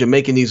coverage and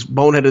making these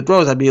boneheaded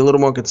throws, I'd be a little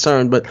more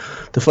concerned. But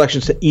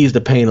deflections to ease the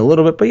pain a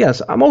little bit. But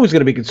yes, I'm always going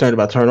to be concerned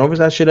about turnovers.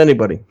 That should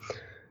anybody.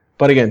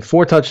 But again,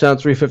 4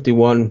 touchdowns,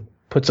 351,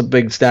 puts a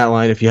big stat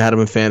line if you had him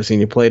in fantasy and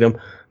you played him.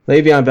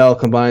 Le'Veon Bell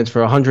combines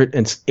for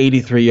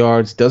 183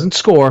 yards, doesn't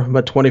score,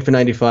 but 20 for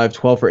 95,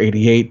 12 for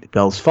 88.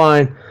 Bell's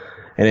fine.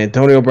 And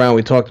Antonio Brown,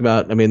 we talked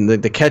about, I mean,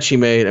 the catch he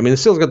made. I mean, the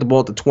Steelers got the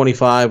ball at the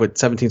 25 with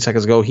 17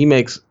 seconds ago. He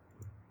makes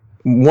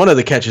one of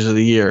the catches of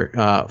the year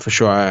for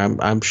sure.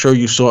 I'm sure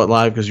you saw it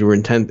live because you were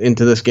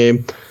into this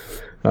game.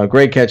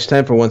 Great catch,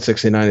 10 for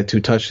 169 and 2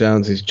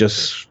 touchdowns. It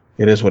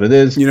is what it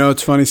is.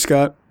 It's funny,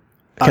 Scott.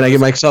 Can I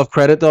give myself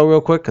credit, though, real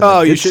quick?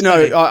 Oh, you should. No,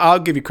 I'll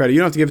give you credit. You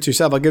don't have to give it to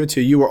yourself. I'll give it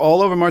to you. You were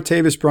all over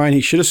Martavis Bryant.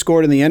 He should have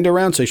scored in the end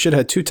around, so he should have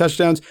had 2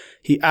 touchdowns.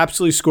 He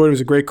absolutely scored. It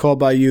was a great call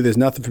by you. There's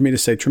nothing for me to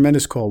say.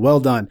 Tremendous call. Well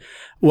done.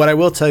 What I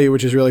will tell you,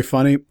 which is really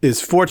funny,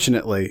 is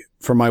fortunately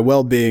for my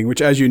well-being,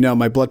 which, as you know,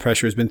 my blood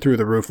pressure has been through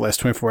the roof the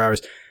last 24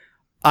 hours,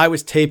 I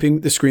was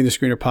taping the Screen the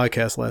Screener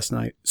podcast last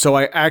night. So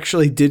I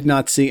actually did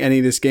not see any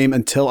of this game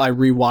until I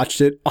rewatched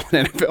it on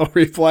NFL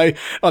Replay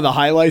on the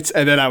highlights,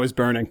 and then I was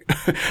burning.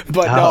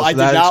 But no, I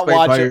did not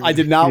watch it. I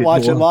did not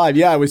watch it live.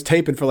 Yeah, I was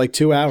taping for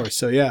 2 hours.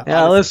 So yeah.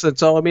 Yeah, listen.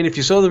 So I mean, if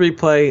you saw the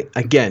replay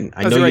again,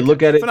 I know you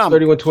look at it,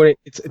 31-20.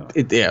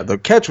 The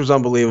catch was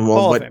unbelievable.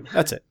 Hall of Fame.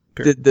 That's it.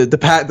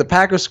 The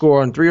Packers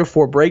score on 3 or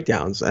 4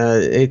 breakdowns.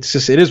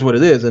 It is what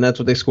it is, and that's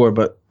what they score.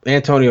 But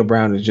Antonio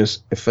Brown is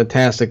just a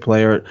fantastic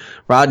player.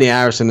 Rodney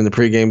Harrison in the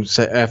pregame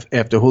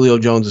after Julio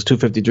Jones'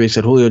 253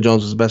 said Julio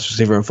Jones was the best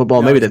receiver in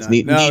football. Maybe that's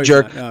knee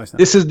jerk.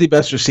 This is the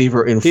best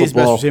receiver in football. He's the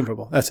best receiver in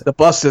football. That's it. The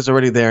bust is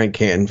already there in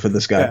Canton for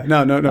this guy.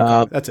 Yeah,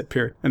 no. That's it.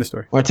 Period. End of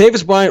story.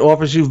 Martavis Bryant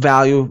offers you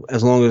value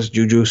as long as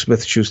Juju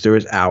Smith-Schuster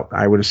is out.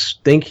 I would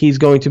think he's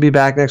going to be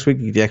back next week.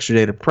 The extra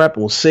day to prep.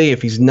 We'll see.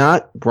 If he's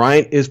not,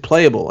 Bryant is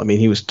playable. I mean,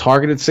 he was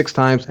targeted 6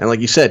 times, and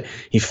like you said,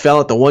 he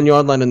fell at the 1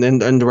 yard line and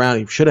then end around.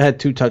 He should have had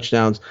 2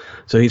 touchdowns.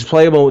 So he's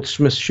playable with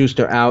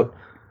Smith-Schuster out.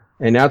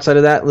 And outside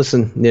of that,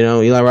 listen,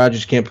 Eli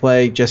Rogers can't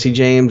play. Jesse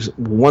James,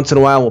 once in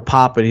a while, will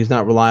pop it. He's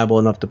not reliable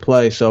enough to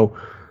play. So,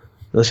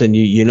 listen,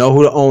 you know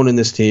who to own in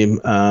this team.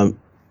 But,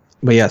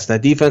 yes,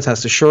 that defense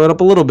has to shore it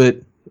up a little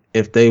bit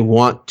if they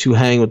want to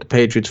hang with the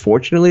Patriots.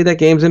 Fortunately, that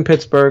game's in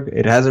Pittsburgh.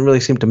 It hasn't really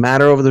seemed to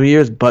matter over the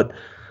years. But,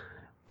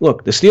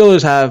 look, the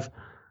Steelers have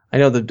 – I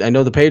know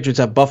the Patriots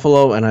have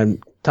Buffalo, and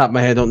I'm top of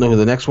my head, don't know who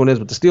the next one is,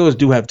 but the Steelers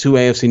do have 2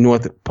 AFC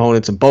North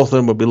opponents, and both of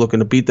them will be looking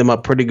to beat them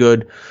up pretty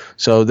good.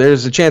 So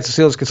there's a chance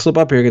the Steelers can slip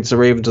up here against the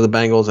Ravens or the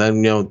Bengals,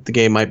 and the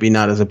game might be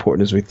not as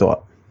important as we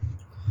thought.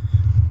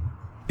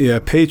 Yeah,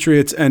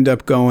 Patriots end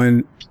up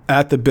going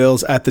at the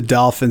Bills, at the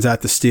Dolphins,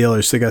 at the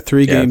Steelers. So they got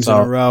 3 games in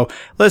a row.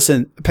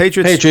 Listen,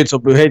 Patriots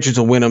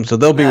will win them, so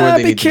they'll be where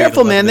they need to be. Be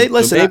careful, man.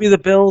 Maybe the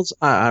Bills.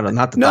 I don't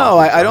know.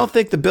 I don't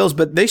think the Bills,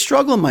 but they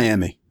struggle in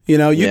Miami. You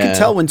know, you can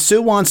tell when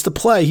Sue wants to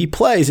play, he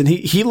plays, and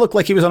he looked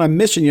like he was on a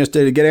mission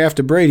yesterday to get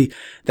after Brady.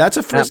 That's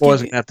a frisky. That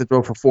wasn't going to have to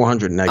throw for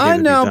 400 in that game. I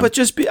know, but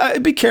just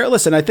be careful.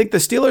 Listen, I think the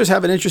Steelers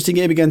have an interesting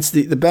game against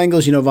the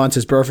Bengals. You know,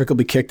 Vontaze Burfict will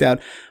be kicked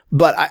out.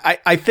 But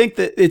I think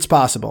that it's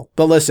possible.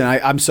 But listen,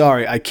 I'm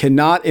sorry. I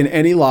cannot, in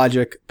any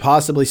logic,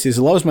 possibly see, as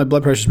low as my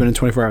blood pressure's been in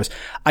 24 hours,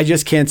 I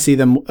just can't see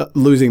them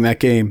losing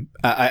that game.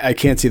 I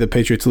can't see the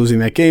Patriots losing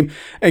that game.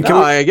 And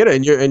I get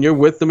it. And you're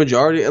with the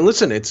majority. And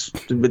listen, it's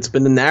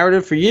been the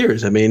narrative for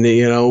years. I mean,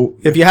 you know.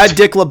 If you had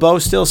Dick LeBeau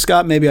still,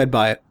 Scott, maybe I'd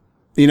buy it.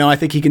 You know, I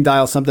think he can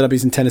dial something up.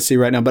 He's in Tennessee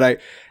right now. But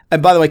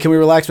and by the way, can we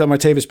relax about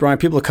Martavis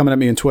Bryant? People are coming at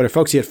me on Twitter.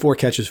 Folks, he had 4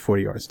 catches,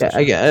 40 yards. Yeah,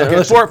 I get it. Okay,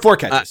 listen, four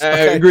catches. I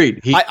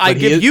agreed. I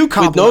give you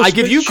compliment. I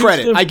give you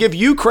credit. I give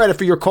you credit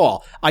for your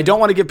call. I don't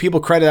want to give people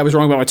credit I was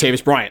wrong about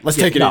Martavis Bryant. Let's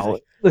take it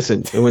easy.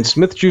 Listen, when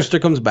Smith-Schuster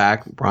comes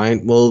back,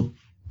 Bryant will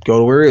go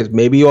to where he is.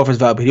 Maybe he offers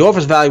value, but he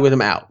offers value with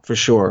him out for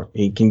sure.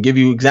 He can give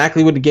you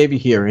exactly what he gave you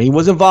here. And he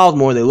was involved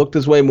more. They looked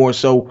his way more.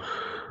 So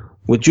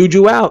with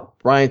Juju out,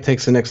 Bryant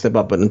takes the next step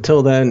up. But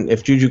until then,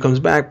 if Juju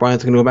comes back,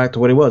 Bryant's going to go back to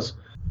what he was.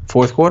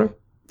 Fourth quarter.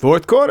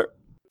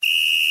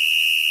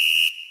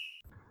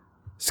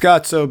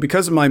 Scott, so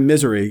because of my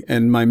misery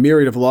and my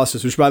myriad of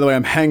losses, which, by the way,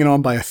 I'm hanging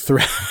on by a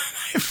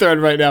thread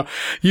right now,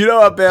 you know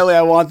how badly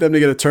I want them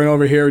to get a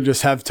turnover here and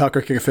just have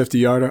Tucker kick a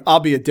 50-yarder. I'll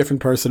be a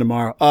different person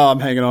tomorrow. Oh,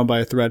 I'm hanging on by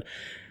a thread.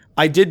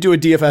 I did do a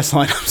DFS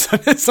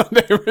lineup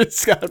Sunday,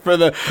 Scott, for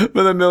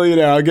the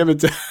millionaire. I'll give it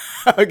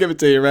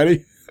to you.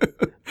 Ready?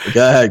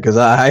 Go ahead, because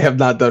I have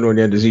not done one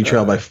yet. Does he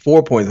trail by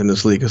 4 points in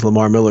this league? Because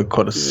Lamar Miller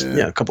caught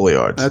a couple of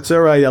yards. That's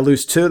all right. I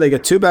lose 2. They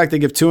get 2 back. They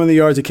give 2 in the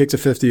yards. He kicks a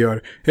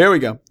 50-yarder. Here we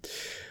go.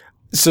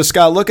 So,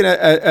 Scott, looking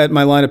at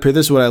my lineup here,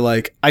 this is what I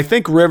like. I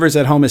think Rivers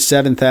at home is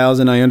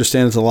 7,000. I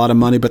understand it's a lot of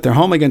money, but they're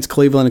home against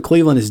Cleveland, and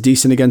Cleveland is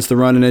decent against the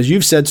run. And as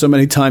you've said so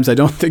many times, I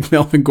don't think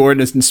Melvin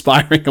Gordon is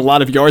inspiring a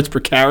lot of yards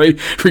per carry,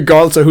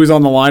 regardless of who's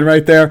on the line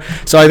right there.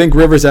 So I think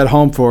Rivers at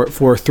home for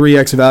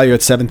 3x value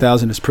at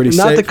 7,000 is pretty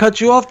safe. Not to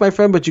cut you off, my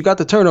friend, but you got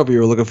the turnover you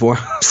were looking for.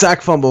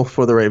 Sack fumble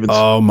for the Ravens.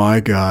 Oh, my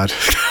God.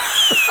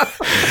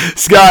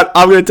 Scott,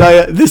 I'm going to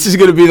tell you, this is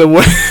going to be the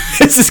one.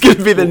 This is going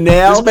to be the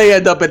nail. This may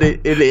end up in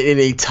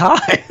a tie.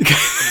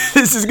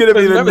 This is going to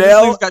be the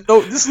nail.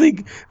 This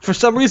league, for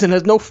some reason,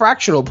 has no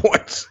fractional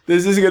points.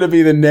 This is going to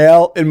be the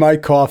nail in my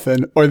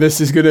coffin, or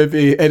this is going to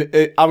be.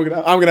 I'm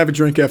going to have a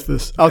drink after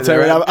this. I'll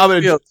tell you. I'm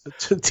going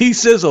to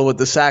T-sizzle with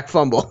the sack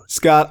fumble.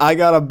 Scott, I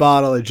got a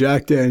bottle of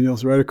Jack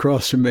Daniels right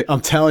across from me.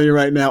 I'm telling you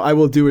right now, I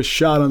will do a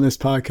shot on this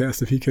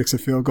podcast if he kicks a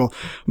field goal.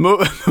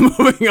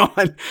 Moving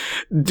on,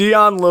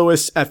 Dion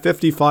Lewis at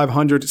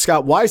 5,500.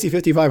 Scott, why is he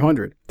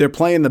 5,500? They're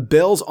playing the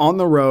Bills on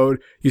the road.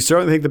 You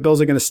certainly think the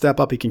Bills are going to step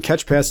up. He can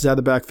catch passes out of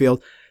the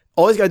backfield.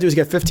 All he's got to do is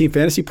get 15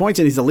 fantasy points,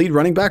 and he's the lead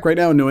running back right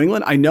now in New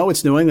England. I know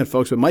it's New England,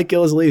 folks, but Mike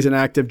Gillislee is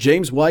inactive.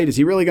 James White, is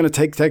he really going to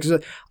take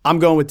Texas? I'm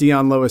going with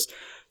Dion Lewis.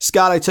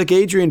 Scott, I took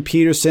Adrian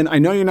Peterson. I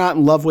know you're not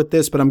in love with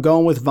this, but I'm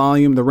going with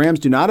volume. The Rams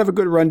do not have a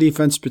good run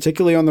defense,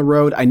 particularly on the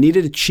road. I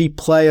needed a cheap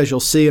play, as you'll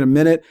see in a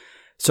minute,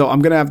 so I'm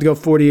going to have to go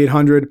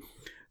 4,800.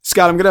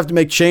 Scott, I'm going to have to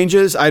make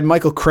changes. I had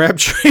Michael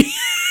Crabtree.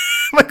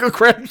 In for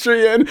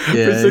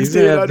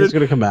 1,600. He's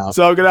going to come out.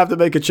 So I'm going to have to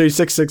make a change,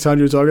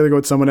 6,600. So I'm going to go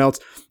with someone else.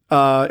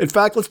 In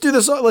fact, let's do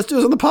this. Let's do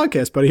this on the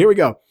podcast, buddy. Here we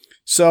go.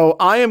 So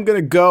I am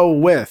going to go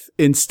with,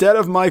 instead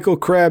of Michael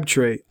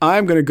Crabtree,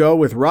 I'm going to go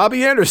with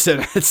Robbie Anderson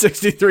at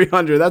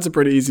 6,300. That's a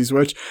pretty easy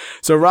switch.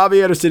 So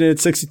Robbie Anderson at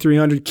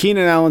 6,300.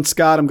 Keenan Allen,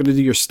 Scott, I'm going to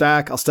do your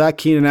stack. I'll stack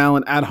Keenan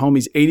Allen at home.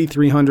 He's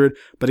 8,300,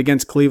 but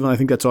against Cleveland, I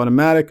think that's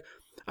automatic.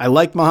 I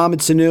like Mohamed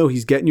Sanu.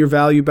 He's getting your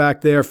value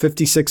back there.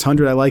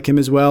 5,600. I like him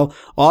as well.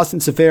 Austin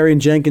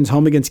Seferian-Jenkins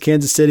home against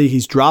Kansas City.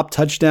 He's dropped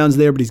touchdowns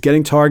there, but he's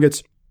getting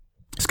targets.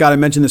 Scott, I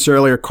mentioned this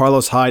earlier.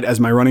 Carlos Hyde as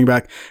my running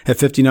back at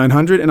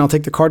 5,900, and I'll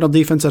take the Cardinal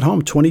defense at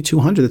home,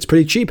 2,200. That's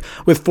pretty cheap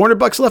with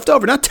 $400 left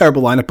over. Not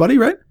terrible lineup, buddy,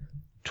 right?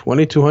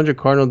 2,200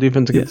 Cardinal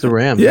defense against the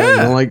Rams.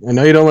 Yeah. I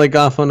know you don't like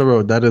Goff on the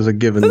road. That is a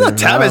given. That's not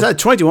terrible. It's not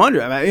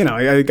 2,200. I mean,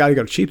 I got to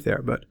go cheap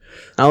there, but.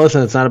 Now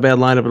listen, it's not a bad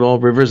lineup at all.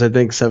 Rivers, I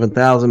think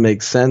 7,000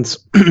 makes sense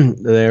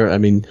there. I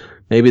mean,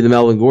 maybe the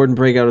Melvin Gordon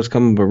breakout is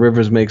coming, but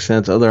Rivers makes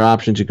sense. Other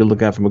options you could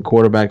look at from a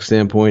quarterback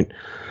standpoint.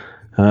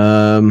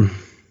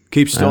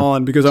 Keep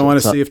stalling because I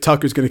want to see if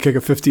Tucker's going to kick a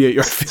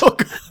 58-yard field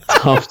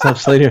goal. tough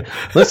slate here.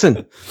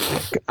 Listen,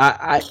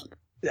 I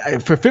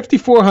for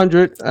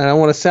 5,400, I don't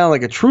want to sound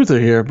like a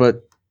truther here,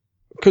 but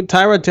could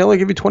Tyrod Taylor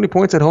give you 20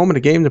 points at home in a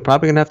game they're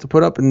probably going to have to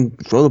put up and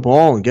throw the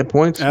ball and get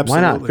points?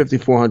 Absolutely. Why not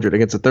 5,400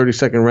 against a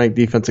 32nd ranked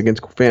defense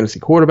against fantasy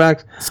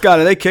quarterbacks? Scott,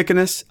 are they kicking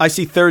this? I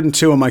see 3rd and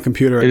 2 on my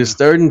computer. It is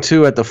 3rd and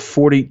 2 at the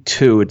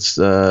 42. It's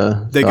they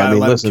got to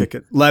let him kick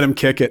it. Let him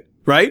kick it.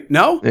 Right?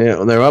 No?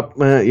 Yeah, they're up.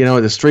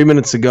 There's 3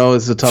 minutes to go.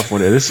 It's a tough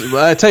one.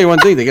 I tell you one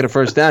thing. They get a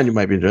first down, you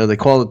might be enjoying. They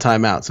call the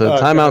timeout. So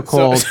timeout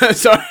called.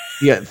 Sorry.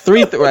 Yeah,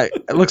 right.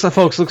 It looks like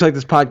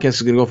this podcast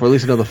is going to go for at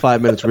least another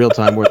 5 minutes real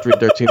time. We're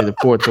 3:13 in the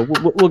fourth, so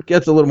we'll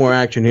get to a little more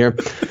action here.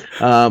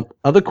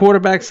 Other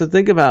quarterbacks to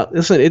think about.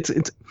 Listen, it's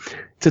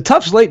a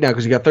tough slate now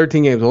because you got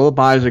 13 games. All the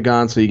buys are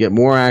gone, so you get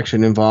more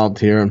action involved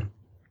here.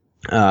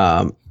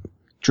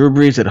 Drew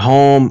Brees at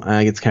home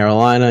against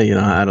Carolina.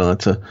 I don't know.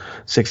 It's a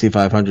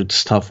 6,500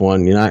 tough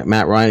one.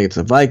 Matt Ryan against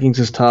the Vikings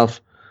is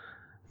tough.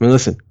 I mean,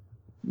 listen,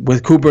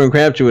 with Cooper and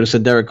Crabtree, would have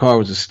said Derek Carr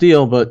was a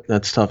steal, but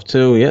that's tough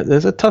too. Yeah,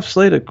 there's a tough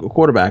slate of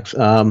quarterbacks.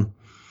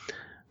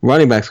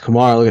 Running backs,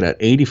 Kamara, look at that,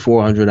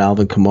 8,400.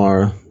 Alvin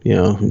Kamara,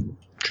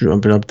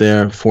 jumping up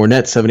there.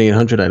 Fournette,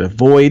 7,800. I'd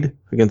avoid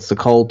against the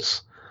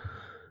Colts.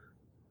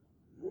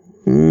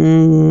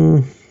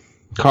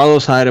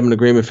 Carlos Hyde, I'm in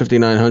agreement,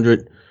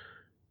 5,900.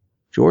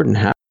 Jordan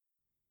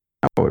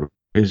Howard.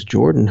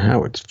 Jordan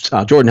Howard's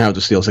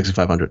a steal,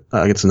 6,500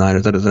 against the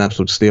Niners. That is an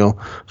absolute steal.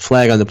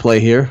 Flag on the play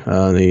here.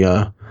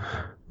 The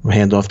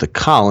hand off to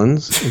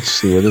Collins. Let's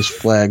see where this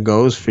flag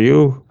goes for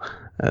you.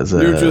 As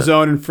a neutral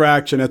zone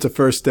infraction. That's a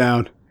first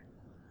down.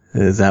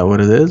 Is that what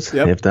it is?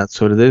 Yep. If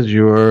that's what it is,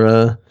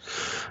 you're.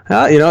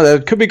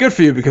 That could be good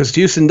for you because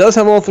Houston does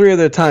have all 3 of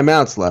their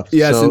timeouts left.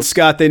 Yes, and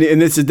Scott,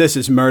 this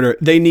is murder.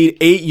 They need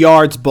 8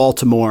 yards,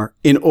 Baltimore,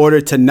 in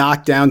order to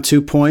knock down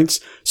 2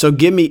 points. So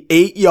give me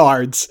 8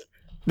 yards.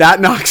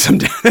 That knocks them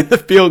down in the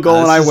field goal,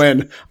 and I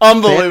win.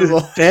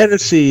 Unbelievable.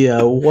 Fantasy.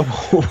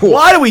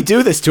 Why do we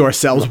do this to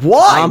ourselves?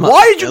 Why?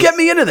 Why did you get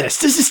me into this?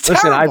 This is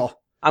terrible. Listen,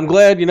 I'm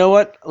glad. You know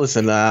what?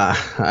 Listen, I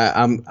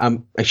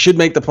should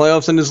make the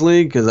playoffs in this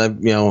league because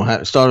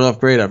I started off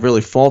great. I've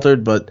really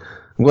faltered, but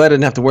I'm glad I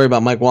didn't have to worry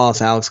about Mike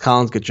Wallace, Alex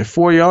Collins get you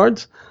 4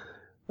 yards.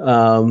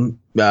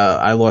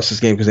 I lost this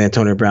game because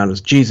Antonio Brown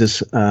was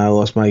Jesus. I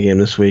lost my game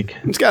this week.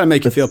 It's got to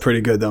make you feel pretty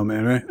good, though,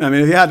 man, right? I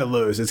mean, if you had to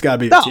lose, it's got to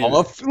be your team.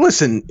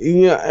 Listen,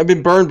 I've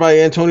been burned by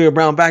Antonio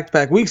Brown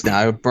back-to-back weeks now.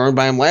 I was burned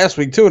by him last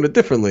week, too, in a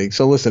different league.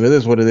 So, listen, it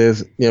is what it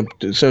is.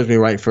 It serves me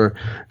right for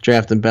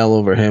drafting Bell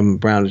over him.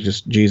 Brown is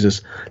just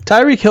Jesus.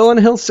 Tyreek Hill on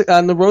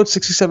the road,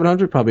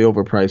 6,700, probably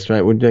overpriced,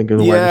 right? What do you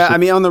think? Yeah, I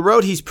mean, on the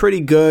road, he's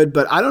pretty good,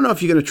 but I don't know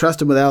if you're going to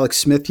trust him with Alex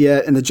Smith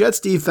yet. And the Jets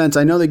defense,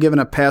 I know they're giving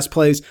up pass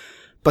plays,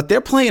 but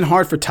they're playing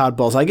hard for Todd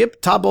Bowles. I give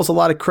Todd Bowles a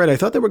lot of credit. I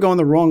thought they were going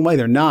the wrong way.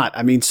 They're not.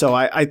 I mean, so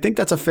I think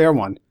that's a fair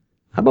one.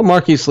 How about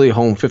Marquise Lee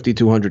home,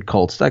 5,200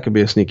 Colts? That could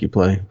be a sneaky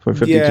play for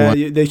 5,200.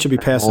 Yeah, they should be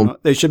passing.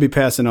 They should be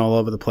passing all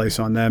over the place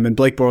on them. And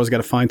Blake Bortles got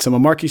to find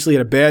someone. Marquise Lee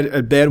had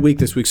a bad week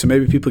this week, so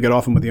maybe people get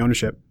off him with the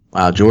ownership.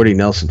 Wow, Jordy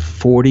Nelson,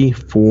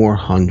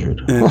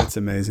 4,400. Yeah, that's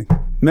amazing.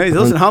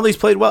 Listen, Huntley's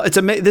played well. It's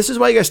amazing. This is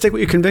why you got to stick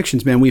with your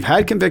convictions, man. We've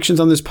had convictions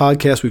on this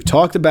podcast. We've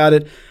talked about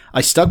it. I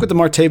stuck with the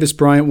Martavis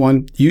Bryant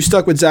one. You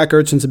stuck with Zach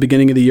Ertz since the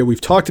beginning of the year.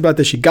 We've talked about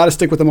this. You got to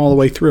stick with them all the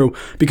way through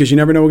because you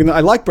never know.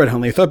 I like Brett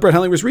Hundley. I thought Brett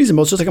Hundley was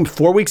reasonable. It's just like I'm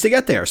 4 weeks to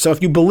get there. So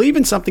if you believe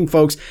in something,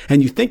 folks,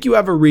 and you think you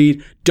have a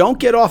read, don't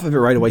get off of it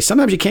right away.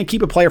 Sometimes you can't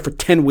keep a player for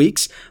 10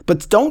 weeks,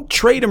 but don't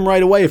trade him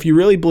right away if you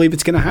really believe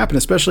it's going to happen,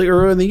 especially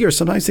early in the year.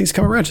 Sometimes things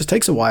come around. It just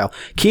takes a while.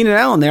 Keenan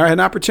Allen there, I had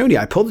an opportunity.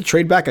 I pulled the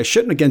trade back. I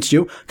shouldn't against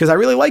you because I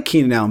really like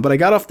Keenan Allen, but I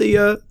got off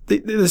the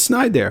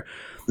snide there.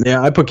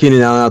 Yeah, I put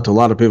Keenan Allen out to a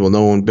lot of people.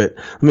 No one bit.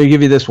 Let me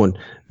give you this one.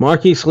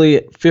 Marquise Lee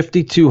at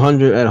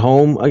 5,200 at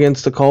home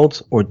against the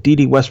Colts or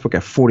D.D. Westbrook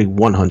at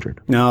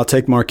 4,100? No, I'll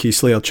take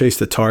Marquise Lee. I'll chase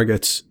the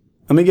targets.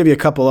 Let me give you a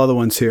couple other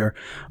ones here.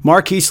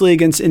 Marquise Lee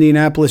against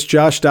Indianapolis,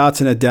 Josh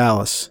Dotson at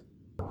Dallas.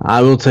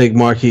 I will take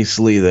Marquise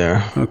Lee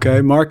there.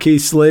 Okay,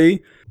 Marquise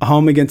Lee,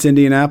 home against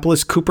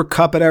Indianapolis, Cooper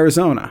Kupp at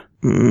Arizona.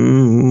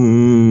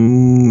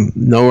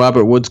 No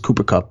Robert Woods,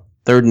 Cooper Kupp.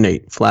 3rd and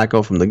 8.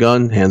 Flacco from the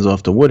gun, hands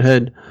off to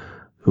Woodhead,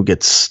 who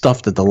gets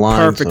stuffed at the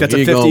line. Perfect. So that's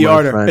a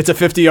 50-yarder. It's a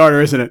 50-yarder,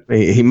 isn't it?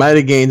 He might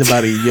have gained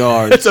about a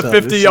yard. It's a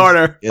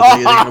 50-yarder.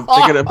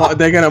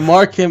 They're going to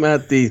mark him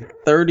at the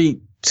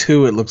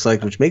 32, it looks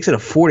like, which makes it a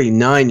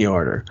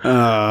 49-yarder.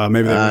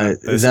 Maybe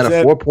is that a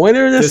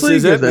 4-pointer in this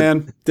league? This is it,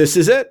 man. This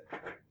is it.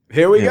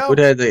 Here we go.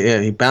 Woodhead,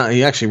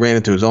 he actually ran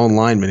into his own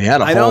lineman. He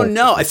had a hole. I don't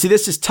know. I see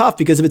this is tough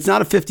because if it's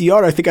not a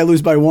 50-yarder, I think I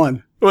lose by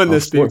 1. Wouldn't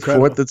this be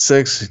incredible? 4th and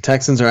 6.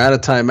 Texans are out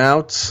of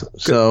timeouts.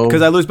 So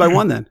because I lose by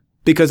 1 then.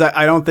 Because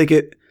I don't think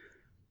it.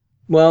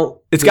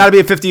 Well, it's got to be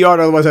a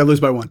 50-yarder, otherwise I lose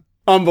by 1.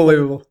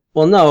 Unbelievable.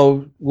 Well,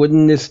 no,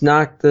 wouldn't this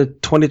knock the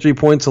 23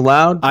 points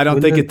allowed? I don't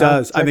think it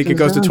does. I think it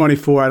goes to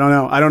 24.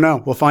 I don't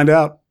know. We'll find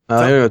out.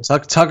 Here we go.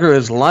 Tucker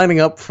is lining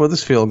up for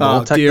this field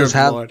goal. Texans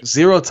have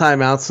 0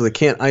 timeouts, so they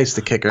can't ice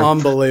the kicker.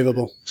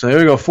 Unbelievable. So here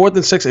we go. 4th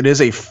and 6. It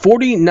is a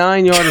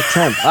 49-yard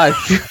attempt. I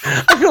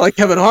feel like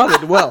Kevin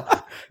Hart did well.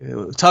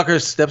 Tucker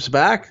steps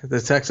back. The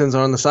Texans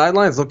are on the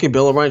sidelines looking.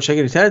 Bill O'Brien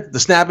shaking his head. The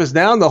snap is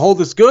down. The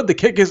hold is good. The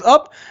kick is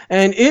up.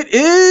 And it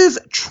is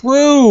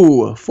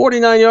true.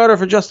 49-yarder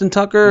for Justin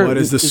Tucker. What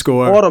is the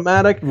score?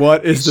 Automatic.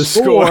 What is the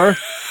score?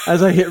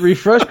 As I hit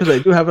refresh, because I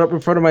do have it up in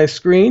front of my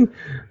screen.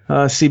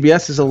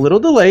 CBS is a little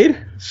delayed.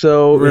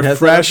 So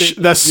refresh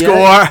the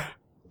score.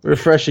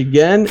 Refresh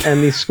again.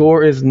 And the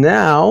score is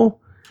now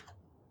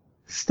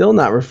still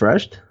not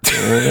refreshed.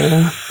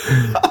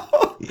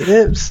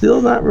 Yeah,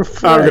 still not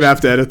refreshed. I'm going to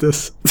have to edit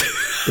this.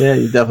 Yeah,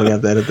 you definitely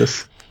have to edit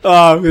this.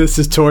 Oh, this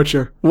is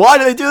torture. Why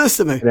do they do this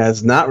to me? It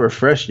has not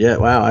refreshed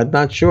yet. Wow, I'm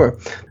not sure.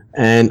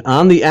 And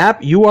on the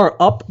app, you are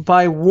up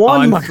by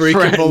 1, my friend.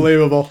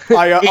 Unfreaking-believable.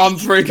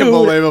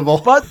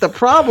 Unfreaking-believable. But the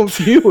problem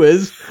for you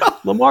is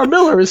Lamar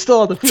Miller is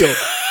still on the field.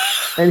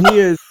 And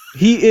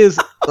he is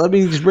let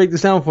me just break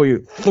this down for you.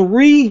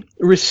 3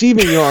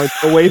 receiving yards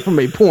away from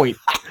a point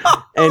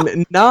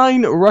and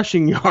 9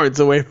 rushing yards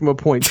away from a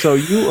point. So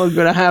you are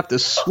going to have to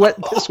sweat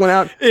this one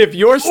out. If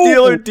your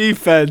Steeler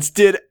defense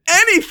did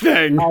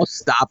anything. Oh,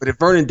 stop it. If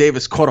Vernon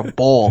Davis caught a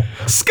ball.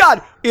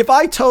 Scott, if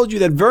I told you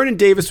that Vernon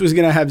Davis was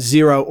going to have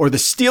 0 or the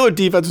Steeler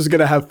defense was going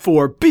to have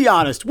 4, be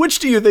honest, which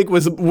do you think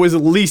was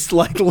less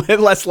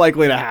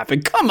likely to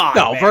happen? Come on,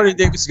 No, man. Vernon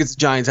Davis against the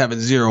Giants having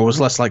 0 was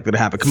less likely to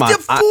happen. Come on.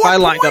 If I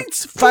lined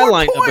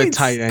up at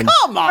tight end.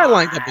 Come on. I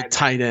lined up at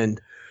tight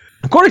end.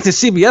 According to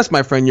CBS,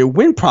 my friend, your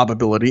win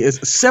probability is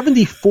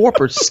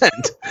 74%.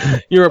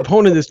 Your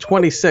opponent is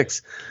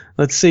 26.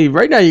 Let's see.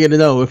 Right now, you're going to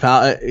know if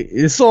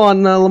it's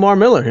on Lamar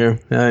Miller here,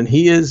 and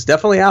he is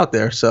definitely out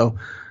there. So,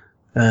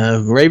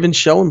 Ravens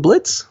showing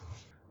blitz.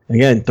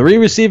 Again, 3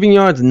 receiving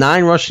yards,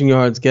 9 rushing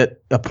yards,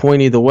 get a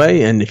point either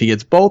way, and if he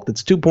gets both,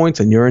 it's 2 points,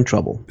 and you're in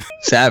trouble.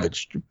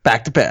 Savage,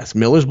 back to pass.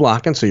 Miller's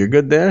blocking, so you're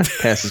good there.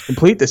 Pass is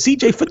complete to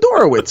C.J.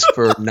 Fedorowicz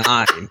for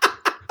 9.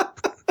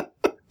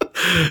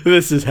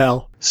 This is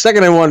hell.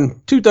 2nd and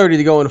 1, 2:30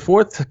 to go in the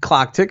 4th.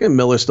 Clock ticking.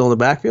 Miller still in the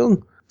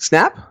backfield.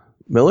 Snap.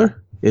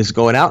 Miller is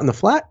going out in the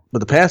flat, but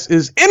the pass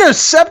is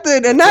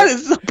intercepted, and that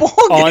is the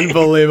ball game.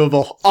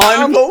 Unbelievable.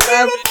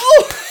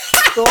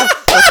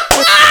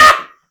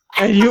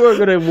 And you are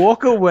going to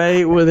walk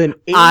away with an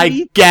 80.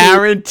 I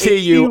guarantee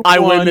you I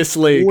win this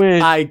league.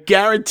 I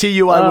guarantee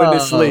you I win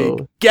this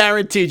league.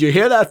 Guaranteed. You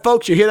hear that,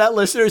 folks? You hear that,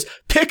 listeners?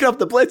 Picking up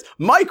the blitz.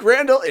 Mike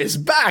Randall is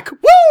back. Woo!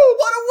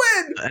 What a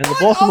win! And the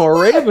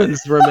Baltimore Ravens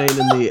remain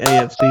in the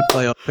AFC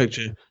playoff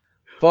picture.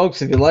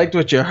 Folks, if you liked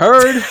what you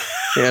heard,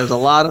 there's a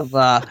lot of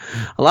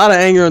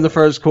anger in the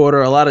first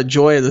quarter, a lot of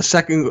joy in the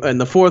second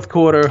and the fourth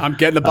quarter. I'm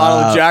getting a bottle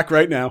of Jack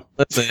right now.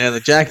 Listen, the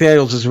Jack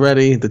Daniels is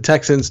ready. The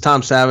Texans,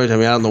 Tom Savage, I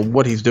don't know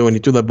what he's doing. He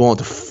threw that ball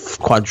into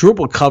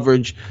quadruple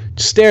coverage,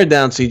 stared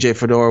down C.J.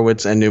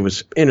 Fedorowicz, and it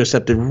was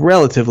intercepted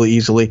relatively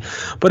easily.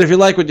 But if you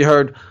like what you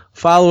heard,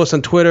 follow us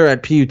on Twitter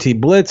at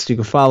PUT Blitz. You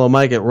can follow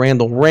Mike at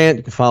Randall Rant.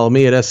 You can follow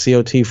me at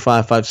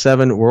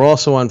SCOT557. We're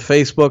also on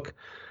Facebook.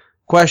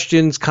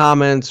 Questions,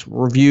 comments,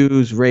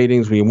 reviews,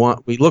 ratings. We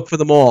look for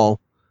them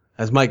all.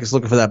 As Mike is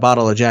looking for that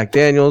bottle of Jack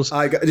Daniels.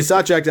 It's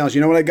not Jack Daniels.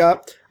 You know what I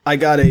got?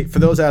 For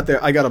those out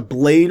there, I got a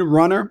Blade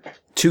Runner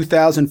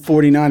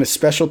 2049, a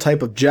special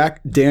type of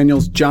Jack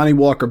Daniels Johnny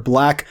Walker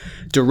Black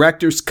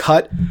director's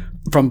cut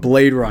from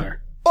Blade Runner.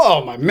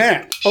 Oh, my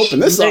man. Open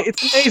this up.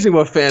 It's amazing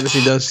what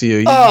fantasy does to you.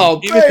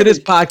 Even to this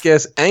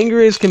podcast,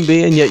 angry as can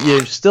be, and yet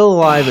you're still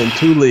alive in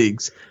 2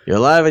 leagues. You're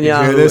alive in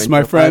Yahoo. Hear this,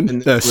 my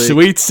friend? The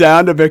sweet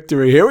sound of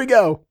victory. Here we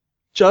go.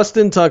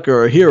 Justin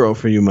Tucker, a hero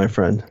for you, my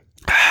friend.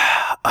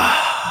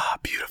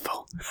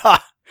 Beautiful.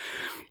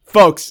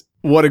 Folks,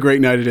 what a great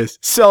night it is.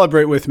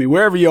 Celebrate with me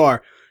wherever you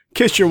are.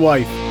 Kiss your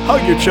wife,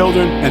 hug your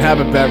children, and have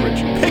a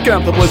beverage. Picking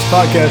up the Blitz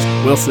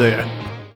podcast. We'll see you.